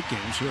 128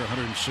 games, here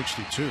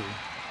 162.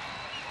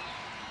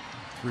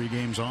 3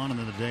 games on and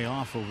then a day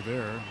off over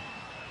there.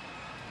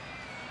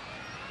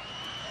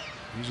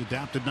 He's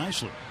adapted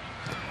nicely.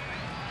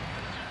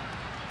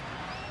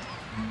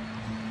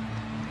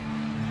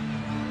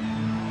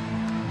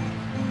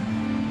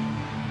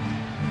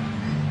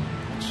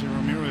 Let's see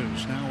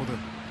Ramirez now with a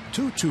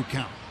 2-2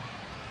 count.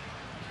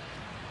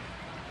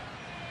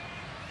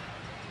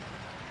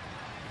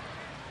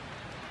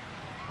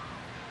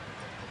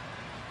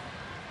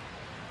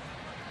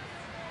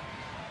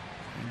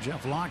 And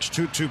Jeff Locke's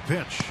 2-2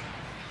 pitch.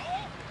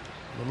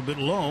 A little bit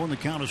low, and the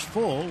count is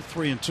full,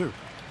 3-2.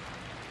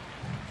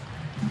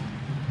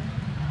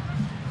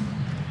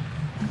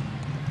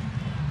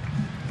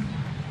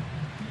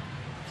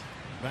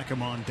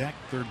 Beckham on deck,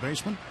 third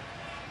baseman.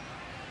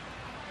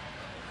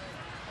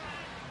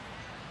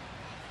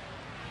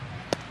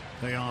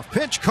 Payoff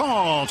pitch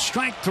called,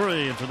 strike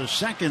 3, and for the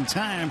second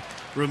time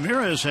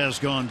Ramirez has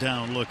gone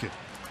down looking.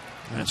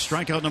 That's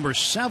strikeout number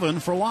 7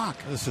 for Locke.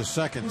 This is the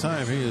second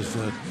time he has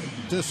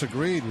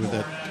disagreed with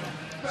that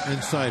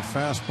inside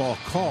fastball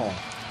call.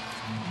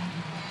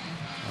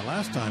 The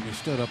last time he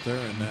stood up there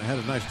and had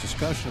a nice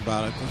discussion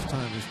about it. This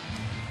time he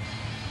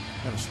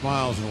kind of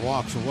smiles and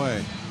walks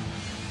away.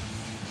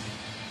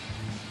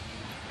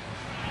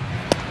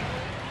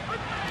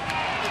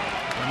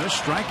 And this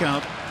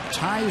strikeout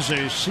ties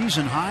a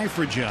season high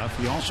for Jeff.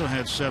 He also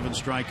had 7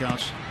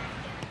 strikeouts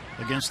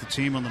against the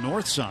team on the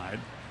north side.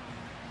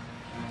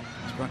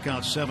 Struck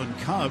out 7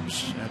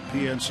 Cubs at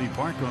PNC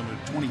Park on the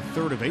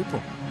 23rd of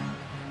April.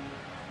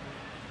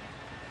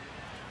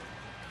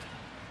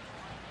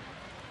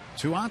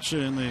 2 outs,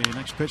 and the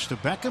next pitch to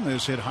Beckham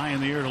is hit high in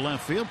the air to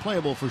left field,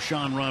 playable for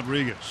Sean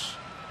Rodriguez.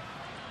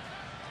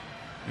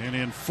 And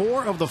in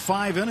 4 of the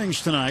 5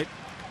 innings tonight,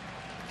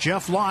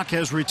 Jeff Locke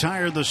has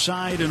retired the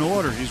side in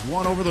order. He's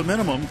 1 over the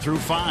minimum through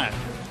 5.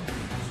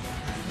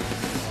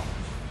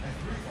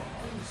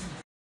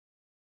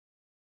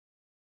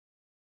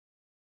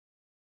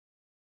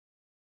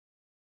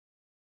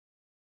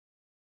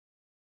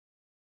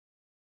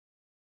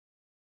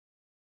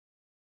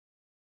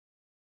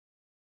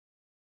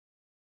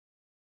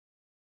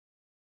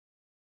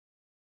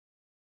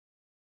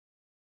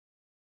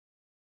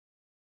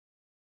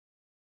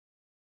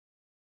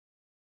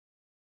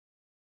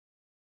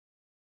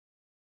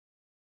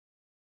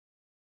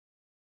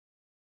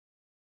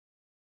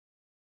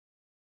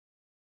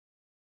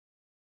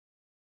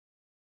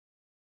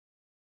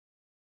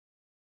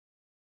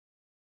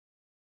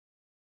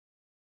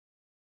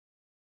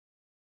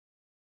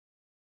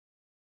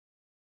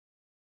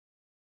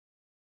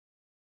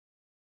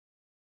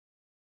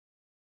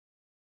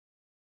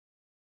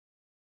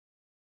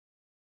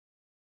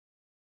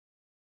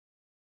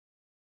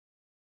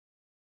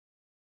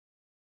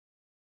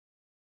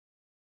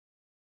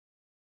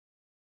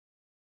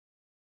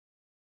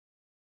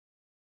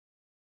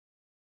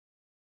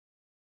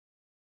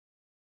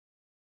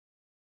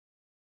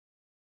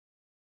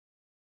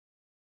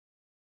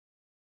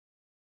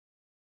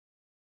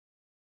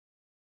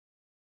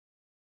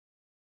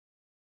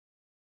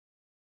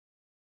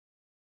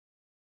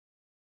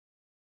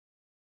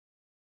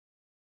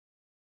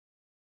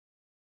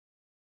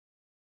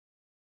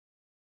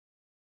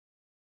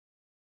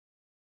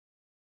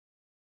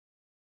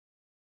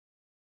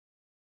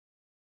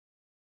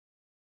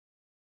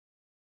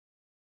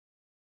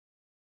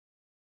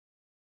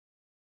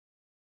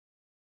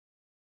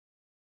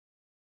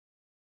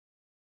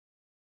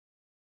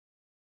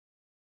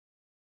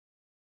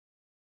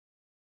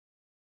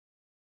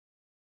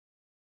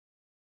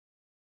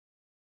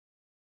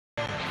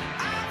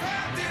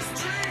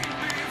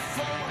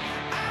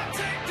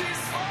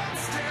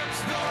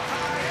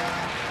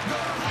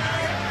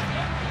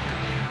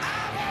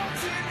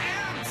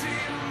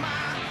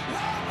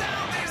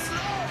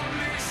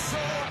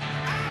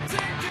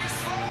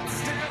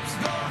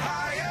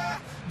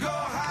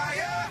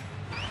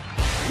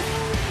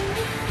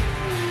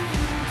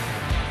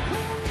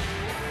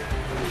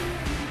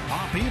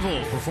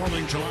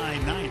 Performing July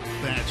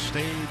 9th at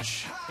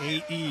Stage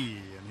AE.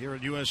 And here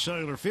at U.S.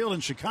 Cellular Field in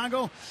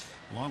Chicago,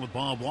 along with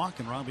Bob Walk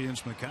and Robbie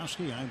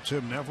Ince-Mikowski, I'm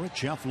Tim Neverett.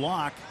 Jeff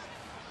Locke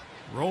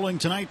rolling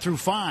tonight through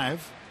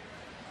 5.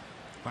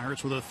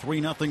 Pirates with a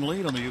 3-0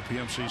 lead on the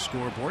UPMC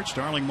scoreboard.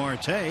 Starling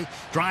Marte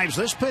drives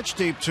this pitch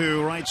deep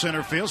to right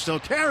center field, still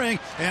carrying,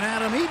 and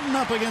Adam Eaton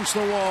up against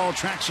the wall,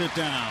 tracks it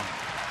down.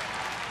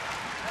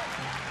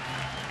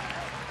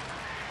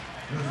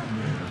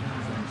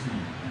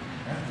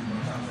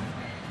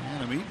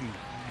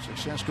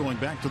 Success going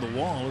back to the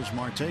wall as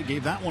Marte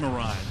gave that one a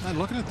ride. And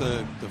looking at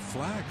the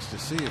flags to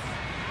see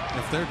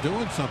if they're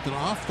doing something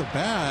off the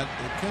bat,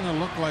 it kind of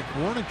looked like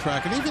warning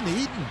track. And even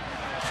Eaton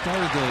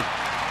started to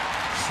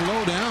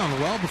slow down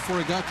well before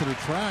he got to the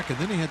track, and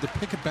then he had to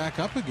pick it back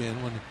up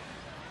again when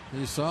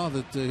he saw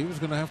that he was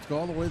going to have to go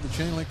all the way to the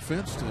chain link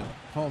fence to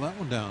haul that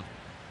one down.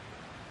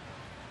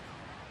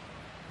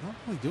 Not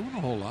really doing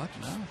a whole lot,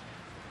 just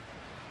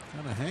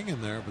kind of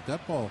hanging there, but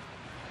that ball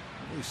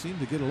really seemed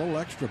to get a little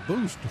extra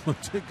boost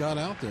once it got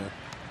out there.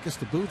 I guess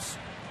the boots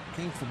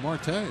came from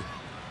Marte.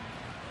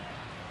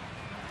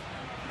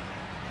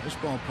 This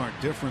ballpark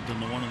different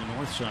than the one on the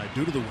north side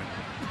due to the wind.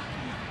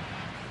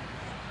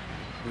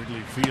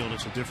 Wrigley Field,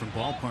 it's a different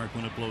ballpark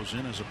when it blows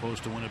in as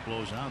opposed to when it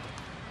blows out.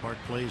 The park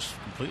plays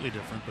completely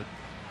different, but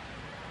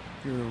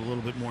here a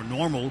little bit more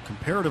normal,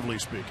 comparatively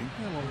speaking.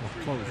 Yeah, a little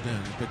more closed in.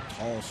 A big,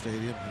 tall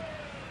stadium that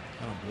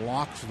kind of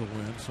blocks the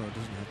wind, so it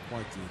doesn't have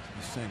quite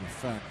the same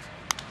effect.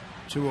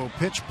 2-0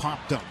 pitch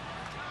popped up,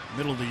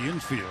 middle of the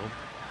infield.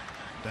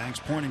 Danks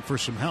pointing for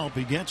some help.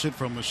 He gets it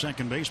from the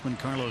second baseman,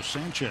 Carlos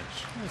Sanchez.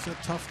 Yeah, it's a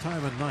tough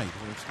time of night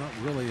where it's not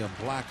really a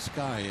black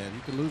sky yet. You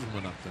could lose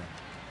one up there.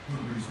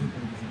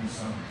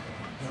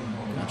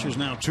 Pitch is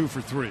now 2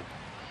 for 3.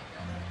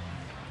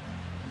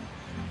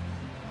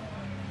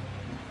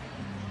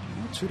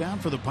 2 down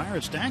for the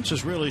Pirates. Danks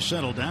has really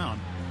settled down.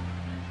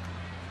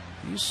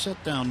 He's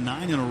set down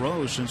 9 in a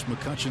row since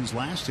McCutchen's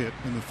last hit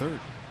in the 3rd.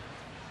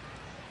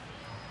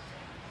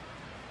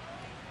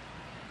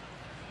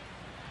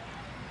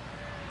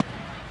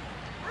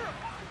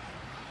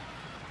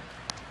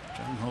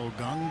 Jung-Ho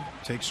Kang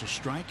takes a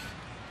strike.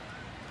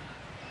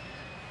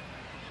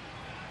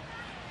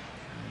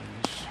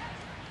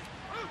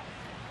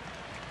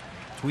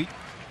 Tweet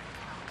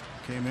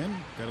came in.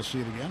 Got to see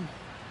it again.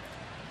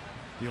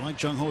 Do you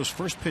like Jung-Ho's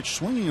first pitch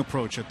swinging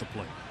approach at the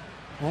plate?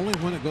 Only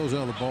when it goes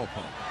out of the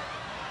ballpark.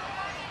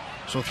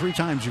 So 3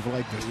 times you've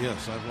liked it.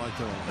 Yes, I've liked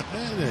it all.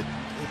 And it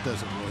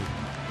doesn't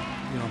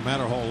really,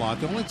 matter a whole lot.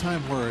 The only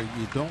time where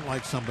you don't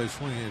like somebody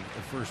swinging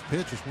at first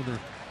pitch is when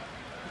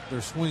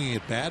they're swinging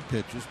at bad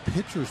pitches,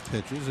 pitchers'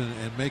 pitches,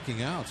 and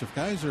making outs. If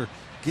guys are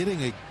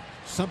getting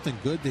something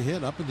good to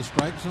hit up in the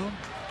strike zone,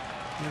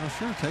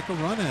 sure, take a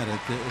run at it.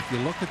 If you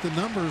look at the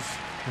numbers,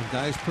 when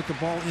guys put the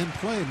ball in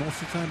play,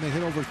 most of the time they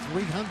hit over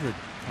 300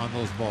 on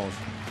those balls.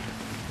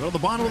 Go to the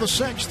bottom of the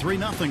 6th,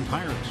 3-0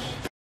 Pirates.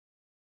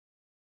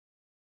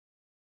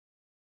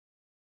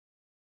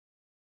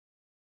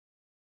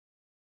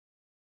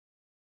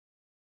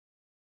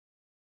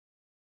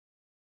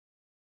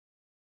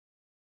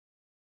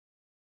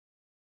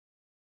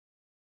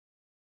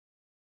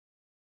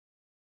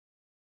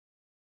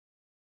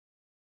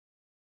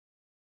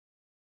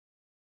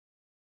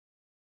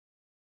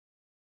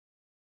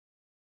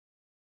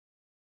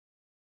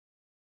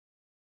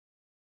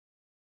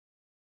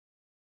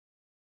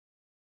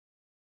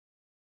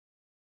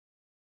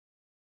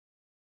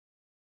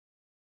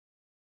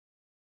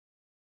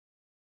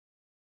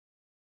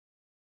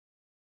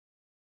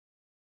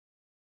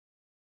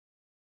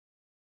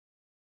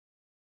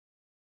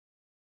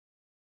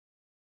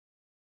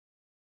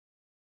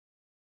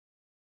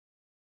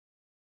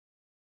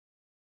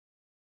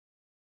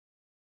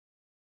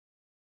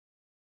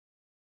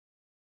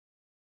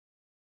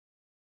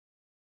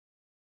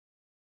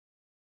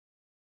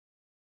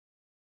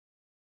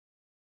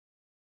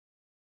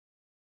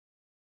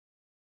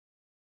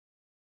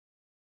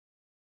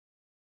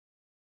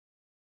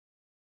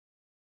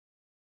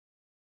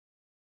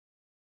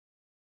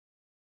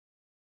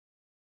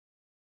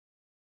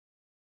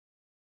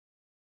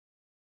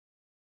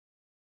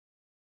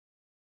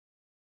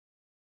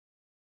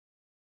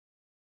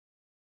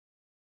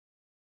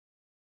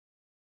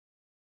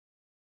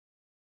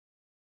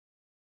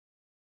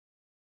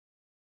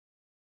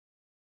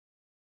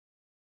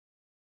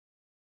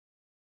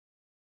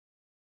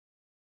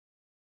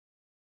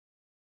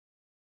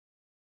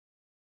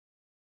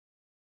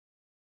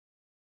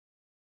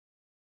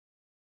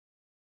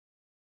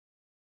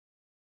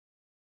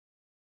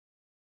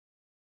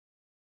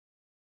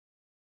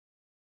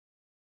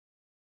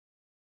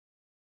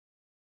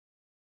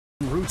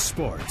 Roots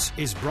Sports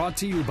is brought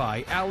to you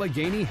by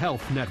Allegheny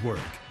Health Network.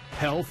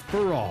 Health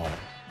for all.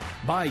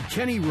 By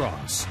Kenny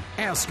Ross,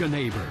 Ask a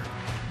Neighbor.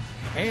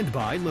 And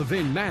by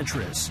Levin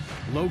Mattress,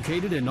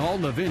 located in all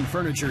Levin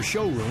furniture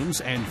showrooms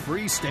and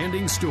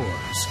freestanding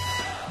stores.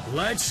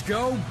 Let's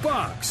go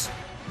Bucks!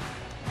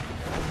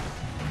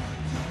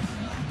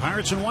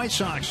 Pirates and White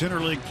Sox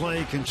interleague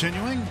play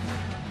continuing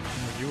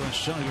at U.S.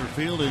 Cellular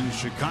Field in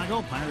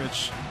Chicago.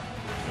 Pirates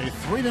a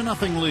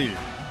 3-0 lead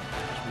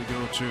as we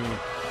go to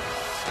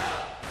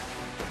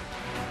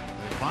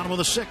the bottom of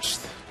the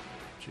 6th.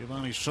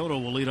 Giovanni Soto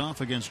will lead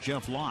off against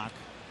Jeff Locke.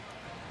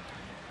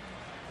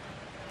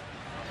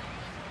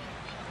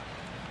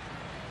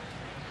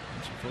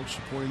 Some folks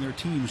supporting their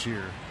teams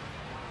here.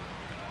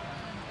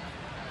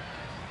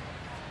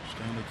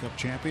 Stanley Cup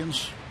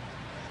champions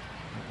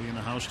will be in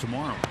the house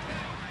tomorrow.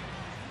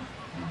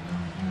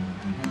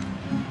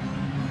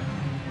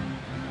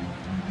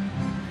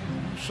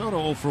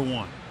 Soto 0 for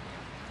 1.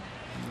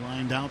 He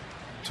lined out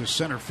to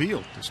center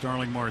field to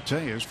Starling Marte,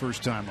 his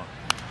first time up.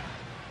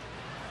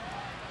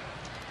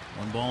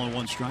 1 ball and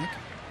 1 strike.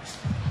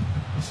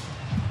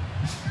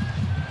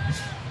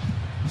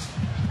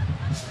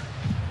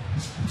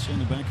 It's in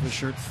the back of his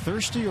shirt,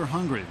 thirsty or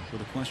hungry,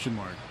 with a question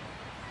mark.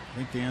 I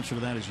think the answer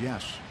to that is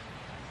yes.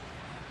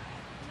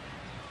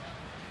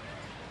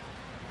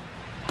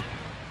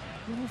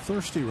 A little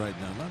thirsty right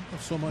now,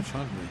 not so much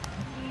hungry.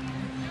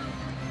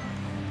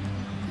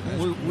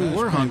 We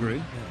were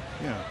hungry,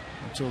 yeah,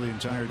 until the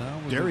entire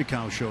dairy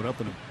cow showed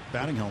up in a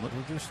batting helmet.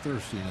 We're just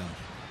thirsty now.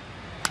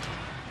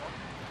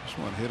 This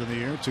one hit in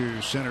the air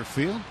to center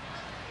field.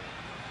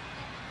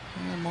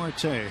 And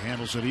Marte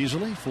handles it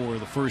easily for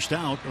the first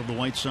out of the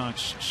White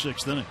Sox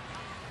 6th inning.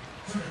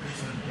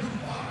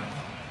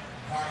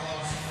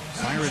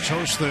 Pirates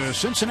host the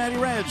Cincinnati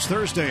Reds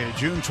Thursday,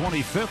 June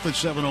 25th at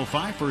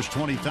 7:05. First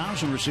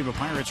 20,000 receive a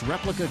Pirates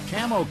replica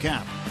camo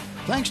cap,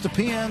 thanks to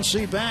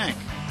PNC Bank.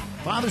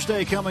 Father's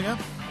Day coming up.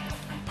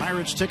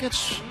 Pirates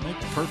tickets make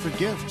the perfect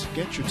gift.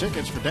 Get your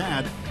tickets for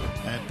Dad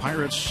at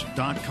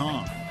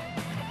pirates.com.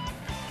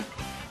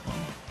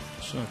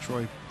 Saw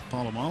Troy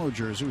Polamalu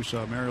jersey. We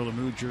saw Mario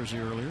Lemieux jersey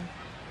earlier.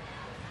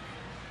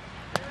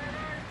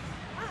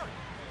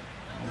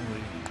 All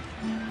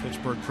the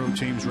Pittsburgh pro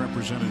teams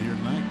represented here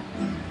tonight.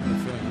 I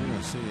feel like we're going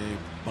to see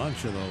a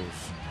bunch of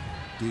those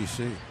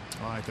DC.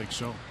 Oh, I think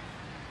so.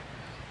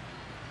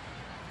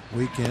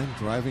 Weekend,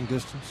 driving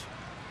distance.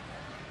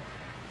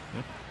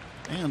 Yep.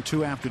 And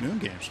 2 afternoon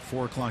games. A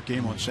 4 o'clock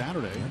game on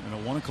Saturday and a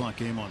 1 o'clock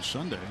game on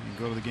Sunday. You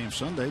can go to the game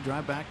Sunday,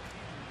 drive back,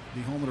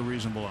 be home at a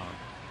reasonable hour.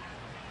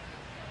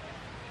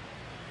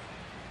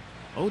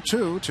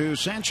 0-2 to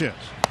Sanchez.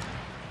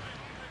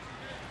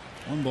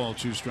 1 ball,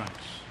 2 strikes.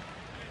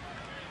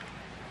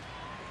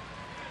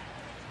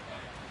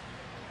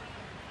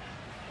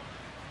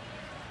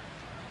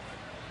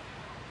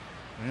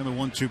 And the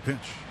 1-2 pitch.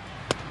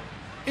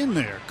 In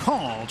there,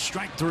 called,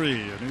 strike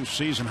 3. A new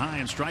season high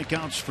in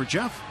strikeouts for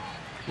Jeff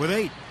with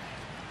 8.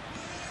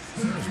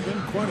 There's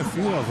been quite a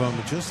few of them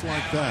just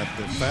like that.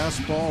 The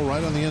fastball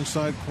right on the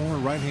inside corner,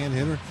 right-hand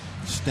hitter,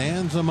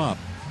 stands them up.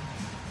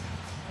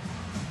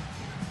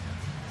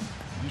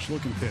 Nice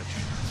looking pitch.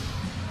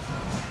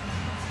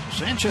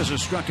 Sanchez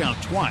has struck out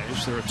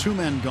twice. There are 2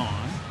 men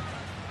gone.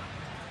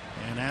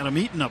 And Adam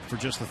Eaton up for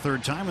just the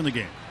 3rd time in the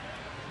game.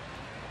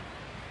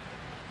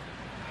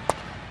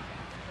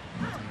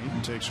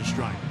 Eaton takes a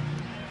strike.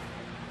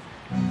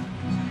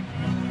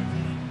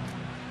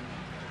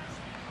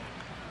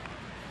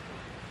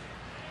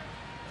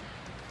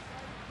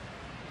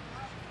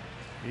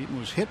 Eaton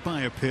was hit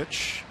by a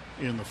pitch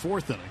in the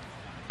 4th inning.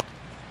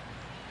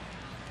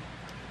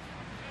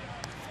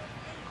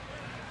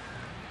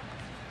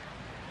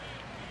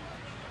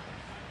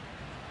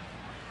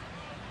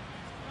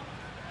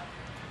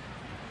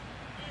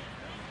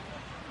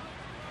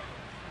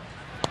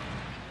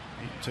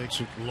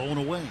 Takes it low and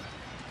away.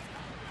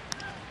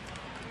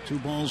 2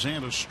 balls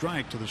and a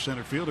strike to the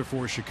center fielder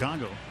for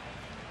Chicago.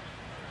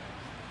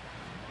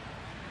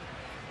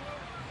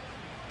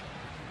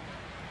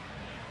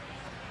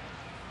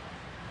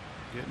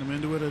 Getting him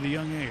into it at a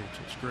young age.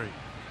 It's great.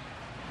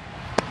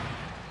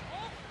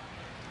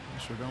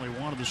 Cervelli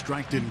wanted the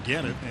strike, didn't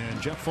get it,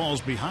 and Jeff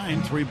falls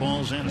behind. 3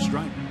 balls and a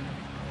strike.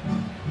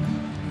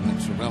 I think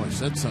Cervelli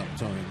said something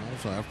to him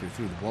also after he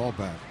threw the ball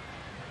back.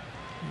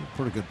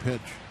 Pretty good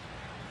pitch.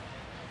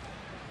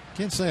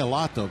 Can't say a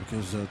lot though,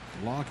 because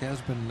Locke has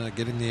been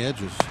getting the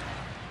edges.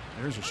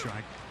 There's a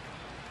strike.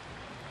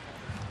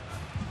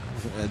 That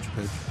was an edge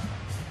pitch.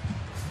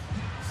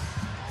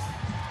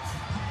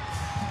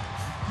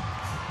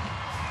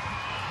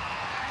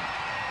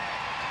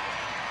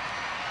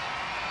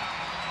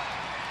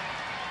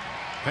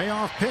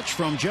 Payoff pitch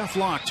from Jeff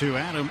Locke to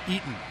Adam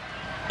Eaton.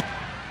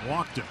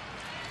 Walked him.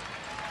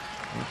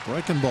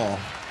 Breaking ball.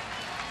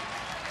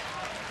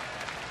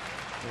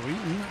 So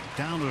Eaton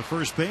down to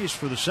first base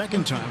for the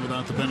 2nd time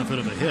without the benefit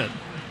of a hit.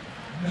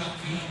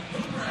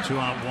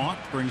 2-out walk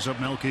brings up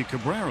Melky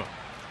Cabrera.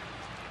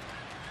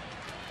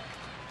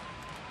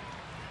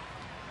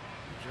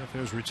 Jeff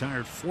has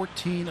retired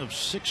 14 of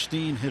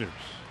 16 hitters.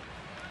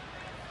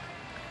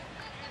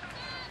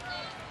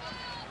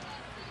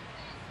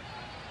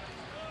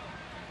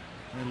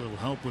 A little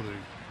help with the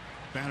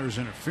batter's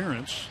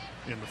interference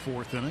in the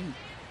 4th inning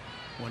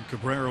when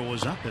Cabrera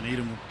was up and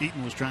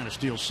Eaton was trying to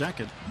steal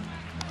second.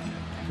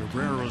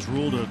 Cabrera was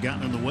ruled to have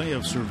gotten in the way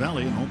of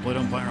Cervelli, and home plate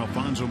umpire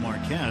Alfonso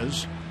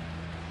Marquez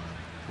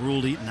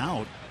ruled Eaton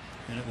out,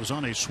 and it was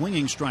on a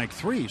swinging strike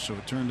 3, so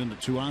it turned into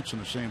 2 outs in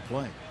the same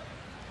play.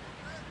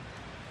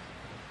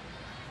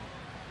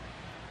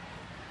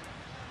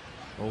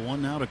 Oh,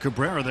 1 now to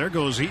Cabrera. There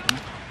goes Eaton,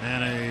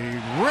 and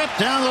a rip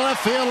down the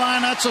left field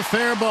line. That's a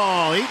fair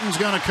ball. Eaton's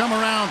going to come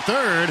around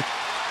 3rd.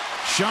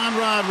 Sean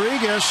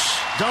Rodriguez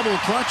double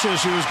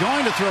clutches. He was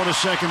going to throw to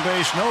second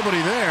base.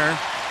 Nobody there.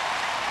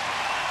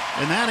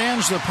 And that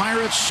ends the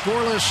Pirates'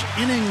 scoreless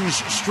innings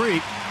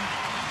streak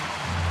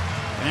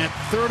at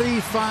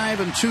 35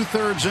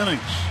 2/3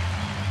 innings.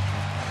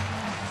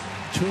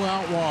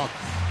 2-out walk.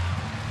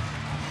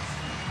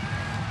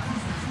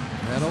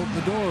 That opened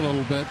the door a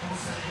little bit.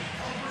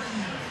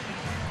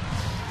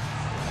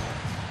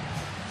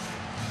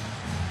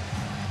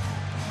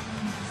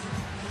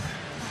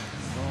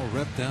 Ball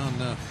ripped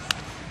down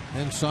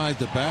inside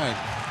the bag.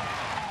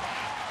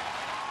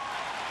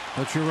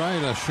 But you're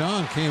right,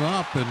 Sean came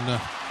up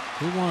and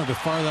he wanted to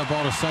fire that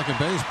ball to second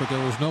base, but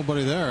there was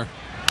nobody there.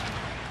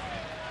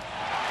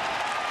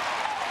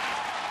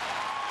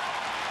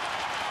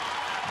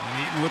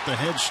 And Eaton with the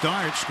head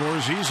start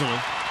scores easily.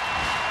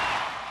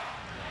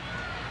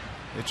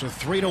 It's a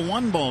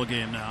 3-1 ball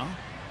game now.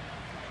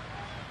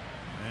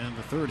 And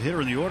the 3rd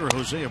hitter in the order,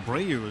 Jose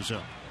Abreu, is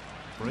up.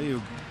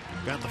 Abreu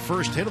got the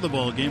first hit of the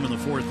ball game in the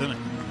 4th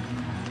inning.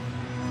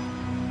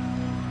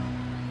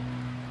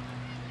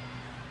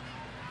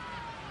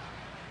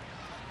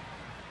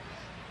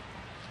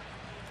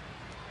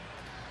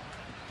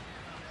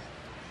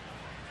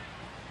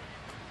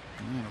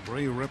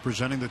 Abreu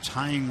representing the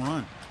tying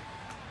run.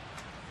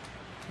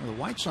 Well, the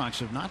White Sox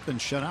have not been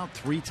shut out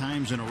 3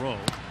 times in a row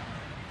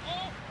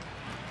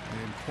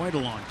in quite a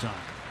long time.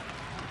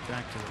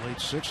 Back to the late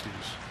 60s.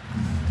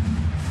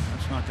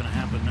 That's not going to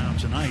happen now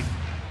tonight.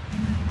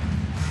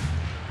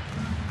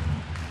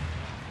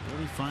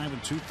 35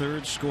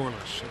 2/3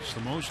 scoreless. It's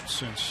the most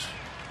since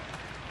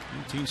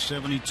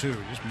 1972.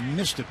 Just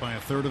missed it by a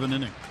 1/3 of an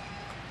inning,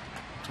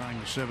 tying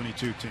the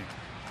 72 team.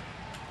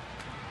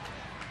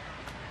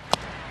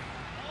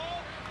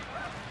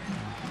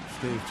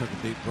 Steve took a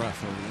deep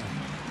breath over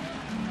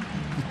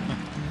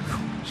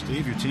there.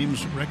 Steve, your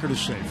team's record is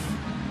safe.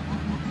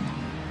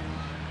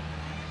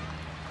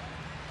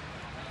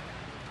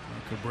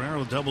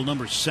 Cabrera double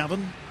number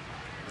 7.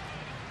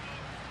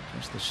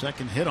 That's the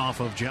 2nd hit off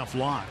of Jeff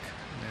Locke.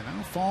 And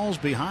now falls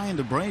behind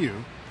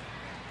Abreu.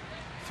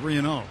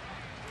 3-0.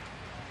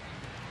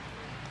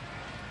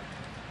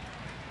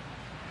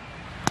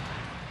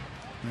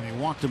 And he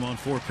walked him on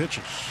 4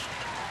 pitches.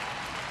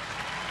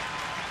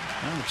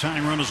 Now the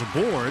tying run is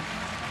aboard.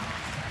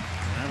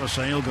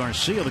 Avisail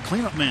Garcia, the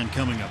cleanup man,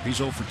 coming up. He's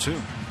 0 for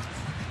 2.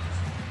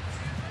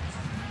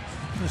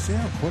 You see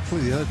how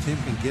quickly the other team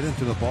can get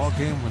into the ball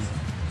game when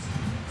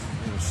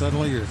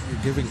suddenly you're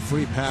giving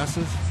free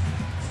passes.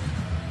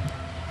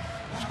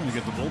 It's going to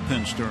get the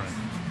bullpen stirring.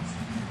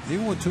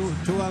 Even with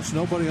two outs,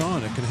 nobody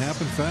on, it can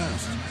happen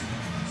fast.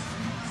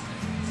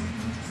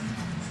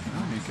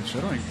 I mean,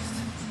 considering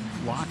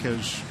Locke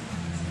has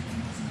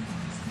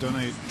done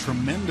a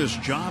tremendous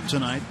job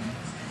tonight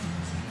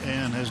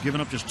and has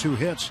given up just 2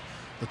 hits,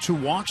 the 2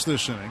 walks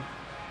this inning.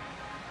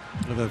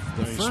 The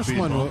first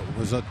one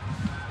was the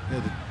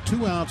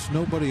 2 outs,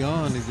 nobody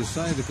on. He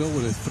decided to go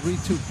with a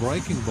 3-2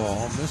 breaking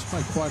ball, missed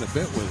by quite a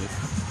bit with it.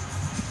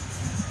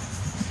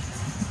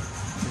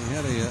 He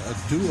had a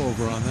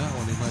do-over on that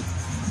one. He might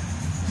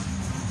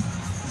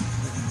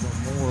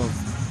more of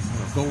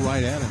go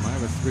right at him. I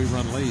have a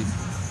 3-run lead.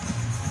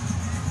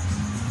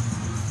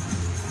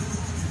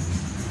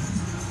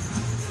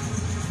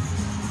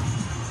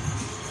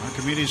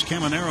 Archimedes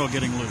Caminero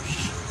getting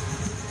loose.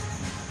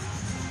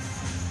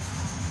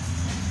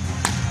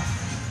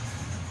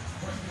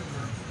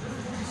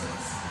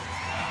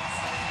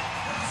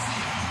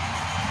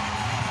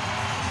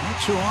 Well,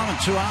 2 on and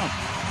 2 out.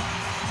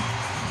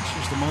 This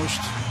is the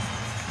most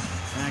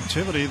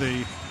activity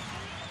the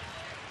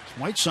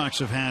White Sox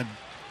have had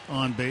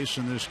on base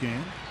in this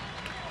game.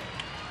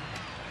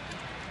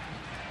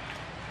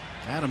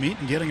 Adam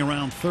Eaton getting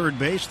around third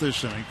base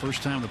this inning.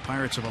 First time the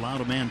Pirates have allowed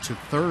a man to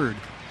third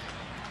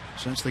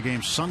since the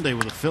game Sunday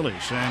with the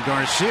Phillies. And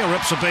Garcia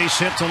rips a base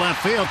hit to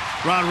left field.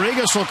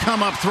 Rodriguez will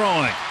come up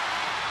throwing.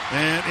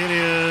 And it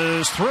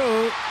is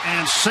through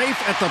and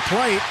safe at the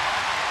plate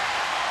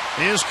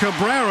is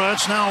Cabrera.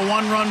 It's now a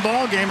 1-run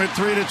ball game at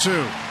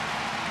 3-2.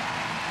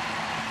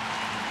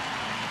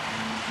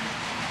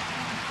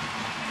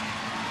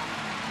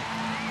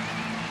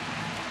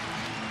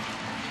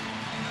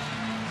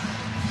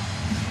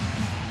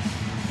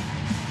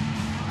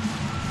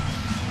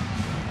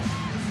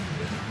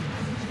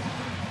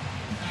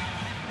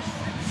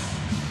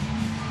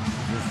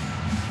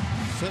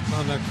 Sitting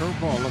on that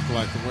curveball looked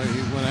like the way he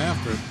went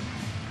after it.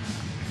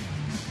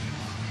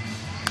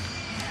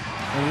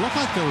 It looked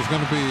like there was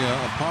going to be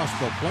a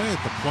possible play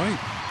at the plate.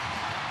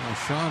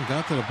 Sean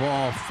got to the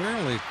ball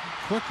fairly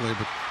quickly,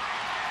 but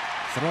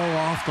throw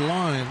off the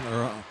line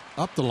or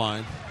up the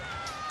line.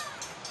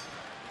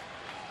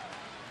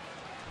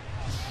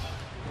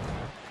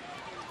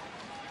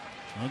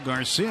 Well,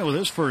 Garcia with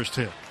his first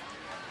hit.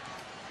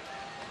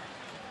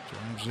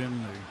 Drives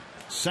in the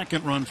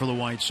second run for the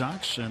White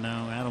Sox, and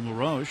now Adam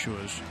LaRoche, who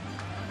has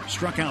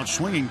struck out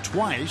swinging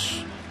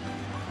twice,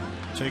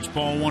 takes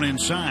ball 1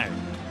 inside.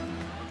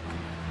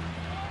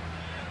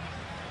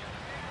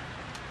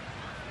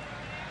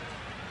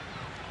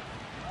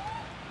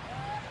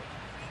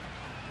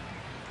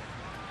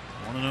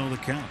 Want to know the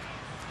count.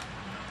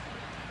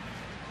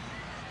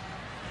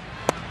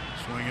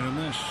 Swinging and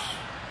miss.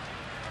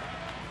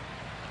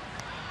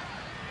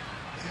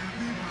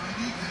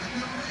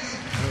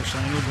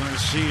 Daniel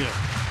Garcia.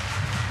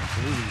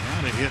 I believe he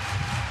had a hit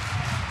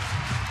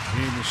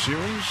in the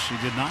series. He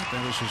did not.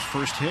 That was his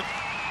first hit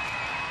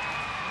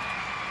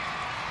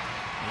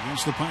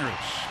against the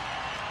Pirates.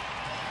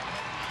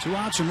 2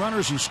 outs and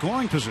runners in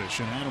scoring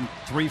position. Adam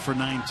 3 for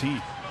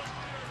 19.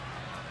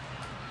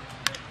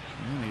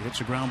 And he hits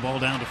a ground ball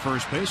down to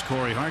first base.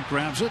 Corey Hart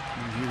grabs it,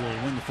 and he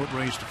will win the foot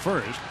race to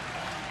first.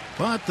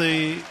 But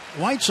the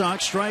White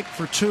Sox strike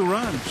for 2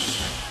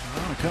 runs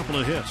on a couple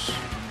of hits.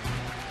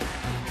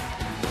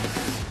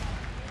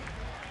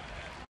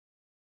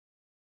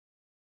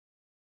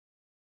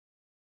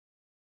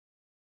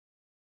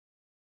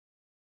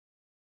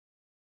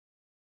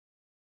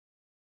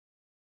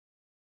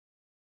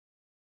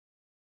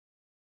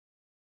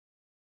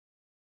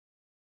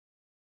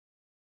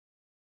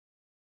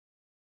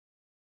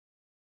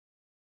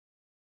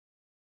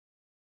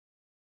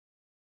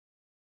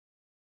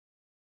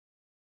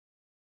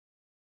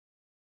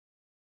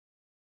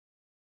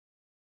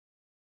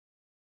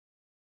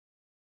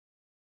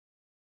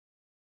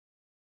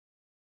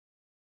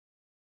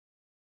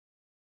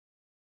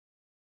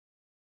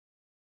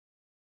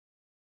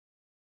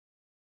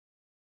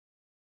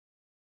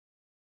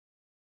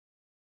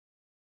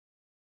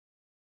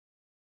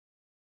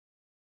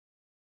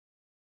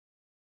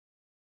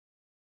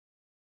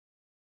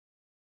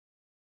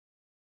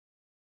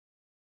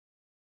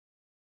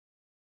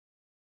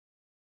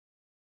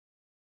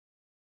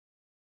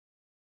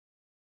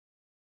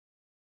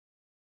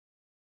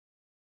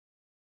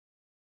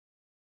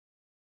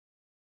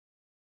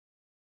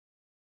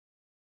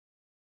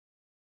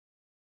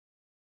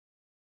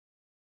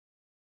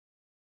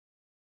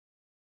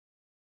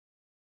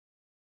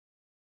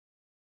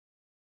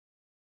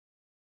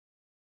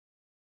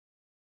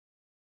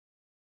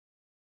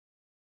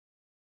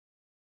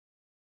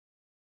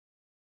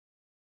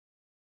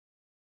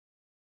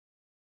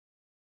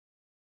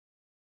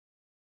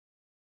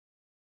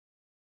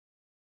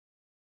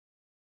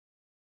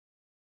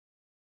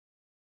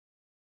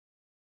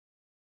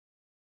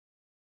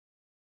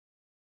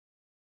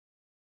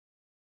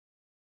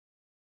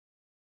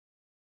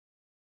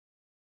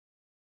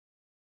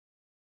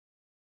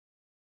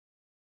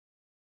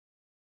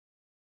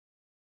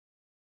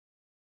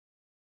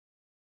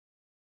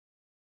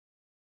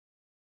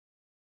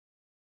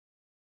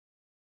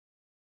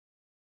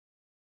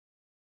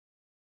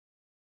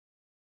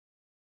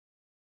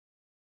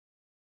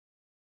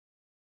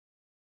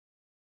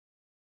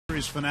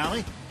 series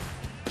finale.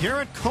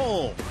 Garrett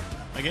Cole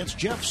against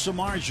Jeff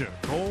Samardzija.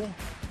 Cole,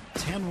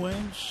 10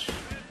 wins.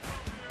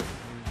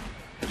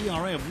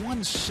 ERA of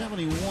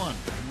 171.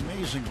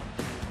 Amazing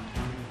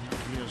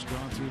one. He has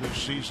gone through this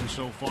season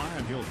so far,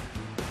 and he'll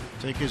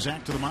take his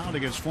act to the mound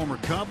against former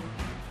Cub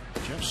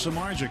Jeff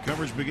Samardzija.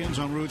 Coverage begins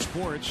on Root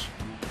Sports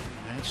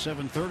at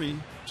 7:30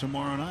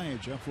 tomorrow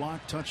night. Jeff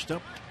Locke touched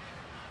up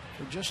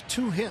for just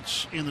 2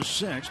 hits in the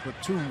 6th, but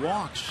 2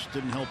 walks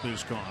didn't help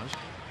his cause.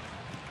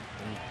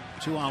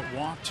 A 2-out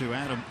walk to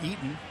Adam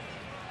Eaton.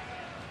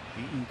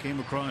 Eaton came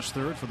across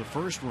third for the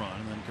first run,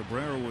 and then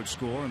Cabrera would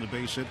score on the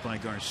base hit by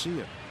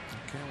Garcia.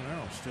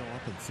 Cabrera's still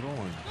up and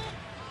throwing.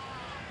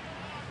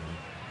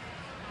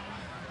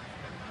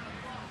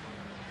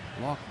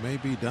 Locke may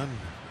be done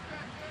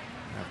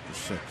after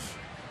 6.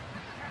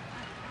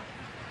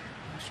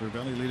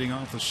 Cervelli leading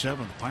off the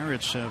 7th.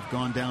 Pirates have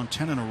gone down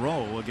 10 in a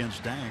row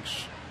against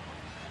Danks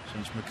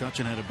since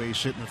McCutchen had a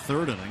base hit in the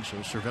 3rd inning. So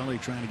Cervelli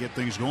trying to get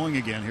things going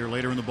again here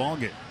later in the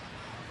ballgame.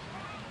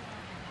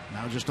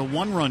 Now just a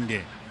 1-run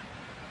game.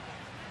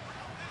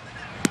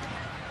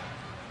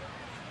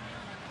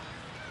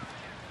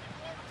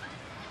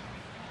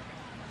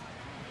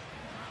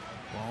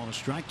 Ball and a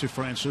strike to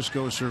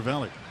Francisco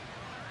Cervelli.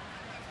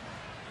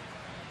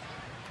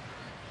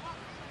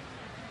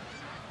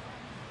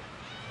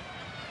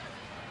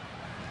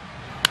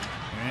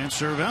 And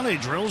Cervelli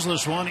drills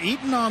this one.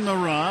 Eaton on the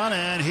run,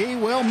 and he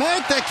will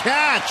make the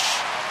catch.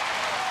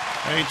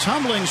 A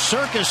tumbling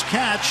circus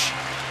catch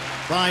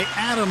by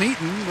Adam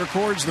Eaton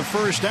records the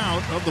first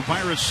out of the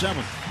Pirates'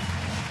 7th.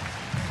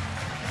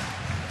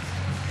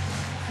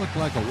 Looked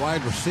like a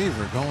wide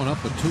receiver going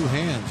up with 2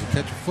 hands to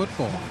catch a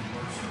football.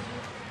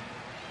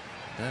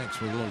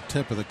 Thanks with a little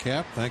tip of the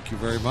cap. Thank you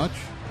very much.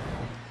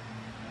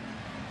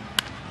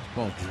 This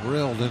ball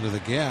drilled into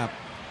the gap.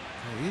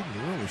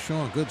 Eaton really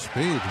showing good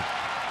speed.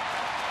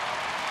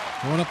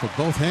 Going up with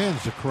both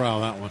hands to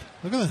corral that one.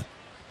 Look at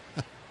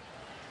that.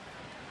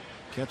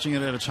 Catching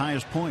it at its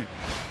highest point.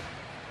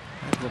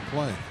 Heck of a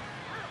play.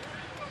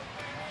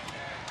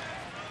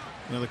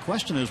 Now the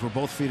question is, were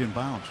both feet in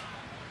bounds?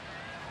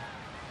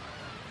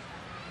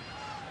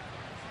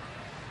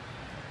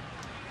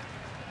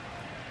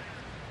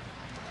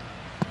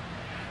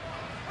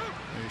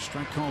 A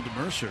strike called to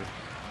Mercer.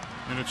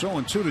 And it's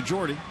 0-2 to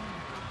Jordy.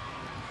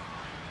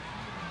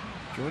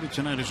 Jordy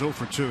tonight is 0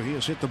 for 2. He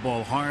has hit the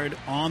ball hard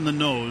on the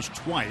nose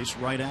twice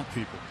right at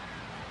people.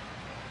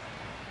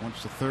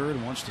 Once to third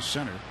and once to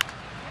center.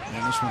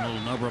 And this one a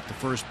little nubber up the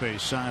first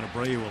base side.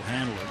 Abreu will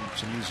handle it.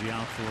 It's an easy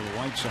out for the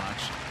White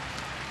Sox.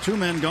 2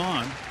 men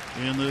gone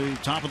in the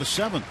top of the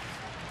 7th.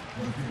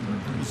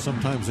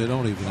 Sometimes they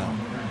don't even out.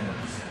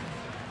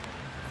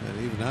 That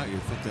even out,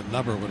 you'd think that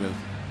nubber would have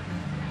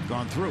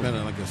gone through.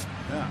 Been like a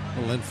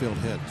little infield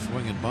hit,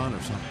 swing and bunt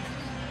or something.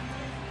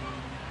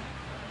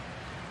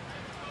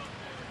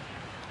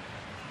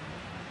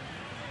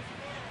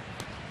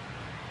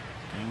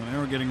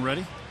 Manero getting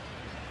ready.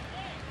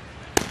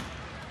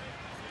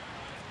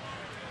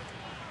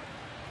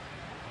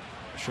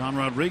 Sean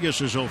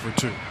Rodriguez is 0 for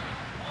 2.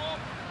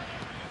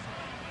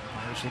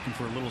 Pirates looking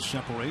for a little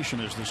separation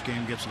as this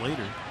game gets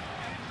later.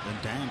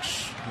 And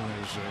Danks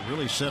has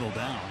really settled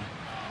down.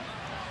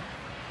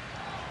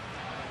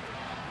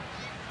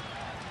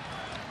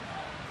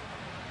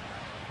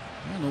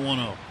 And the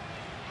 1-0.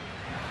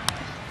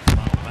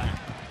 Foul back.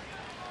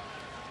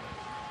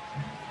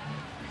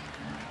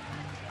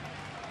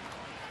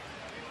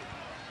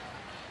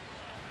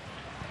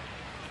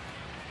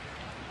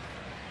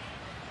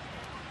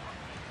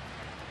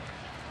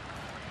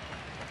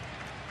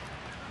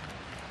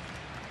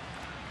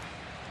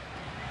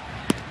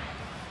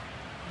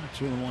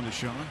 Two and 1 to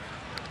Sean.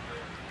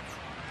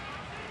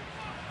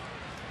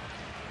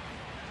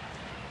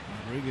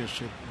 Rodriguez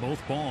hit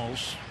both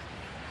balls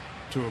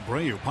to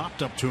Abreu,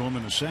 popped up to him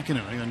in the 2nd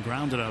inning, then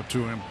grounded out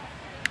to him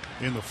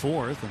in the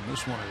 4th, and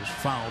this one is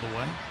fouled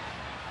away.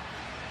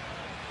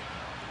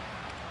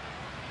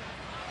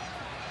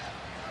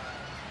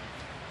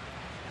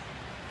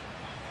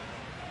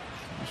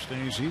 He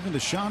stays even to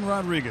Sean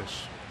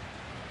Rodriguez.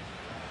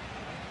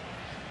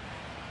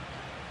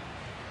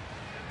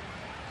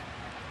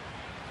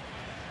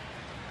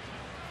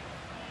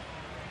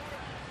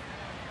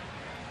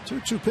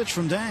 Two pitch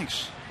from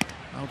Danks.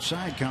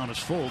 Outside count is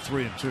full,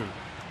 3-2.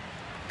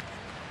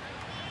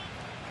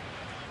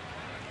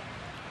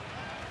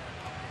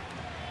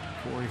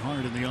 Corey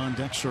Hart in the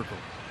on-deck circle.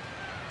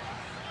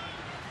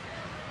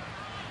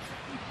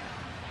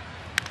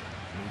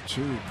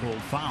 2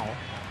 pulled foul.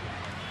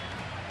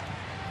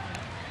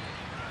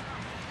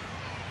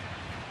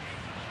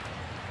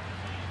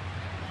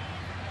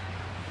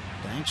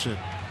 Danks at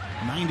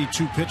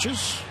 92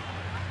 pitches.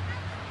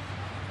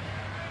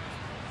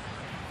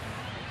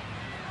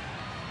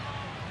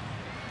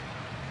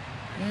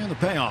 And the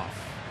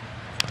payoff.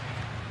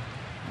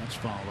 That's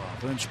fouled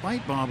off. And in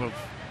spite, Bob, of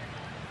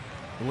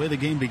the way the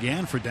game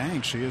began for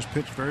Danks, he has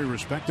pitched very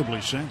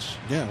respectably since.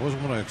 Yeah, it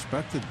wasn't what I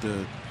expected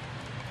to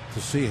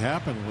see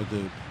happen with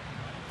the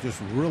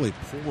just really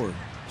poor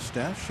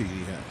stat sheet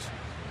he has.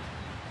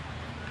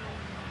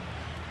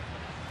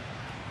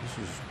 This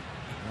is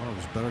one of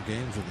his better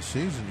games of the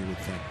season, you would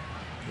think.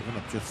 Giving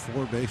up just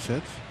 4 base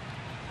hits.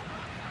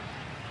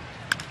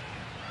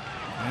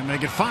 And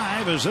make it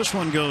 5 as this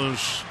one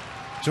goes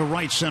to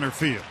right center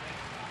field.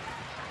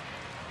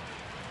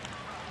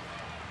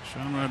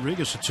 Sean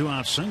Rodriguez, a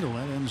 2-out single.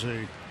 That ends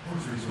a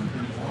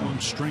long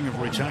string of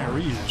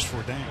retirees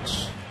for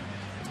Dance.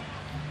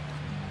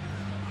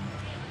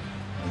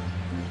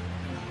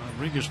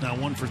 Rodriguez now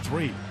 1 for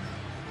 3.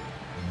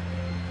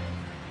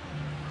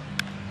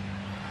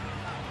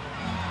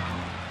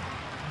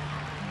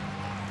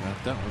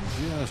 Got that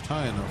one just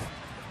high enough.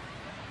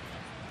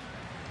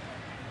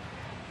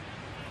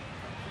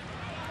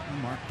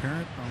 Mark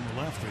Parent on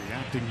the left, the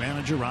acting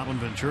manager. Robin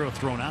Ventura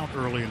thrown out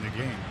early in the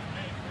game.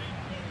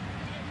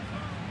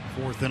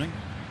 4th inning.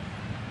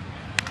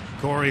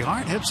 Corey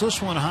Hart hits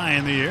this one high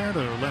in the air to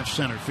left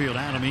center field.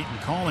 Adam Eaton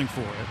calling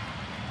for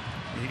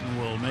it. Eaton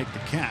will make the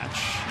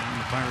catch,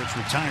 and the Pirates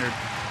retired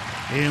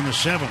in the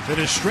 7th. It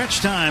is stretch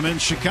time in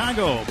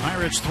Chicago.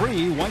 Pirates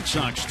 3, White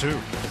Sox 2.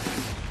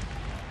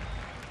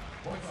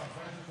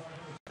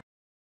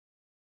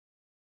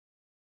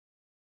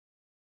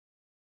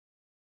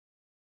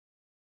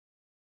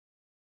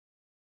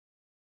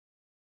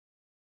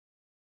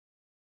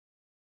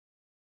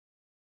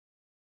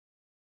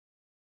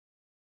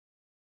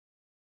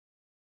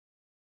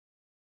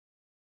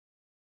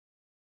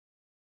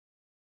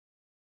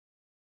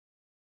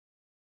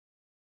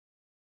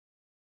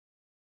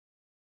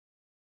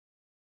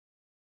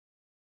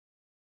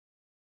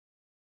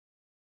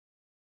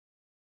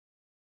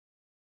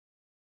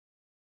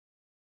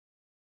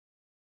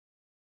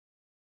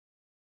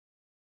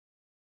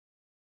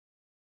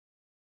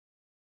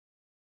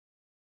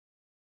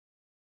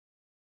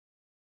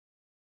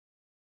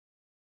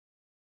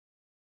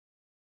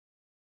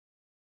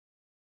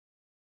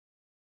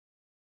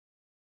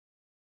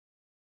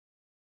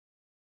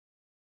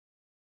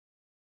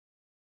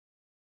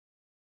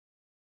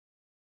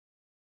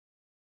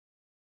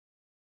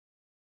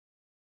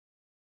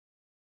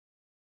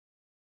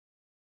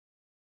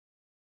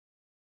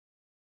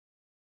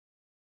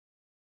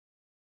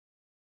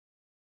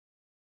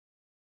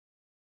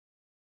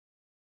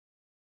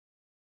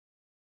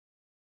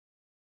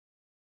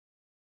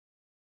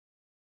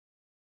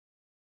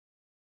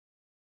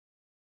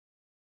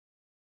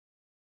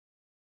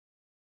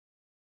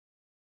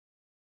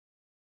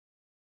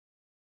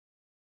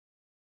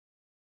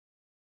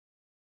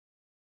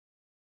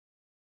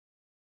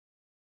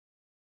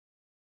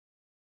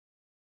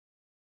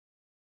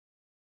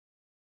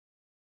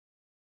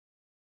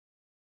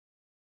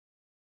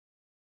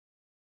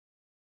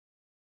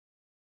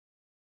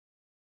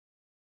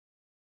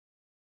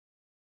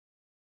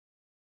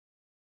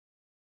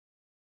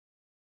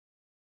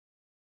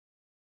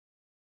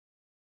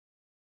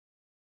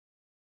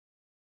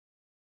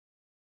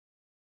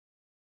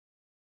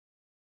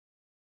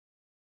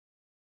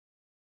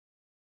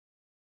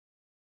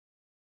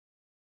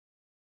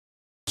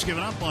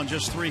 Given up on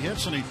just 3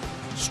 hits, and he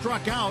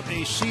struck out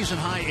a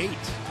season-high 8. They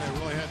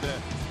really had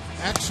that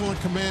excellent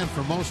command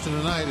for most of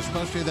the night,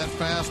 especially that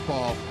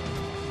fastball.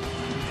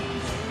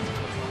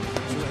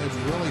 It's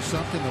really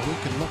something that we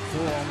can look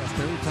for almost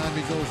every time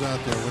he goes out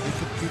there. When he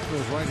can keep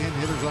those right-hand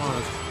hitters on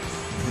us,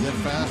 and that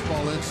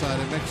fastball inside,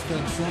 it makes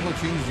things so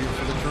much easier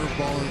for the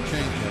curveball and the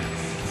changeup.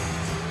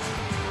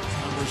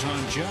 Numbers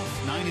on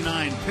Jeff: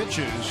 99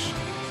 pitches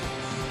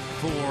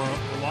for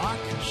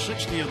Locke,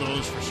 60 of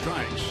those for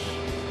strikes.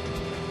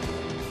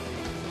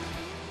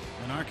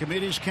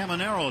 Archimedes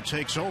Caminero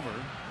takes over.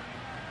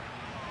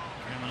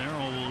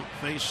 Caminero will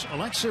face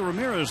Alexei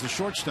Ramirez, the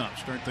shortstop.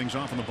 Start things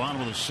off in the bottom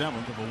of the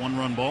 7th of a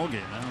 1-run ball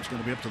game. Now it's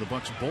going to be up to the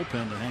Bucs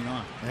bullpen to hang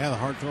on. Yeah, the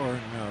hard thrower,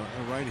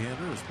 a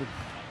right-hander, has been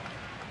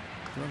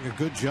doing a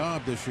good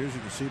job this year, as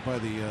you can see by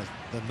the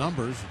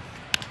numbers.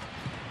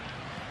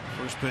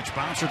 First pitch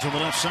bouncer to the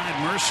left side.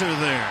 Mercer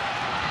there,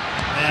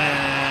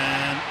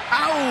 and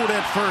out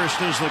at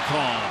first is the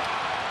call.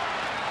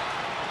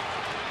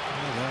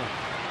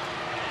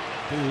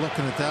 Be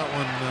looking at that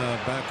one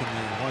back in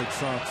the White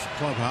Sox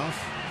clubhouse.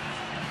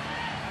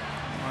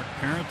 Mark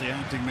Parent, the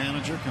acting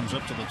manager, comes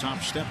up to the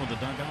top step of the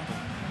dugout.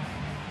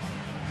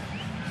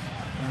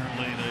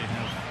 Apparently they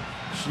have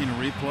seen a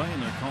replay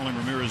and they're calling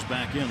Ramirez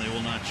back in. They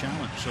will not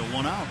challenge. So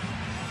 1 out.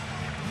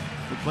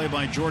 Good play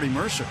by Jordy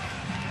Mercer.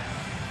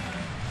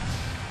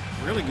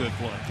 Really good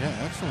play. Yeah,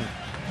 excellent.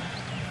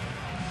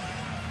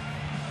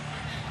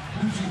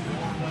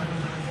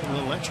 A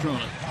little extra on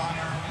it.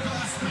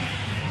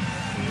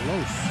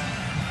 Close.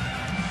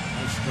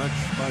 Nice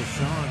stretch by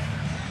Sean.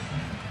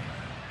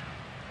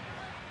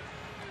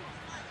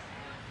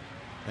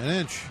 An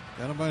inch.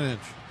 Got him by an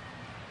inch.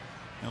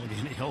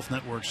 Allegheny Health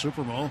Network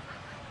Super Bowl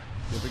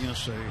giving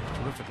us a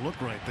terrific look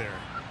right there.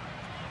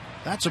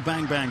 That's a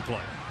bang-bang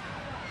play.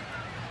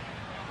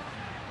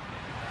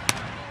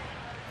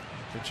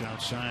 Pitch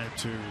outside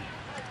to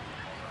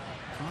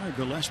Connor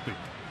Gillespie.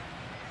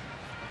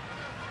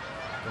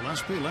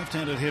 Gillespie,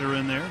 left-handed hitter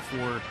in there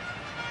for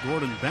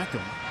Gordon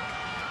Beckham,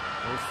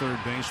 both third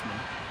basemen.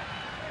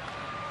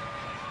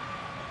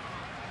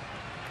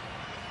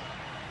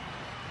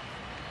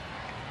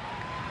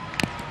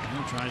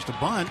 He tries to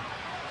bunt.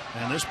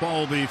 And this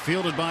ball will be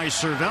fielded by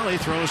Cervelli.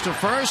 Throws to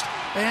first.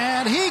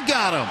 And he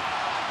got him.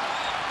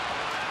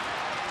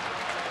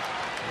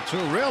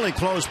 Two really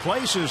close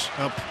plays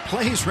at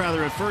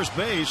first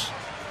base.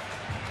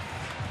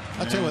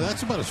 I'll tell you what,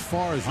 that's about as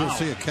far as you'll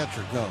see a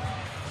catcher go.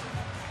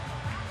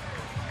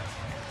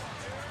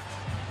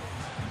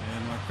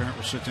 And Mark Parent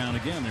will sit down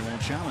again. They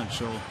won't challenge.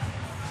 So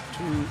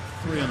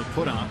 2-3 on the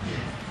putout.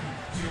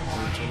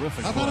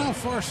 Terrific. How about how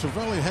far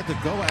Cervelli had to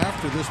go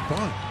after this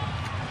bunt?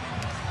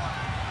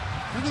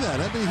 Look at that.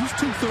 I mean, he's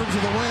 2/3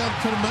 of the way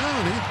up to the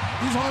mound.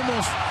 He's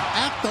almost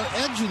at the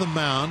edge of the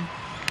mound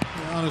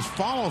on his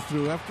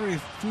follow-through after he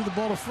threw the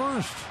ball to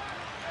first.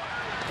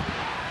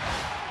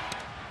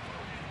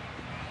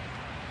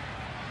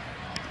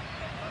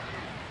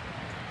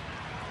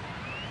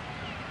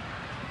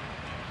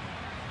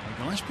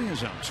 Gillespie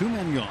is out. 2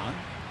 men gone.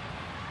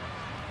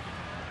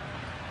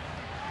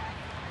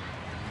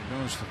 Here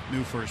goes the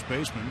new first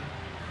baseman.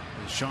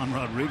 It's Sean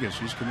Rodriguez.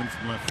 He's come in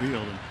from left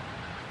field. And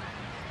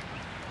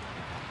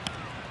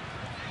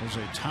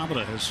Jose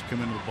Tabata has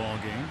come into the ball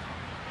game.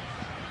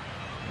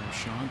 There's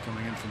Sean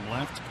coming in from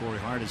left. Corey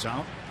Hart is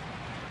out.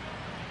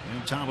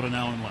 And Tabata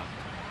now in left.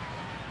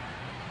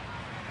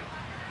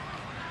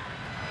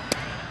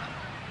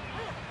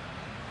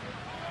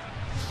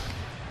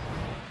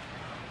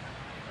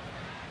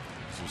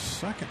 It's his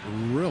second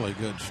really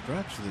good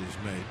stretch that he's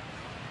made.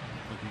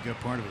 Look, he got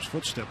part of his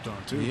foot stepped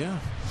on, too. Yeah.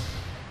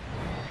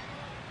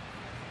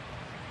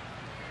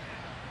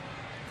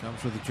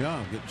 Comes with a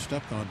job, getting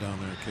stepped on down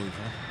there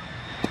occasionally.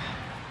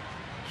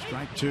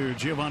 Strike to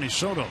Giovanni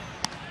Soto.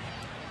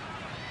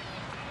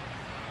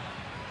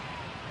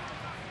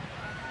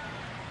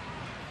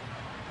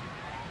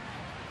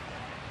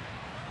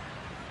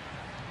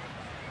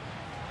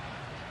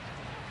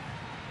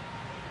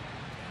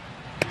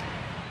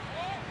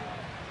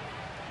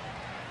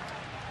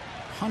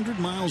 .100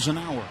 miles an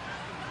hour.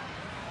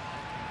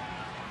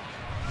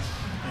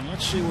 And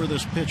let's see where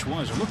this pitch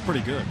was. It looked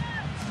pretty good.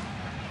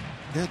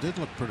 Yeah, it did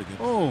look pretty good.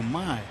 Oh,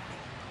 my.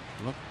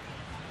 Look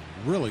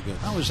really good.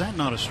 How is that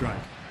not a strike?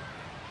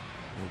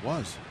 It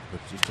was,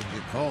 but just didn't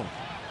get called.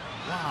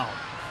 Wow.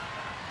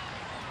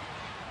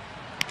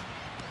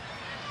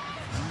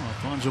 Oh,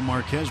 Alfonso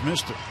Marquez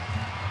missed it.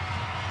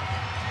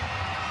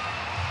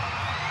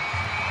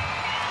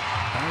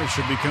 Barry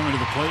should be coming to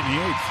the plate in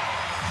the 8th.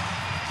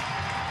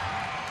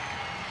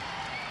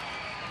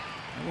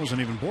 That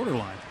wasn't even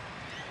borderline.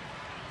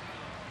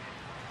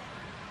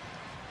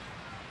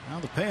 Now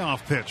the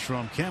payoff pitch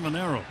from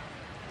Caminero.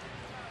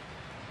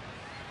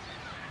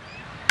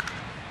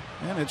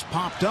 And it's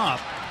popped up.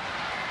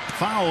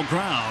 Foul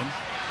ground.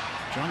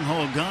 Jung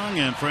Ho Kang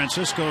and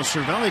Francisco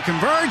Cervelli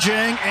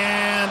converging,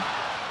 and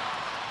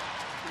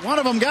one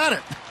of them got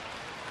it.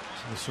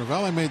 So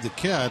Cervelli made the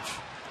catch.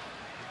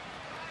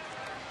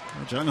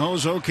 Well, Jung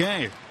Ho's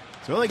okay.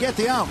 So they get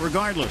the out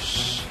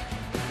regardless.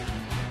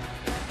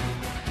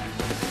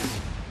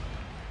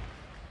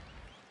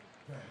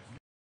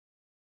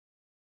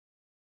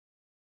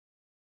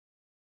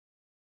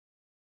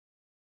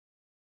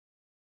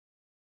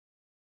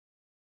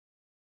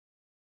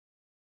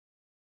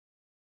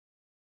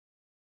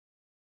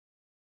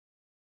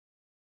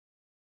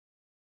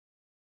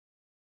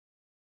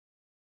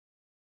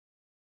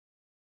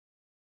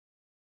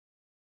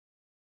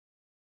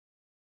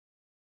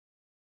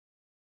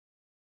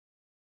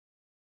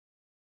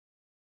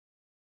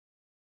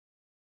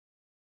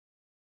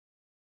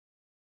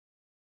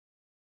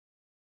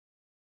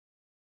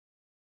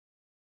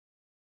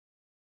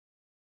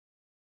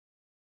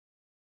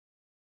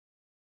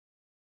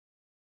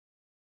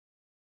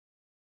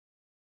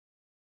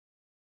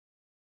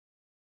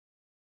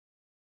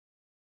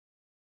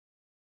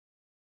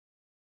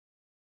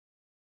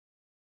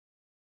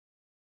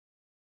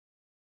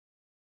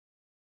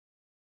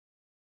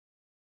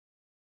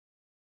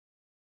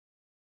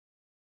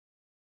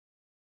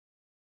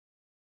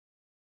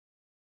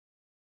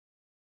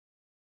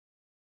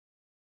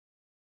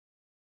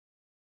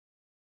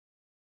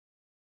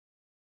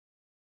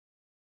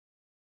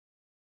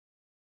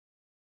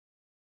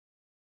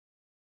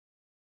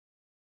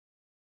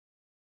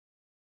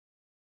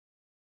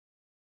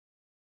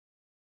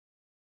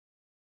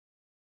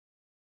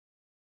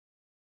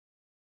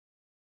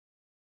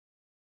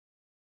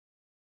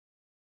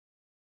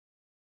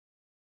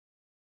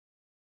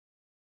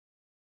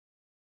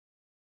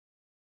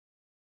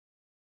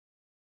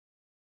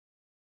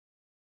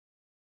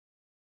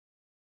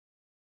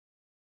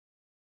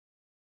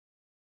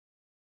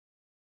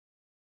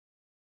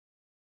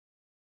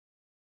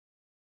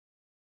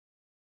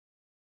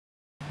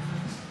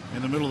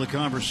 In the middle of the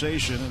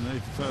conversation, and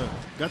they've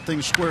got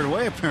things squared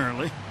away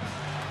apparently.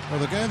 Well,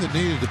 the guy that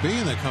needed to be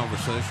in that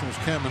conversation was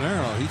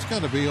Caminero. He's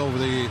got to be over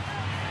the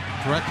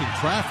directing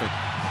traffic.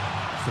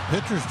 It's the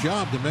pitcher's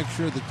job to make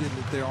sure that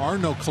there are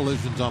no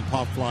collisions on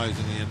pop flies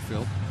in the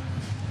infield.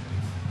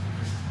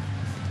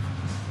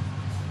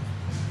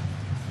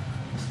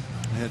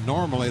 And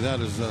normally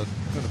that is going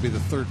to be the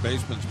third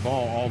baseman's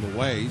ball all the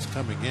way. He's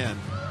coming in.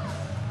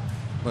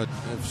 But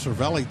if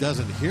Cervelli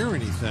doesn't hear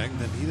anything,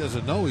 then he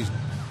doesn't know he's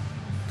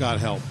got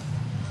help.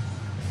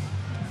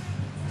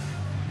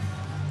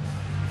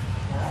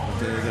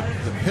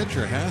 The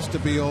pitcher has to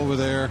be over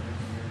there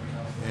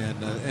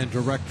and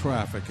direct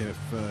traffic.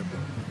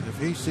 If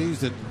he sees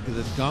that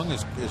Gung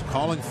is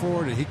calling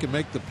for it and he can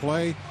make the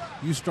play,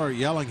 you start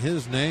yelling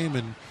his name,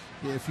 and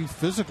if you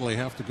physically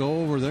have to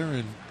go over there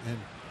and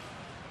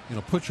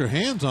put your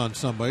hands on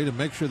somebody to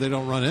make sure they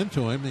don't run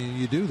into him, then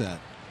you do that.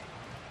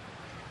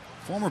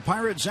 Former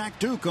Pirate Zach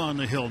Duke on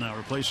the hill now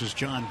replaces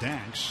John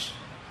Danks.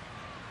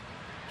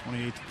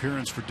 28th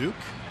appearance for Duke.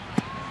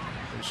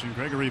 Facing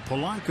Gregory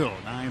Polanco.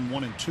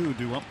 9-1-2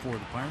 due up for the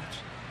Pirates.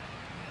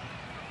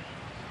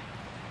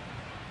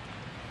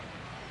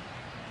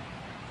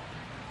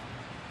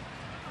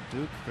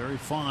 Duke very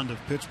fond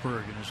of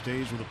Pittsburgh in his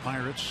days with the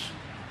Pirates.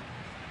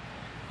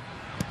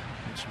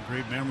 Had some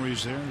great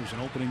memories there. He was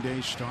an opening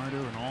day starter,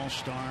 an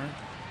all-star.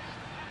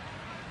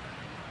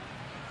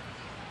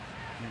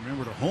 He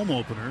remembered a home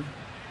opener.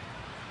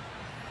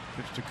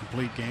 Pitched a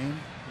complete game.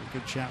 A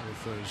good chat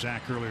with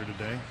Zach earlier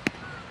today.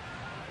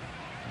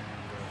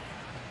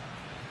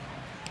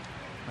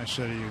 And I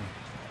said,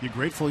 you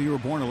grateful you were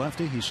born a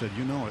lefty? He said,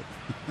 you know it.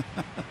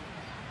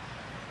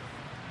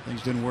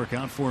 Things didn't work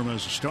out for him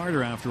as a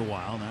starter after a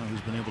while. Now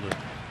he's been able to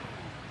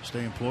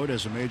stay employed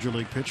as a major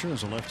league pitcher,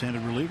 as a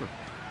left-handed reliever.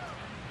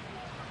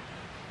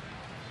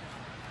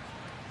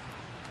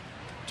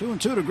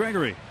 2-2 to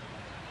Gregory.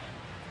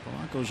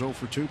 Polanco's 0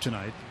 for 2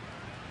 tonight.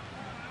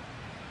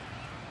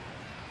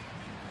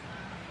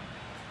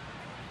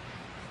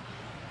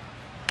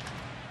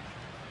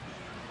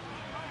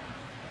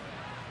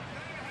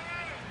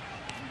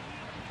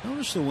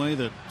 Notice the way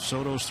that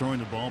Soto's throwing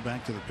the ball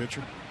back to the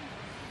pitcher.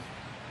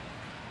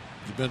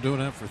 He's been doing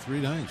that for 3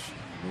 nights.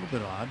 A little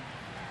bit odd.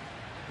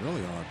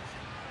 Really odd.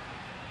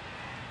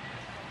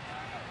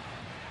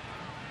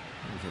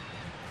 There's a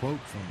quote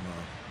from one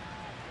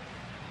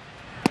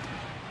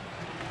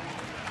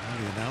of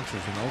the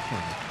announcers in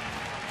Oakland.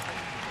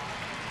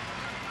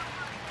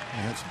 He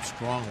had some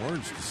strong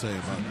words to say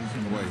about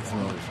the way he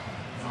throws.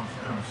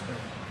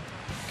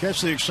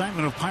 Catch the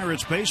excitement of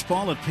Pirates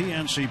baseball at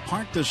PNC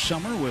Park this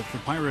summer with the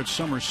Pirates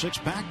Summer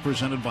 6-Pack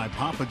presented by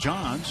Papa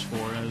John's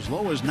for as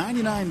low as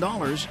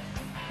 $99.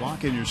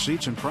 Lock in your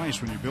seats and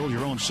price when you build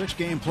your own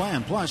 6-game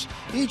plan. Plus,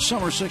 each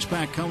Summer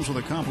 6-Pack comes with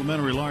a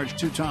complimentary large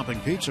 2-topping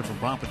pizza from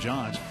Papa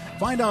John's.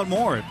 Find out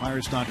more at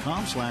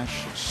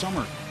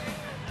pirates.com/summer.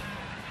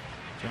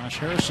 Josh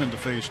Harrison to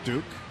face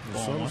Duke.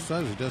 Soto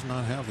says he does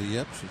not have the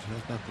yips. It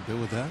has nothing to do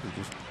with that. He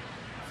just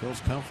feels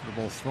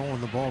comfortable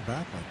throwing the ball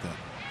back like that.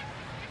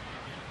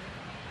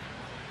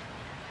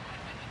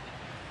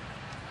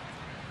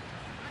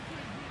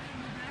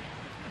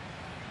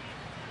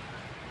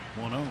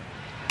 One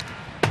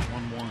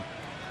 1-1.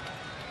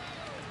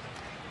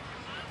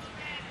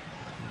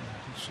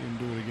 Let's see him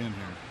do it again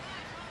here.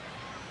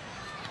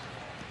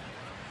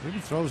 Maybe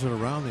throws it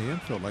around the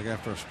infield, like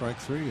after a strike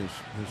 3. His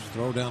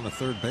throw down to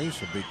third base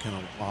would be kind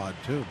of odd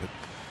too. But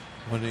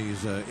when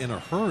he's in a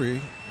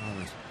hurry,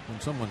 when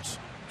someone's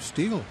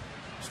stealing,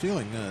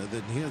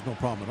 then he has no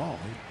problem at all.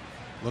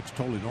 He looks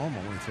totally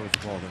normal when he throws the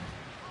ball in.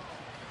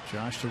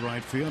 Josh to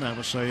right field.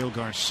 Abisail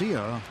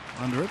Garcia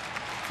under it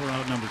for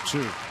out number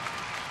 2.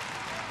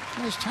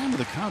 Well, his time with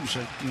the Cubs,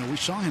 we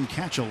saw him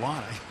catch a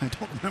lot. I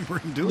don't remember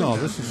him doing that. No,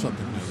 this is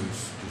something new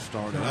he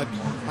started.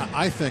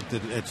 I think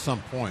that at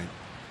some point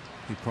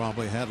he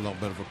probably had a little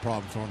bit of a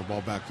problem throwing the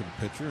ball back to the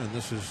pitcher, and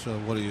this is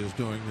what he is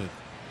doing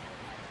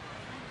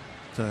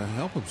to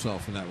help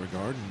himself in that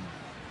regard. And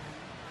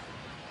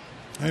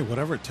hey,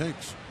 whatever it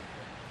takes,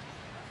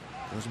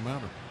 doesn't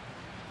matter.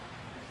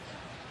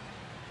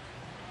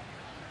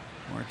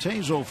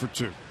 Marte's 0 for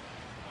 2.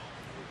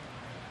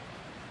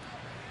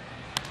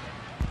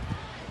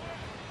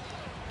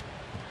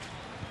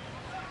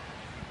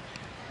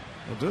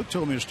 Well, Duke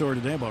told me a story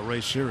today about Ray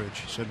Searage.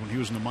 He said when he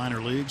was in the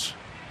minor leagues,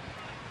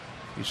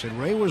 he said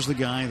Ray was the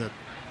guy that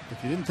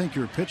if you didn't think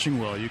you were pitching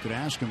well, you could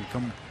ask him to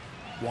come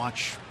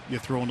watch you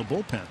throw in the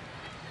bullpen.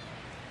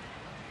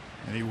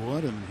 And he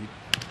would, and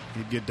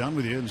he'd get done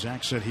with you. And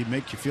Zach said he'd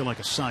make you feel like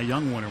a Cy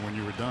Young winner when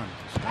you were done.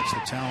 That's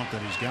the talent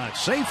that he's got.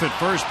 Safe at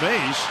first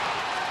base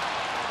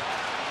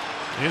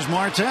is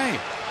Marte.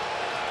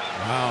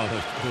 Wow,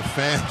 the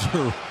fans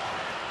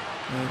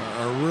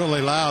are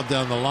really loud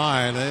down the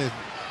line.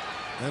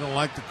 They don't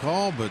like the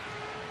call, but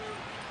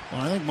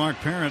well, I think Mark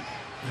Parent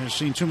has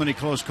seen too many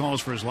close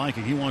calls for his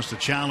liking. He wants to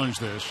challenge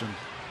this and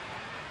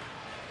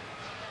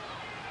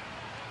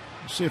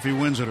see if he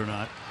wins it or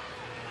not.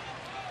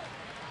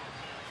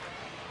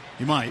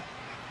 He might,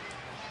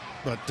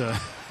 but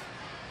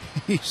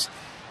he's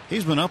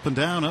been up and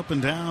down, up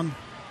and down.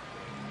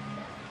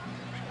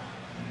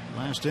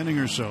 Last inning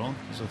or so,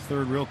 it's a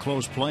third real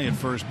close play at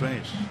first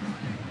base.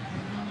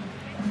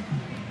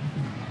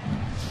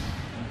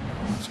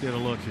 Let's get a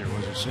look here.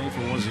 Was he safe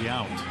or was he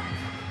out? Looks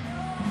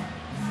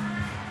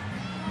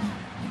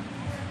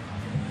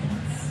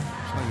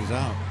like he's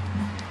out.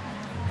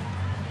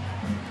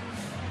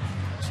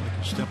 Looks like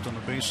he stepped on the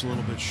base a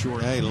little bit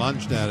short. Yeah, he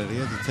lunged at it. He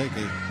had to take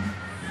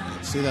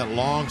See that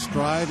long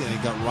stride, and he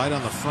got right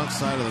on the front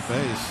side of the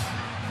base.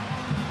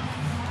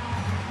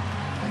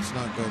 That's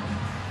not good.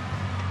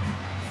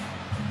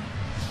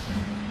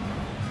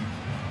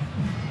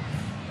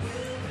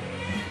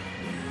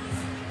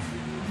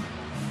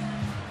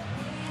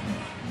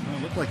 Well,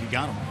 it looked like he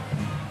got him.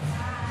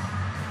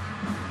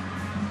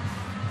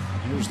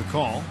 Here's the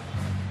call.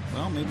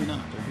 Well, maybe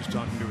not. They're just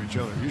talking to each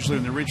other. Usually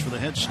when they reach for the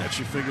headsets,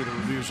 you figure the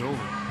review's over.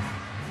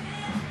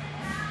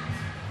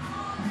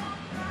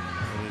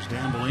 There's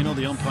Dan Bellino,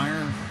 the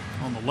umpire,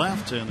 on the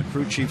left, and the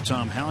crew chief,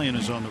 Tom Hallion,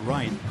 is on the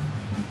right.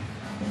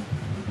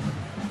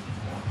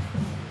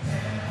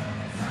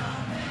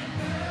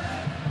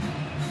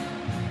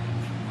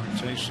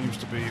 Marte seems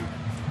to be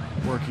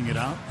working it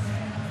out.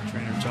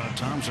 Trainer Todd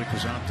Tomczyk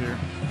is out there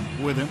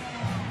with him.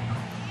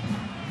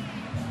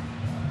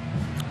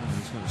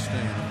 He's going to stay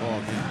in the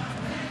ball game.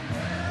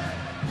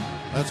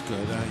 That's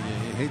good.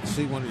 You hate to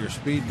see one of your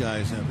speed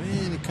guys have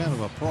any kind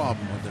of a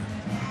problem with their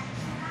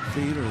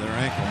feet or their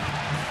ankle.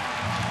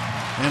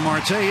 And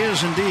Marte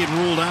is indeed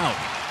ruled out.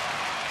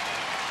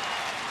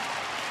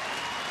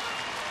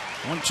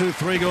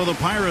 1-2-3 go the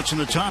Pirates in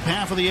the top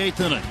half of the 8th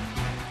inning.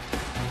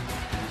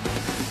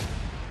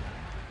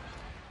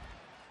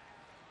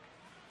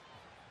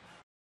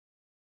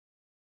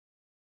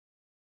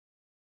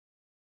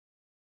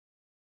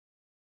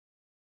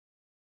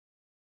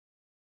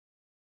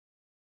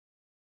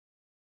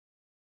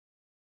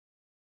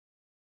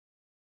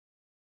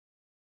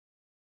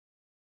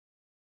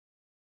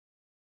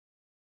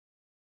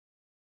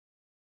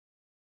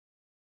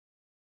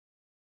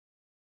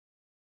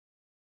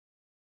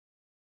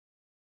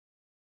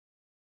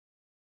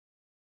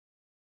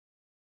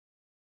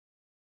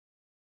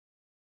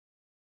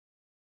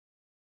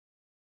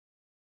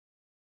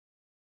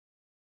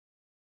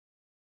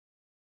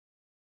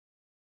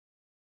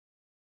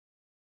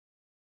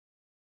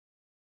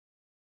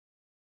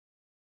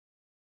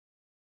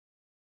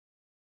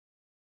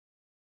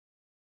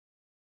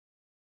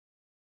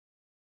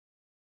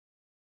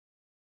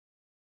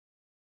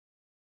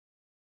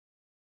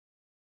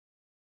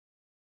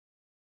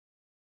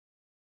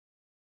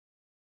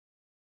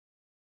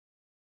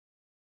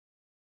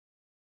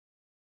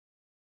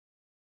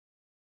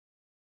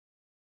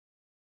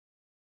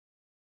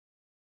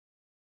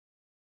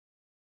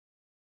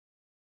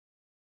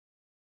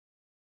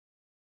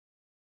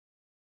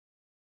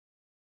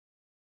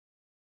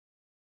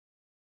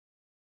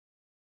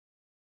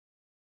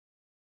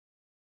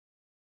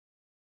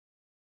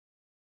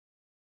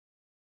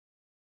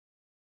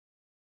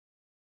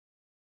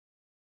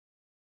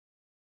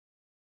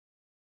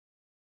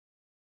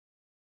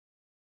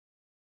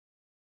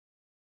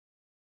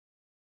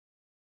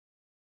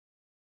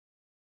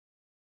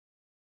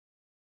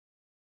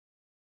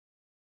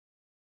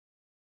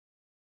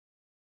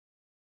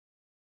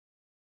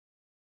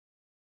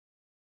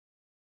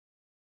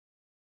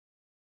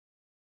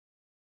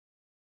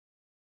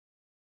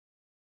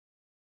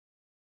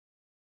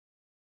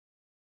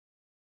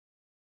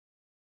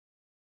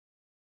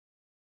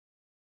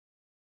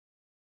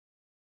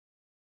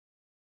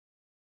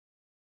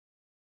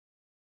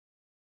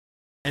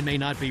 And may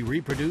not be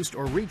reproduced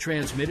or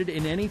retransmitted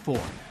in any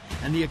form.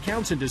 And the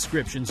accounts and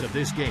descriptions of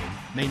this game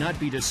may not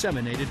be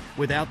disseminated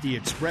without the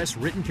express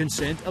written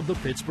consent of the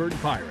Pittsburgh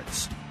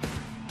Pirates.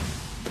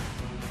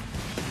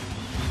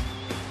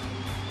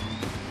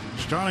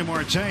 Starling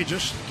Marte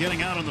just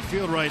getting out on the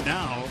field right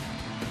now.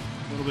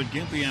 A little bit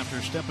gimpy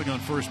after stepping on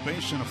first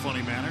base in a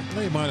funny manner.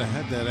 He might have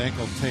had that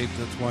ankle taped.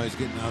 That's why he's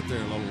getting out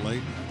there a little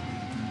late.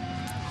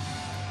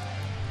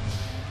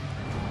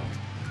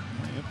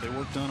 Yep, they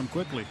worked on him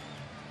quickly.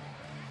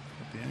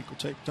 The ankle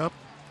taped up.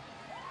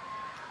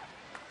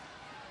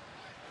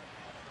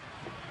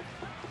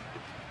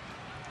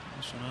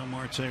 So now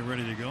Marte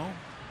ready to go. Not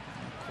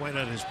quite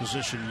at his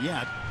position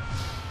yet.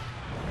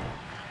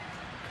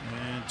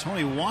 And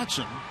Tony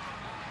Watson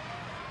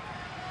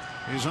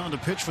is on to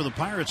pitch for the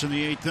Pirates in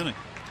the 8th inning.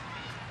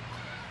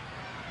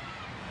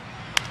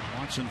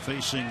 Watson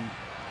facing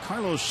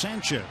Carlos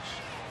Sanchez.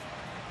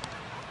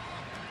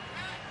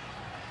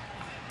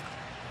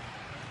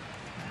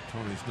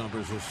 Tony's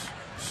numbers this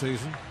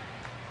season.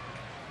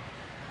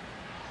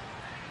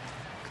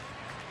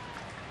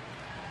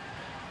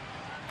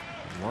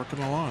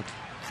 Working along.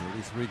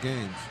 33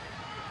 games.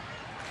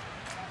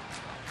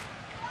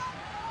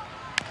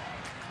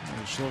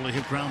 A slowly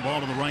hit ground ball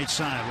to the right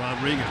side.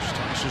 Rodriguez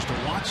tosses to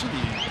Watson.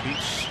 He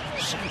beats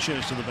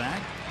Sanchez to the bag.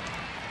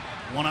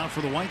 One out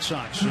for the White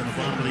Sox in the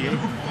bottom of the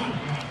 8th.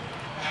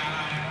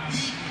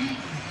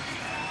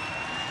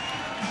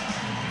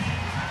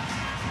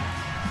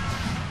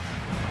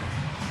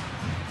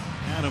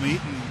 Adam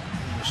Eaton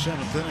in the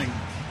 7th inning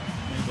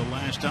made the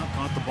last out.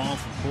 Caught the ball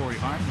from Corey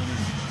Hartman and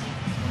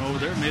went over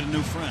there and made a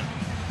new friend.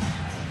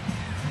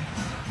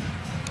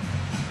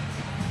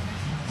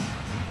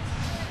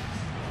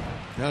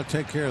 Got to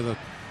take care of the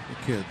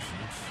kids.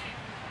 That's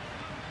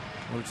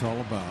what it's all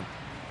about.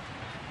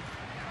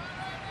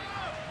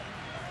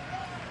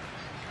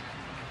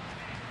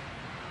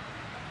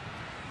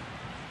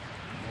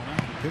 One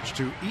out, pitch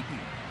to Eaton.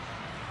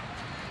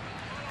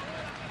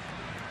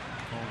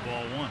 Called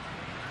ball 1.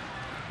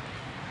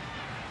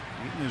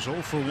 Eaton is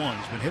 0 for 1.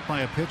 He's been hit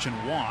by a pitch and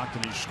walked,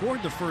 and he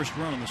scored the first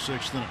run in the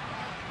 6th inning.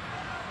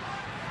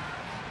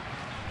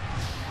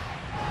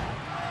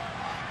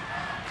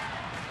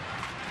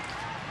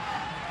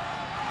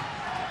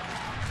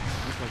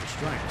 Looks like a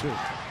strike, too.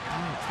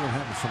 That's what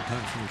happens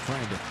sometimes when you're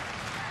trying to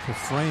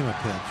frame a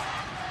pitch.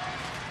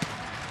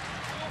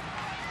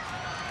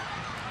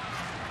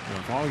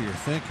 If all you're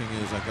thinking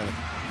is I got to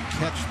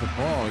catch the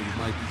ball, you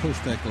might push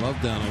that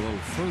glove down a little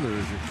further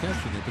as you're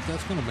catching it, but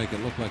that's going to make it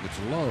look like it's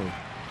low.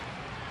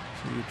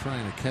 So you're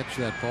trying to catch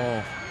that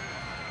ball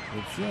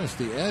with just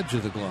the edge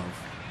of the glove.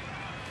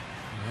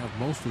 You have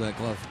most of that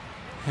glove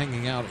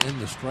hanging out in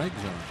the strike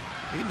zone.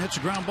 Eaton hits a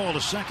ground ball to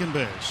second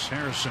base.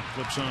 Harrison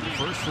flips on to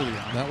first for the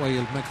out. That way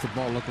it makes the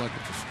ball look like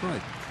it's a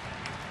strike.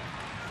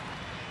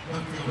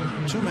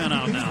 2 men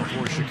out now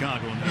for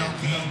Chicago.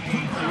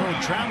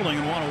 You're traveling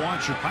and want to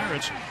watch your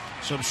Pirates?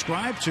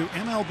 Subscribe to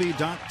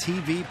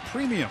MLB.TV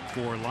Premium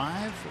for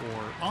live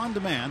or on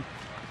demand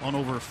on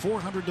over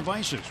 400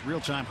 devices.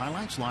 Real-time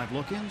highlights, live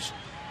look-ins,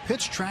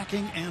 pitch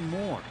tracking, and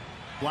more.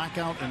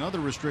 Blackout and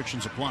other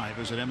restrictions apply.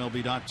 Visit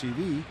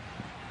MLB.TV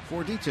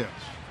for details.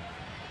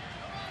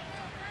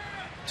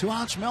 2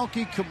 outs,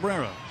 Melky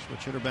Cabrera.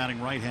 Switch hitter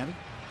batting right-handed.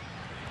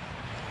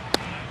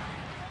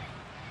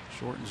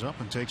 Shortens up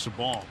and takes a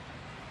ball.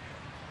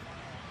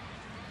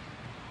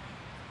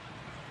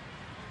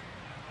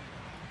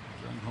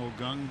 Jung-Ho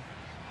Gung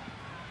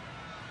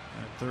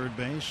at third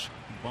base.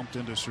 Bumped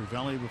into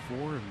Cervelli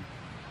before, and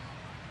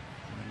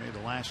they made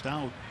the last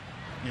out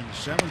in the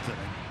 7th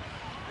inning.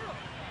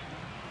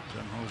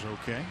 Jung-Ho's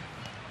okay.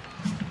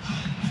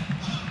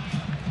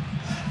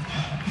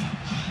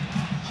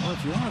 Well,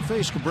 if you want to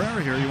face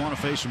Cabrera here, you want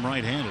to face him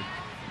right-handed.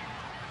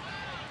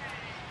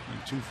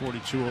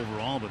 242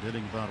 overall, but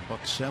hitting about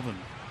 $107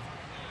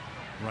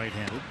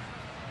 right-handed.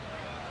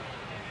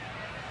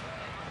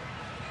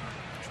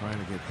 Trying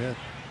to get hit.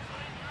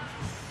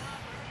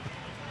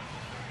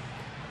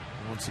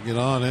 Wants to get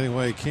on any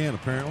way he can,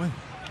 apparently.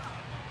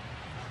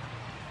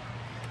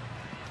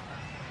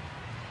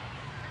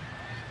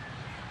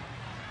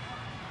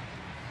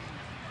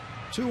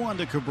 Two-1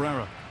 to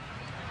Cabrera.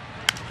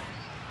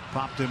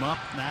 Popped him up.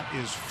 That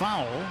is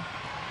foul.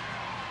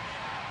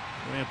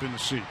 Way up in the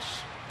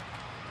seats.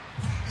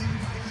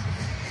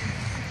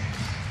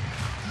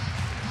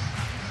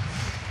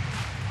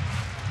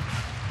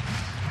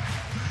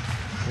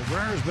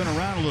 Cabrera's been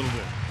around a little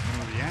bit.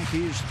 The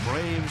Yankees,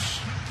 Braves,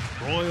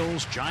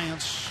 Royals,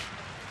 Giants.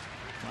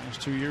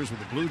 Last 2 years with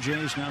the Blue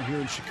Jays, now here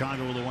in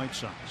Chicago with the White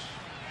Sox.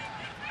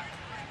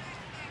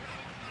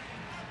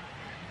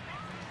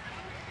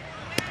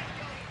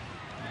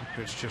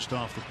 Pitch just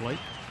off the plate.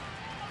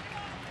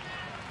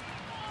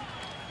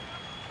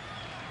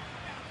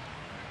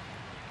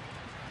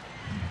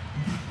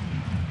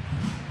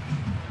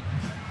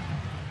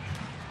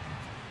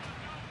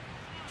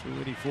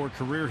 .284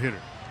 career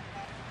hitter.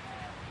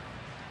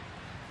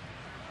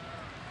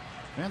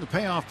 And the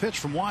payoff pitch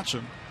from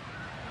Watson.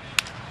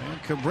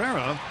 And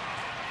Cabrera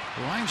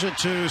lines it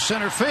to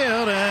center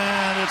field,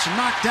 and it's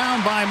knocked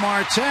down by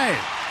Marte.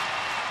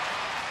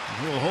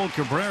 He'll hold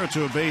Cabrera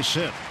to a base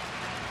hit.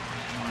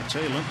 Marte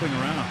limping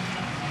around.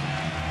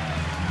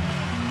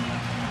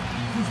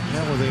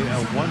 Yeah, with a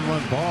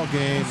 1-1 ball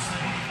game,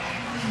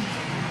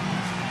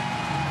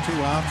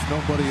 2 outs,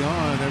 nobody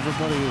on.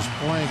 Everybody is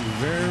playing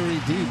very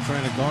deep,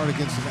 trying to guard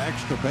against an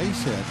extra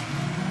base hit.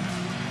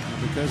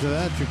 And because of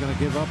that, you're going to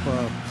give up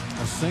a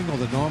single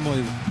that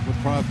normally would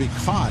probably be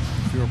caught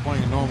if you were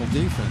playing a normal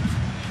defense.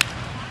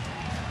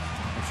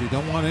 If you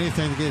don't want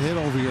anything to get hit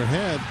over your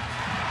head,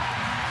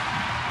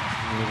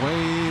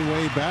 you're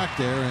way back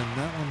there, and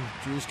that one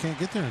you just can't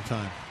get there in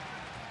time.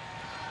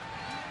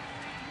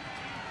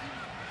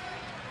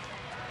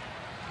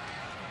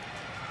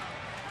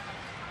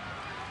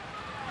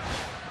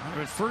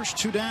 At first,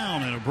 2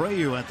 down, and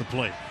Abreu at the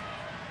plate.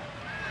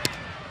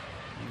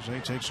 Jose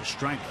takes a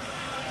strike.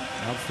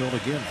 Outfield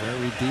again,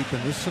 very deep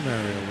in this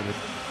scenario with a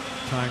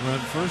tying run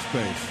first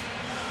base.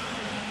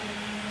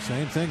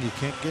 Same thing, you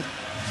can't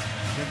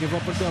give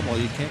up a double.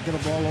 You can't get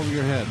a ball over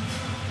your head.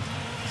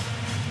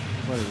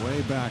 Everybody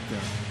way back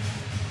there.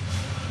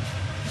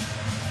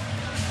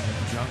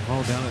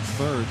 Jung-Ho down at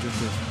third, just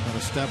about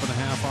a step and a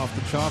half off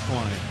the chalk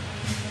line.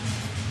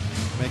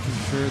 Making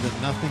sure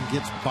that nothing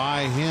gets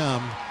by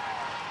him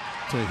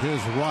to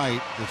his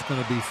right that's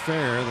going to be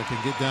fair, that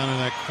can get down in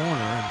that corner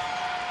and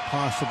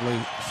possibly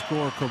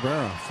score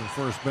Cabrera from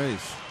first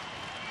base.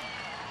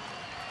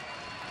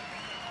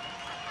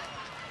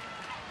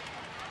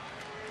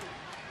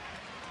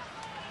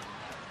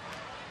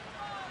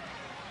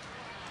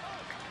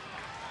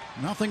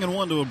 Nothing and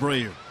 1 to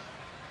Abreu.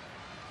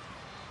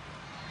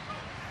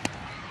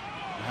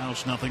 Now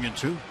it's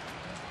 0-2.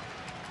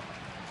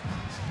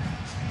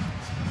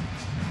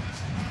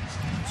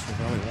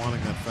 Cervelli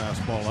wanting that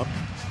fastball up.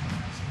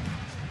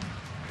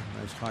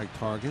 Nice high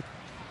target.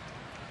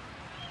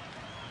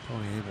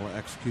 Tony able to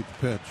execute the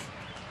pitch.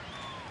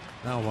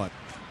 Now what?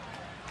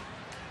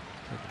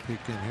 Take a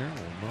peek in here.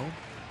 We'll know.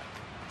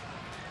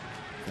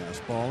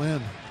 Fastball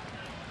in.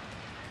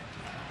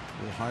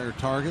 A little higher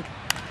target.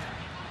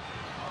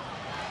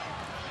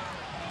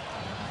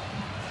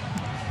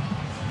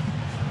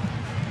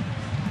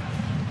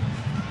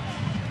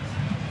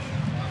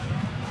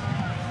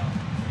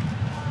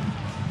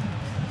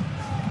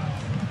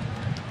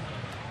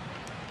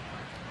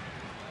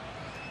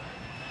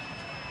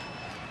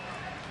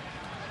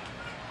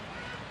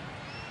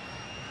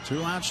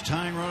 Two outs,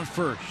 tying run at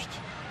first.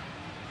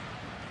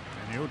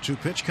 And the 0-2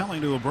 pitch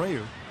coming to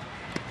Abreu.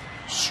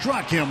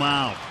 Struck him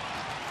out.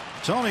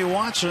 Tony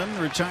Watson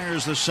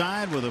retires the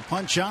side with a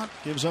punch out,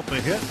 gives up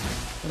a hit,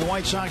 and the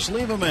White Sox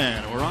leave him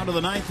in. We're on to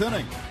the 9th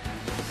inning.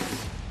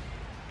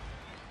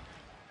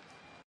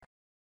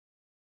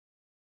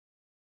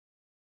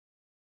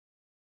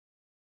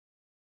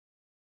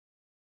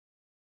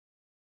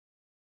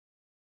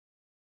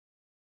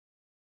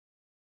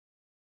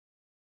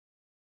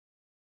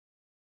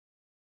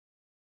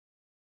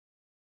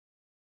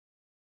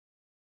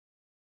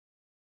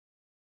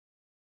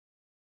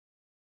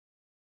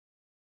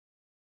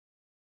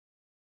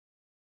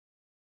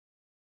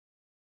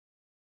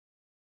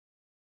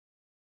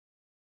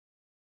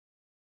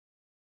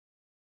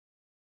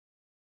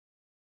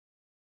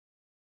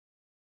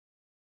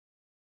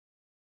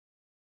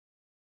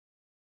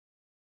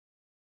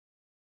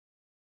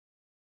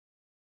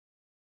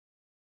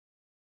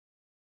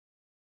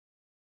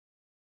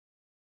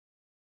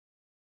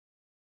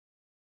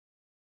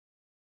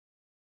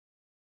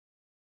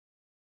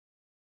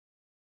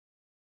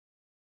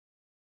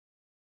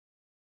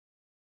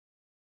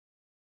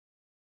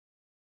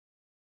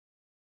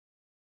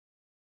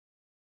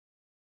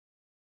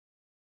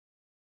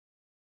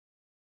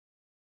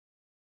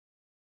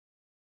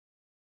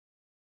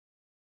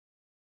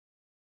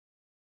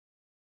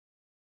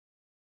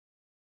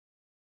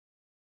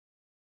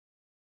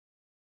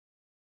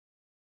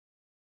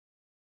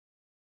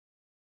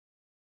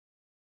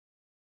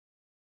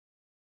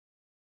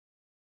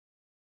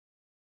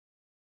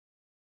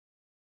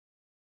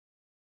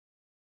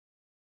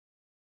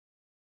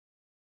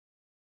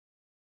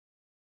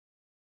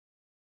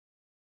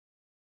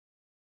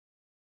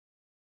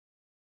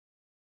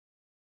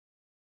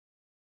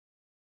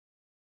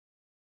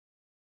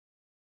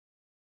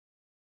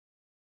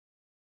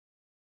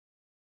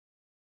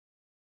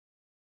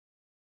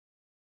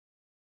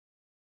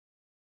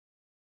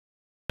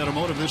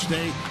 Automotive this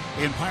day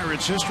in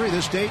Pirates history.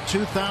 This date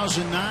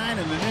 2009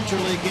 in an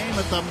interleague game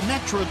at the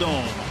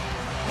Metrodome.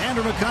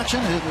 Andrew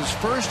McCutchen hit his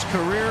first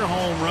career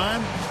home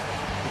run.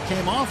 It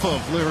came off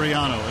of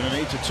Liriano in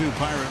an 8-2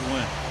 Pirate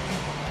win.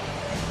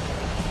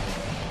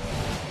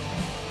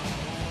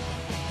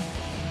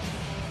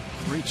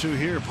 Three-2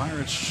 here.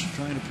 Pirates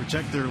trying to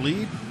protect their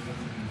lead,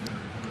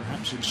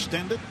 perhaps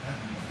extend it.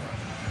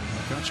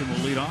 McCutchen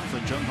will lead off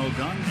with Jung Ho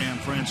Gung and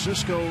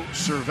Francisco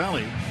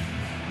Cervelli.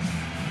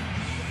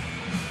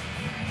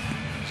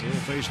 They will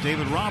face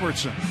David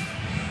Robertson.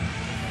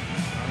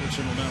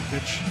 Robertson will now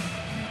pitch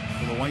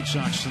for the White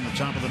Sox in the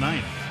top of the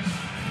 9th.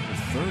 With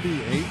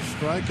 38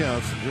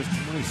 strikeouts in just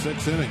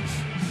 26 innings.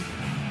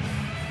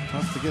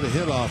 Tough to get a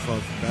hit off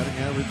of. Batting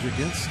average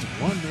against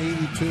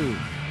 182.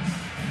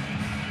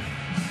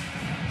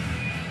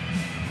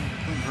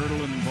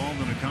 Hurdle involved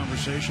in a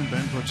conversation.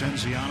 Ben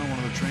Potenziano, one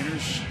of the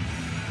trainers,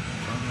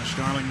 talking to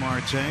Starling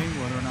Marte,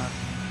 whether or not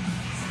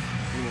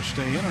he will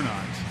stay in or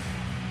not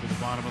to the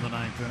bottom of the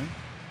 9th inning.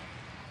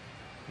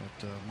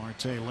 But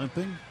Marte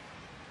limping.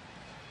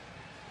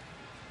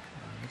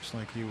 Looks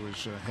like he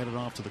was headed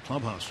off to the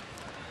clubhouse.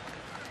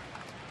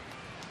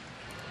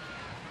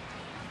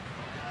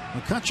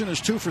 McCutchen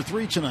is 2 for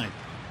 3 tonight.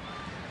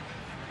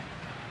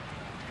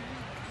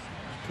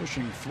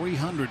 Pushing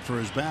 300 for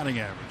his batting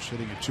average,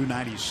 hitting at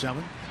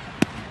 297.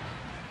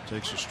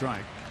 Takes a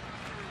strike.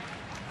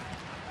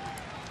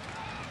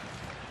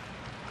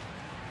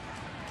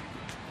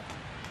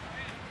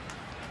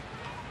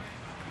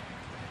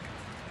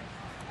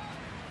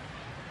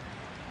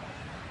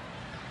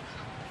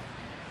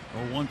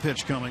 One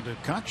pitch coming to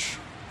Kutch.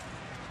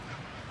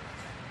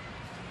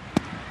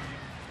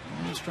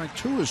 And strike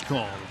 2 is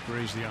called.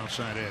 Grazed the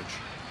outside edge.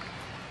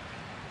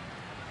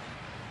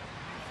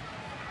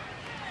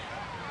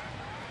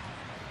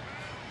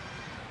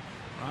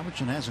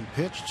 Robertson hasn't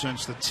pitched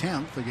since the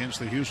 10th against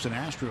the Houston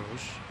Astros.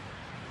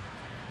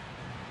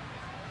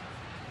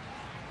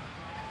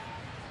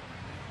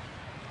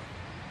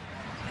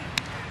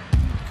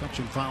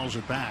 Kutch fouls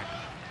it back.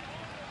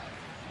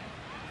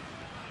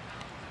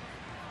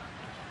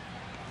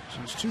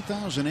 Since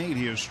 2008,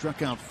 he has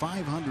struck out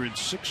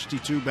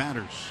 562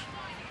 batters.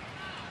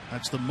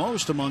 That's the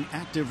most among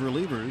active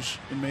relievers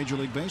in Major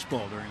League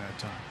Baseball during that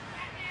time.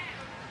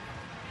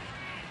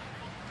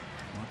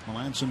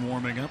 Mark Melancon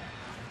warming up.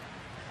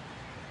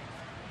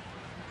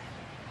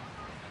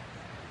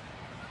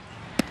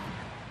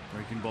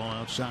 Breaking ball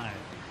outside.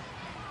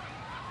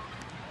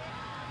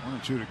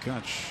 1-2 to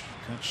Kutch.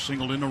 Kutch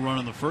singled in a run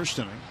in the first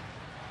inning.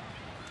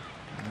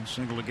 And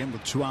singled again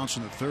with 2 outs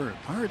in the third.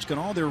 Pirates got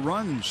all their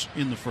runs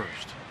in the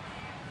first.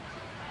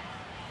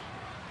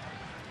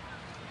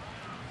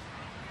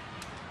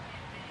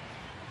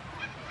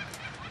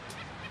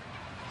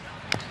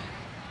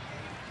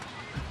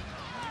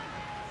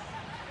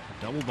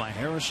 Double by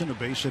Harrison, a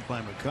base hit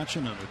by McCutchen,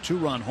 and a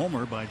 2-run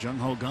homer by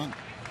Jung-Ho Kang.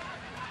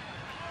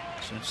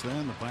 Since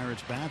then, the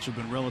Pirates' bats have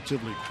been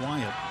relatively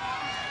quiet.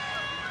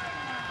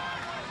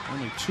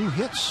 Only 2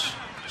 hits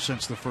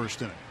since the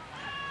first inning.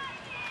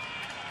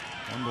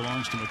 One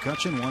belongs to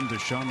McCutchen, one to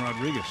Sean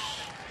Rodriguez.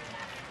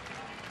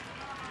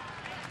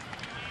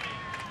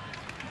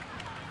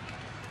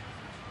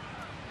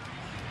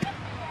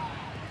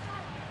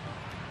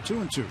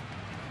 2-2. It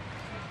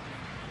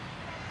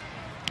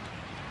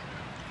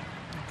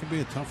can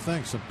be a tough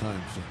thing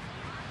sometimes.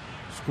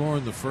 Score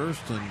in the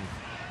first and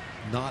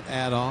not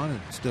add on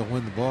and still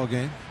win the ball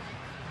game.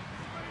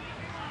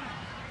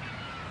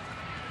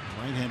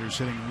 Right-handers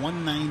hitting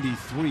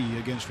 .193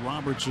 against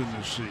Robertson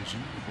this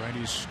season.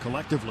 Righties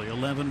collectively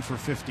 11 for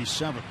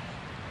 57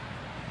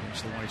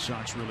 against the White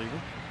Sox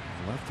reliever.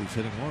 Lefty's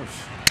hitting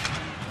worse.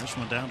 This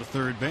one down to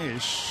third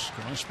base.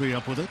 Gillespie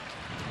up with it.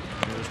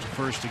 Goes to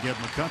first to get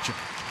McCutchen.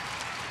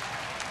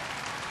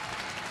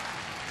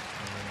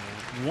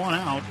 One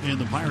out in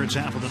the Pirates'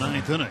 half of the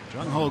 9th inning.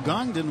 Jung-Ho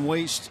Kang didn't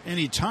waste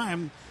any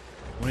time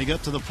when he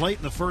got to the plate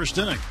in the first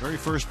inning. Very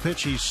first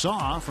pitch he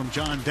saw from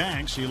John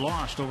Danks, he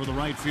lost over the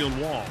right field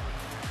wall.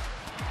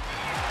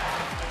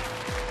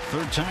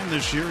 Third time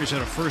this year he's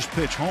had a first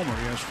pitch homer.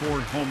 He has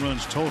 4 home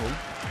runs total.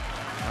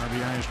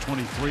 RBI is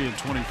 23 and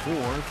 24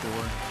 for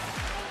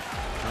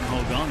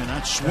Jung-Ho Kang, and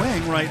that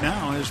swing right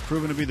now has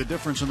proven to be the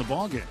difference in the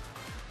ballgame.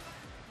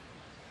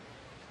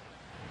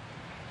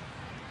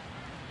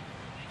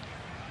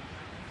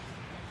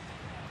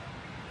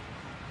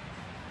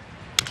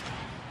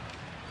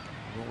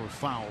 Roller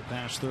foul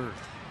past third.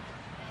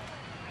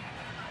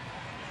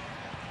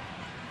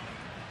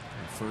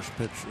 First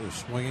pitch is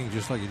swinging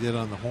just like he did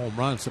on the home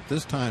run, except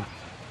this time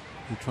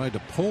he tried to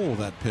pull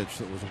that pitch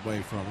that was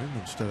away from him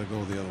instead of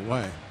go the other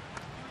way.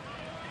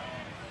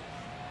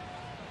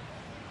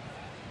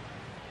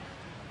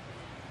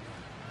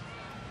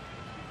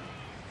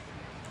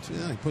 See,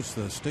 then he puts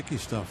the sticky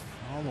stuff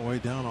all the way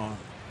down on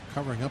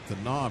covering up the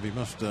knob. He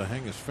must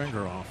hang his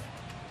finger off.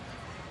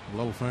 The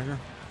little finger.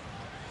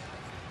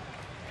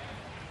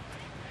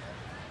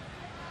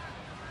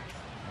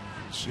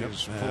 Yep,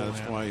 that's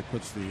why he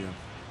puts the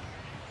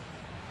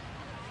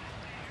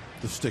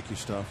sticky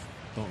stuff.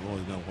 Don't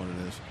really know what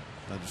it is.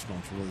 I just know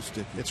it's really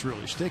sticky. It's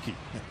really sticky.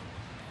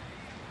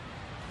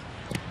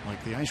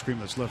 Like the ice cream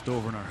that's left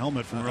over in our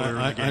helmet from earlier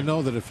in the game. I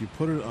know that if you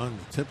put it on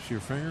the tips of your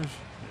fingers,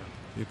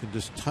 you can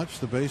just touch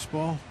the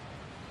baseball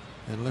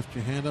and lift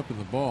your hand up and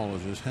the ball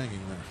is just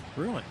hanging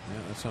there. Really?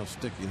 Yeah, that's how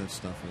sticky that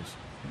stuff is.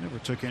 You never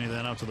took any of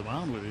that out to the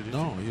mound with you, did you?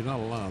 No, you're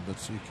not allowed.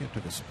 But you can't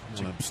take one of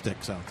them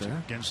sticks out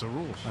there. Against the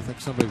rules. I think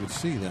somebody would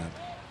see that.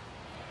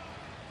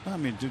 I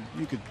mean,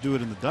 you could do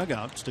it in the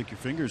dugout, stick your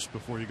fingers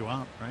before you go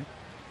out, right?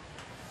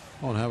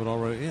 Oh, and have it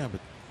already. Yeah, but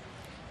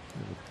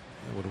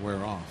it would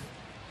wear off.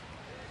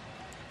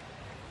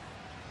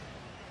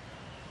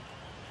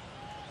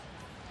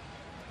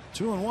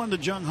 Two and one to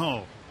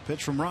Jung-Ho.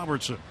 Pitch from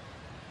Robertson.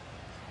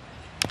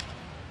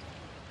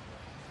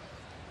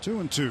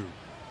 2-2.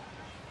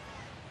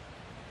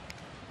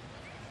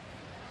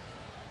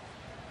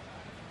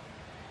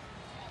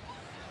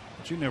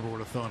 But you never would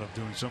have thought of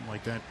doing something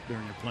like that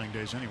during your playing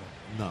days anyway.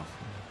 No.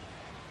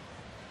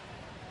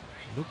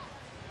 Nope.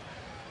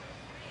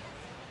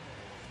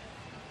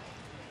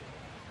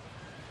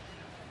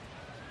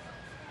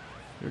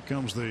 Here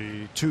comes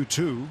the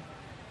 2-2.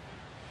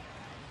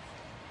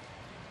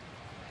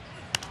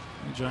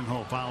 And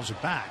Jung-Ho fouls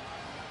it back.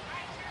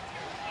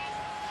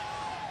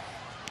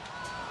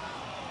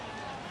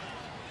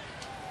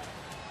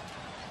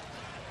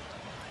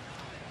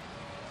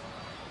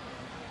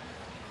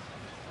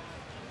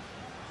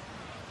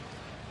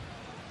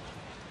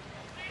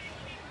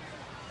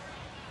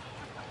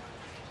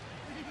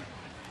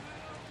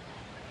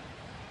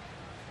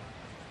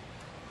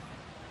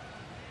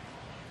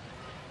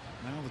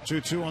 Now the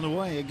 2-2 on the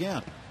way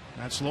again.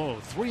 That's low.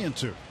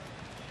 3-2.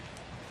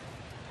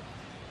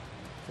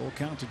 Full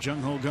count to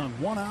Jung-Ho Kang.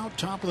 One out,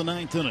 top of the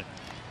 9th inning.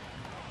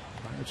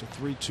 Pirates a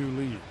 3-2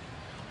 lead.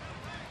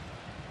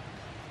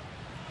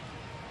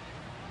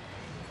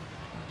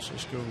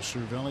 Cisco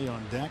Cervelli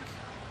on deck.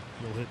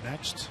 He'll hit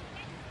next.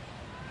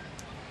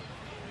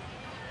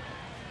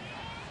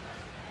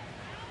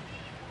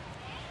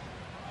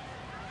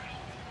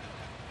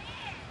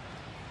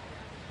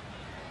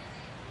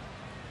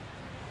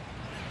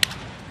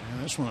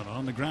 And this one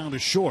on the ground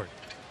is short.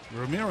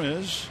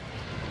 Ramirez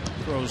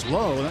throws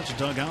low. That's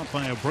dug out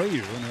by Abreu,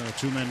 and there are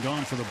 2 men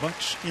gone for the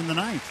Bucks in the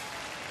 9th.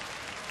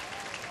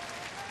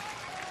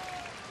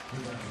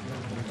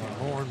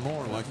 More and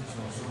more like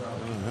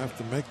have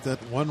to make that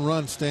one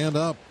run stand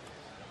up.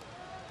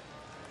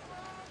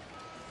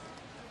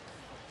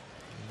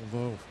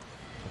 Although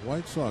the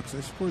White Sox,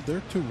 they scored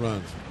their 2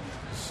 runs.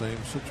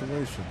 Same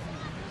situation.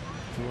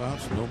 2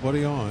 outs,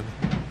 nobody on.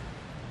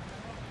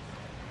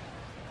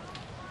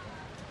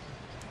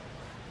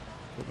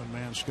 Equipment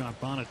man Scott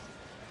Bonnet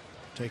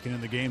taken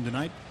in the game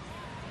tonight.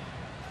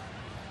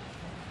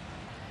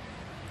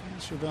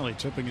 And Cervelli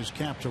tipping his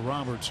cap to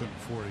Robertson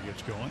before he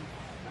gets going.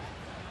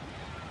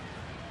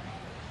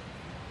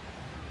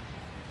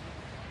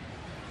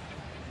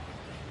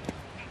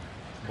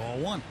 Ball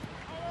one.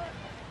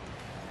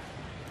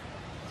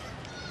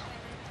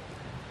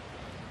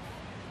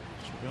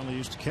 Cervelli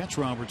used to catch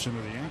Robertson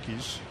of the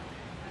Yankees.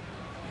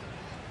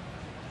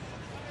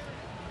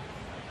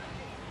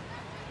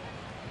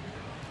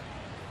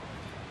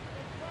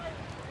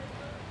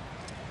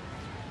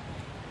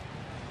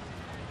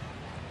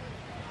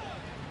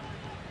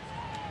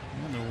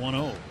 And they're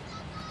 1-0.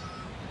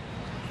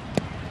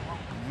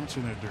 That's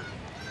in the dirt.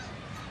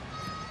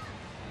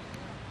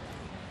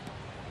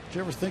 Did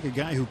you ever think a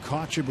guy who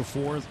caught you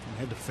before and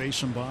had to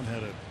face him, Bob,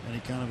 had any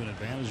kind of an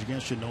advantage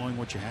against you, knowing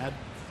what you had,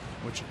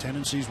 what your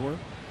tendencies were?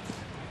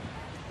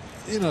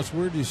 You know, it's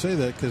weird you say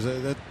that, because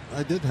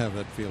I did have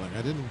that feeling.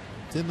 I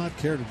did not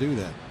care to do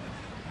that.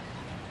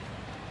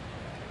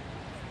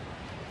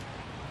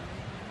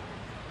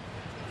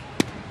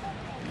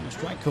 And a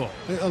strike call.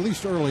 At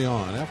least early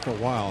on. After a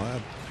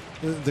while,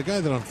 the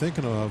guy that I'm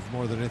thinking of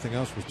more than anything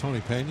else was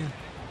Tony Pena.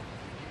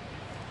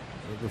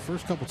 The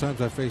first couple times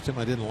I faced him,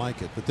 I didn't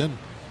like it, but then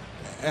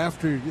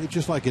after,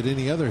 just like at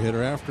any other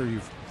hitter, after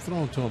you've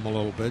thrown to him a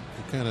little bit,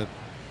 you kind of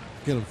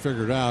get him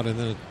figured out, and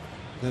then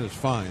it's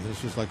fine.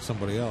 It's just like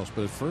somebody else.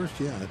 But at first,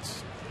 yeah,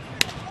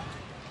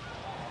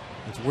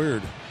 it's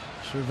weird.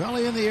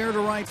 Cervelli in the air to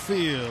right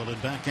field,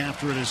 and back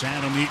after it is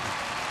Adam Eaton.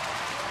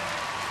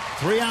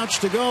 3 outs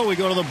to go. We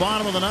go to the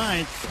bottom of the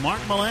ninth. Mark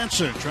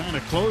Melancon trying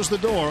to close the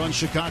door on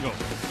Chicago.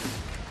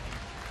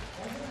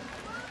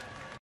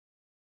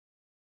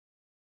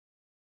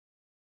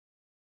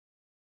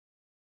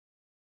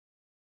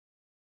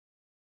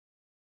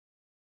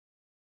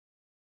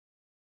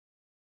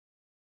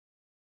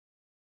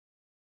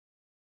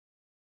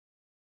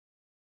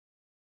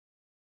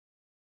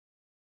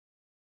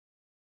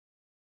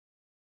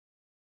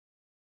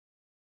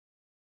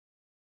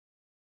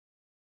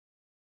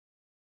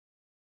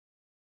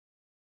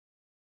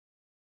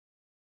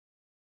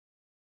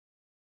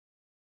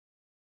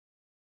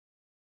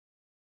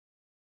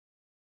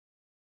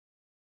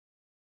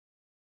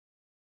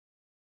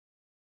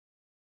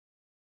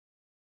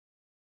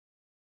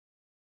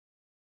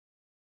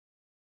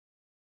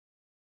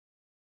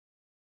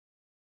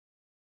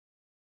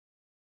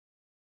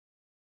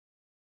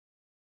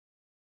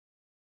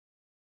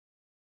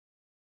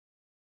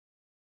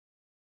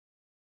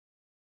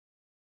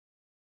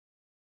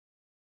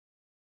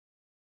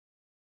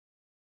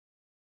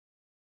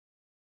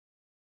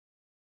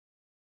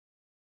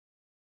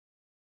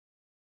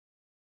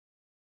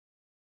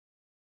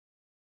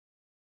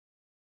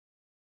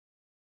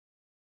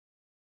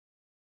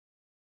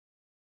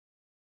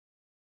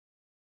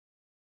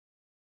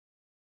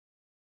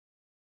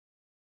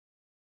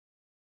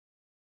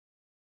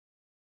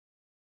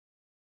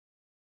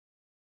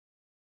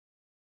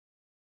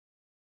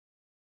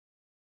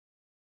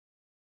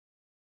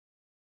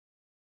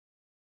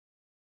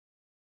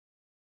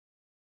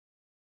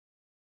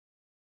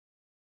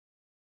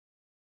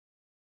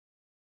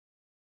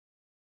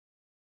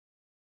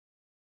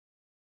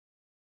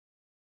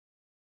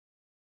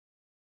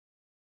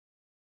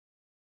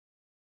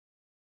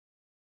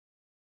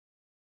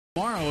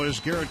 Tomorrow, as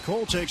Garrett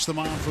Cole takes the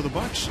mound for the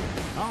Bucks.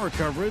 Our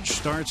coverage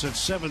starts at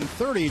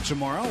 7:30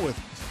 tomorrow with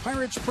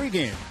Pirates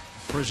pregame,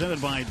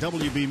 presented by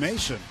WB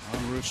Mason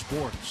on Root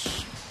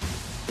Sports.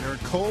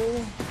 Garrett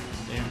Cole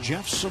and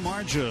Jeff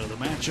Samardzija, the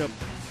matchup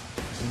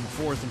in the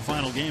fourth and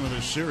final game of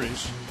this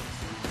series.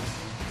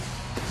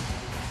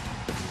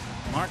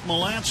 Mark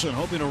Melancon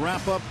hoping to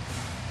wrap up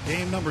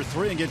game number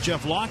 3 and get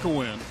Jeff Locke a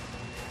win.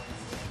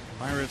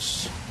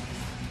 Pirates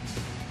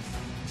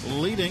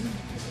leading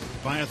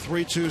by a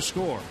 3-2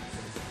 score.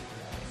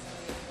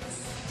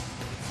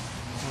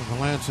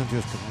 Melancon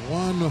just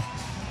one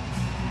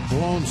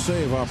blown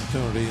save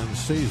opportunity in the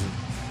season.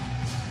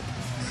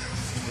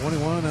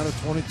 21 out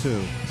of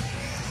 22.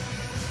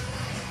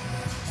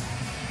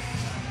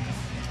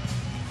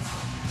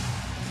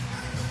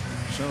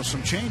 So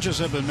some changes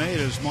have been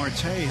made as Marte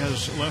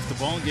has left the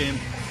ball game.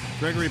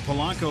 Gregory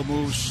Polanco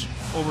moves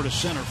over to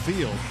center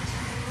field.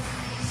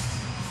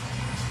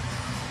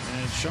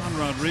 And Sean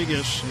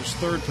Rodriguez, his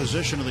third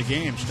position of the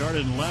game,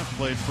 started in left,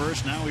 played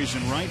first, now he's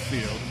in right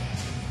field.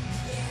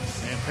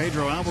 And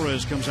Pedro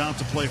Alvarez comes out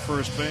to play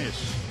first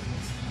base.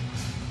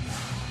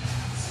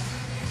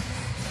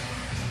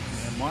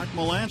 And Mark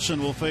Melancon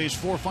will face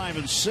 4, 5,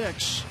 and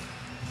 6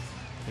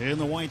 in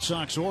the White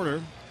Sox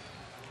order.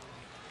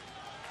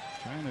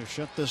 Trying to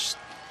shut this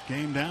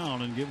game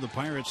down and give the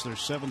Pirates their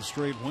 7th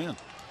straight win.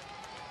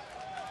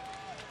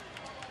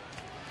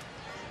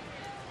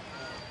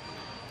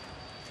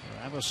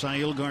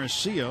 Avisail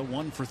Garcia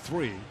 1 for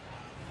 3.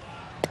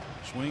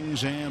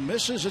 Swings and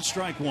misses at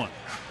strike 1.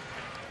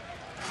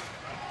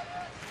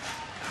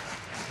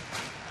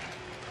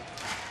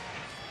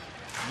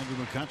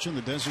 Andrew McCutchen,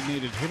 the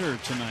designated hitter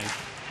tonight,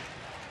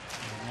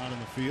 not in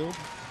the field.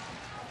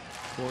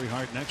 Corey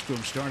Hart next to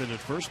him, started at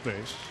first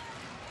base.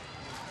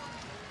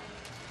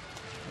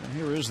 And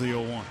here is the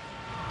 0-1.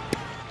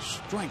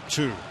 Strike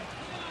 2.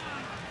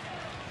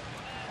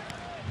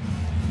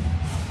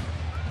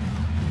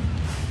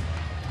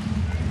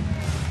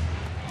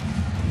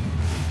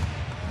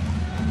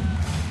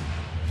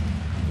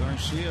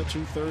 Garcia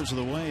 2/3 of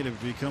the way to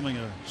becoming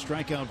a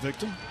strikeout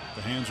victim at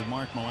the hands of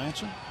Mark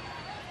Melancon.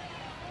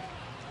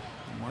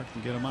 Mark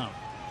can get him out.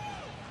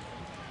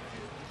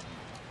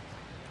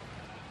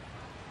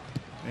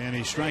 And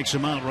he strikes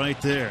him out right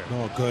there.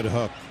 Oh, good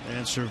hook.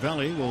 And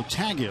Cervelli will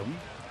tag him.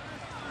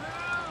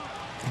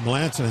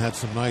 Melancon had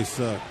some nice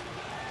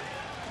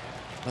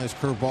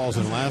curveballs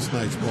in last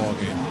night's ball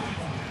game.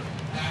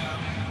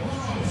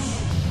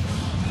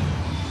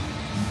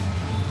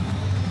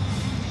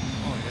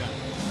 Oh, yeah.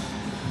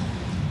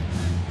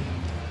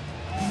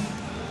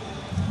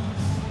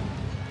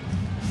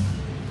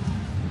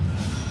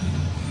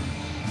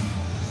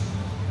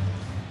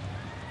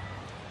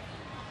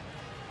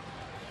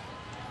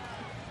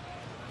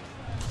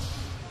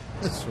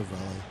 That's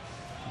Cervelli.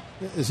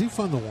 Is he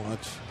fun to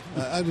watch?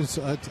 I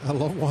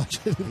love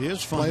watching him He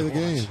is fun play to the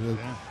watch. game.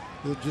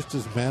 Yeah. Just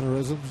his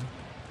mannerisms.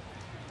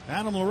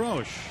 Adam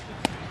LaRoche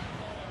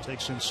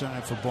takes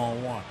inside for ball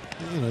 1.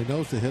 You know, he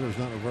knows the hitter's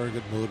not in a very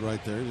good mood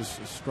right there. He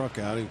just struck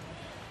out.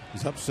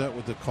 He's upset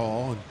with the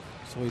call, and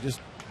so he just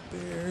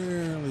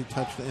barely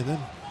touched it, and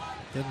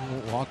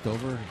then walked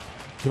over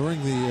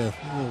during the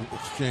little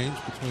exchange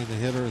between the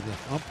hitter and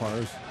the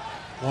umpires,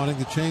 wanting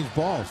to change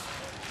balls.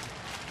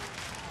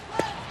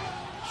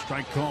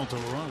 Strike call to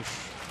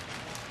LaRoche.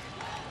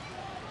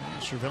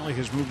 Cervelli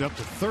has moved up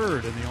to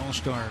 3rd in the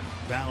All-Star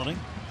balloting.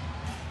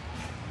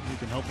 You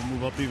can help him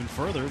move up even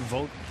further.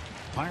 Vote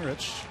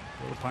Pirates.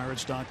 Go to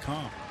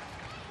Pirates.com.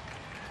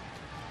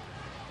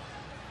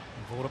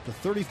 Vote up to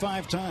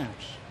 35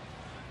 times.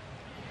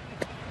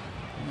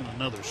 And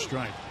another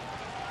strike.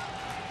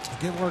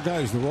 Give our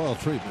guys the royal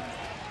treatment.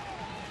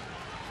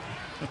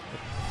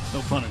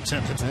 No pun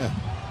intended. Yeah.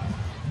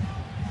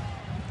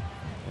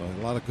 Well,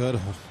 a lot of good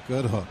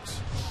hooks.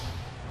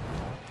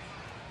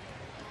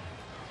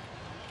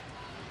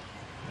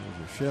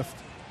 There's a shift.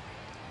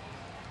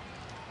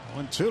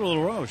 1-2 to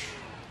LaRoche.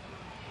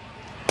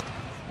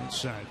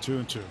 Inside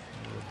 2-2.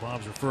 What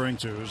Bob's referring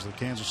to is the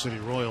Kansas City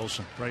Royals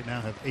right now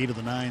have 8 of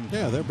the 9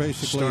 Yeah, they're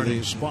basically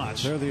starting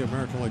spots. They're the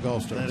American League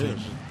All-Star team.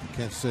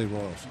 Kansas City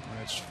Royals.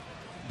 That's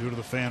due to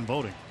the fan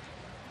voting.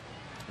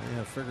 They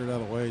have figured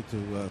out a way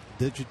to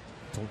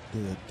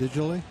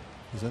digitally.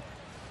 Is that?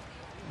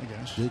 I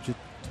guess.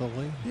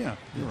 Digitally? Yeah,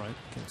 you're right.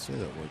 Can't say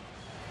that word.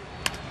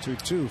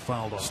 2-2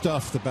 fouled off.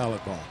 Stuff the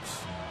ballot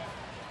box.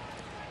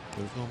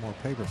 There's no more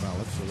paper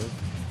ballots, so they've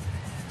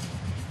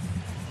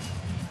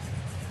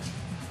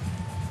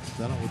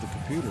done it with the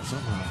computer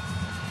somehow.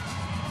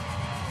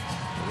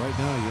 But right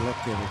now, you look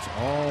at it's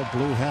all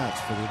blue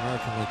hats for the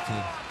American League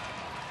team.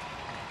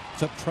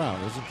 Except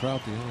Trout. Isn't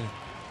Trout the only?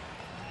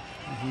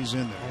 He's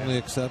in there. Only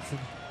exception.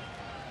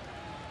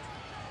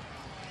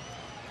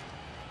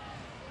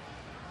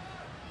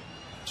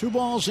 Two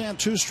balls and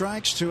 2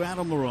 strikes to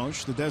Adam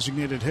LaRoche, the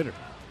designated hitter.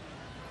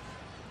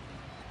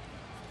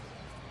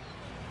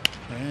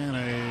 And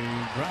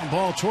a ground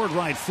ball toward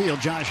right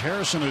field. Josh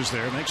Harrison is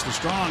there, makes the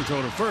strong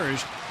throw to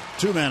first.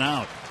 2 men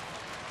out.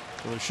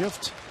 So the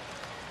shift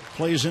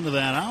plays into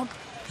that out.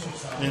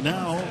 And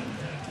now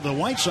the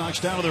White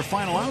Sox down to their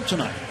final out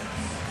tonight.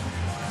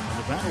 And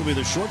the bat will be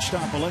the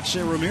shortstop,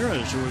 Alexei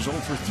Ramirez, who is 0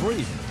 for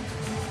 3.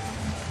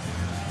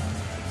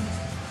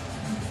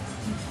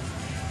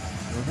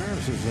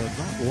 Ramirez is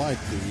not like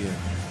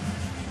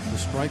the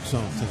strike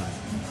zone tonight.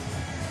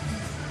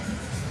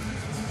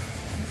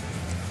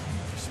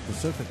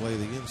 Specifically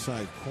the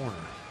inside corner.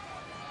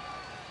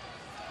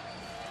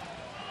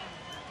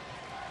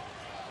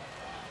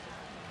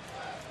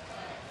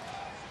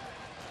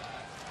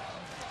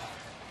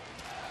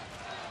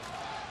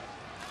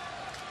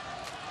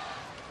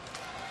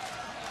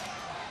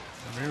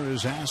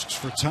 Ramirez asks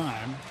for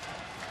time.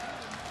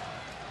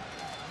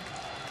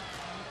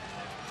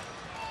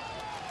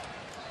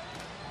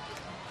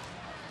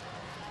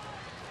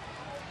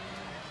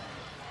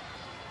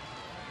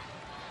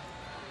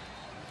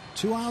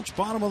 Two outs,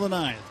 bottom of the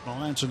 9th.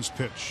 Melancon's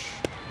pitch.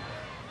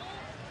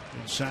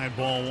 Inside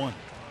ball 1.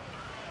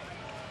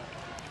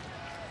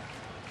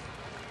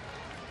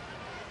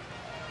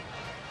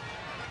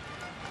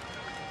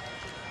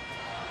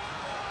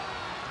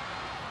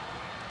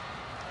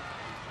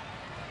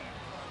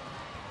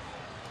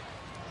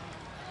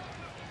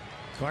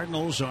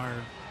 Cardinals are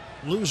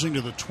losing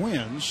to the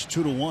Twins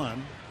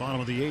 2-1.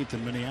 Bottom of the 8th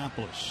in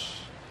Minneapolis.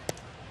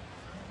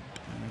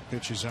 And the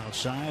pitch is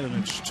outside, and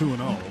it's 2-0.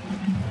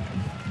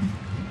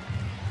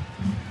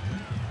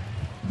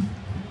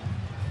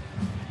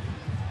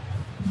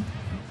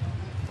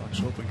 Bucks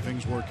hoping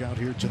things work out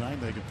here tonight.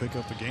 They can pick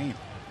up the game.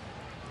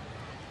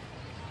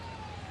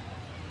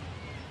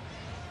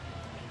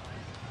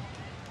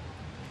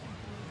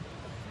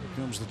 Here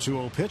comes the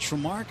 2-0 pitch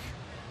from Mark.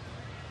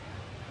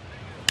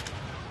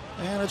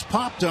 And it's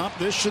popped up.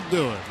 This should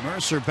do it.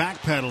 Mercer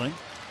backpedaling.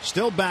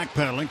 Still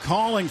backpedaling.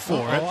 Calling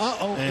for it.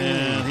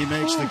 And he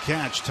makes the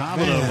catch.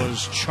 Tabata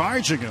was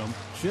charging him.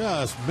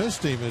 Just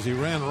missed him as he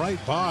ran right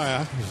by. I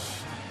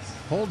was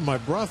holding my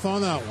breath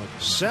on that one.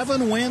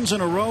 7 wins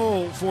in a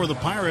row for the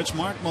Pirates.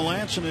 Mark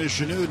Melancon is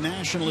your new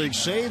National League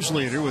saves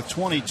leader with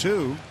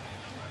 22.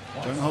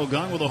 Jung-Ho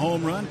Kang with a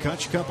home run.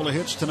 Kutch a couple of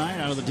hits tonight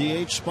out of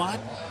the DH spot.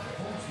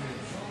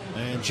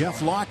 And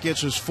Jeff Locke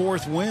gets his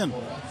 4th win.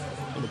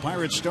 The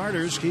Pirates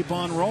starters keep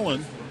on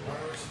rolling.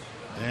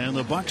 And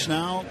the Bucks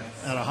now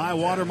at a high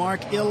water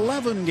mark,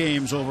 11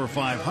 games over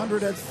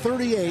 500 at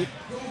 38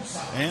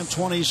 and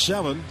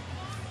 27.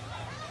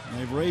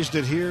 They've raised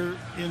it here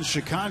in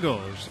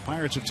Chicago as the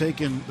Pirates have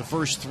taken the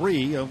first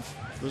 3 of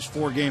this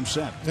 4-game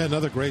set. Yeah,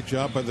 another great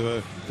job by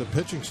the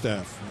pitching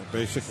staff.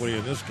 Basically,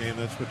 in this game,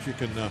 that's what you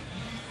can.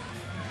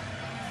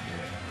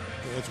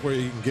 That's where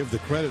you can give the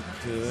credit.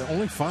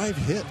 Only 5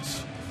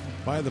 hits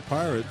by the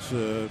Pirates.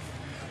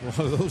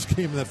 One of those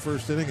came in that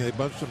first inning. They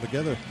bunched them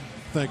together,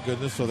 thank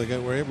goodness. So they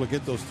were able to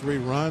get those 3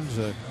 runs.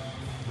 The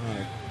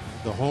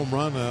home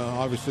run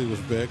obviously was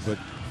big, but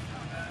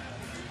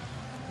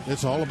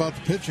it's all about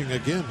the pitching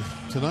again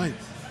tonight.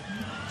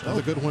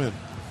 Another good win.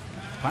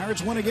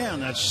 Pirates win again.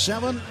 That's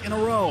 7 in a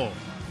row.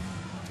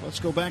 Let's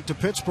go back to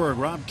Pittsburgh.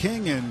 Rob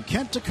King and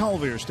Kent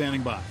DeCulvier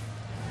standing by.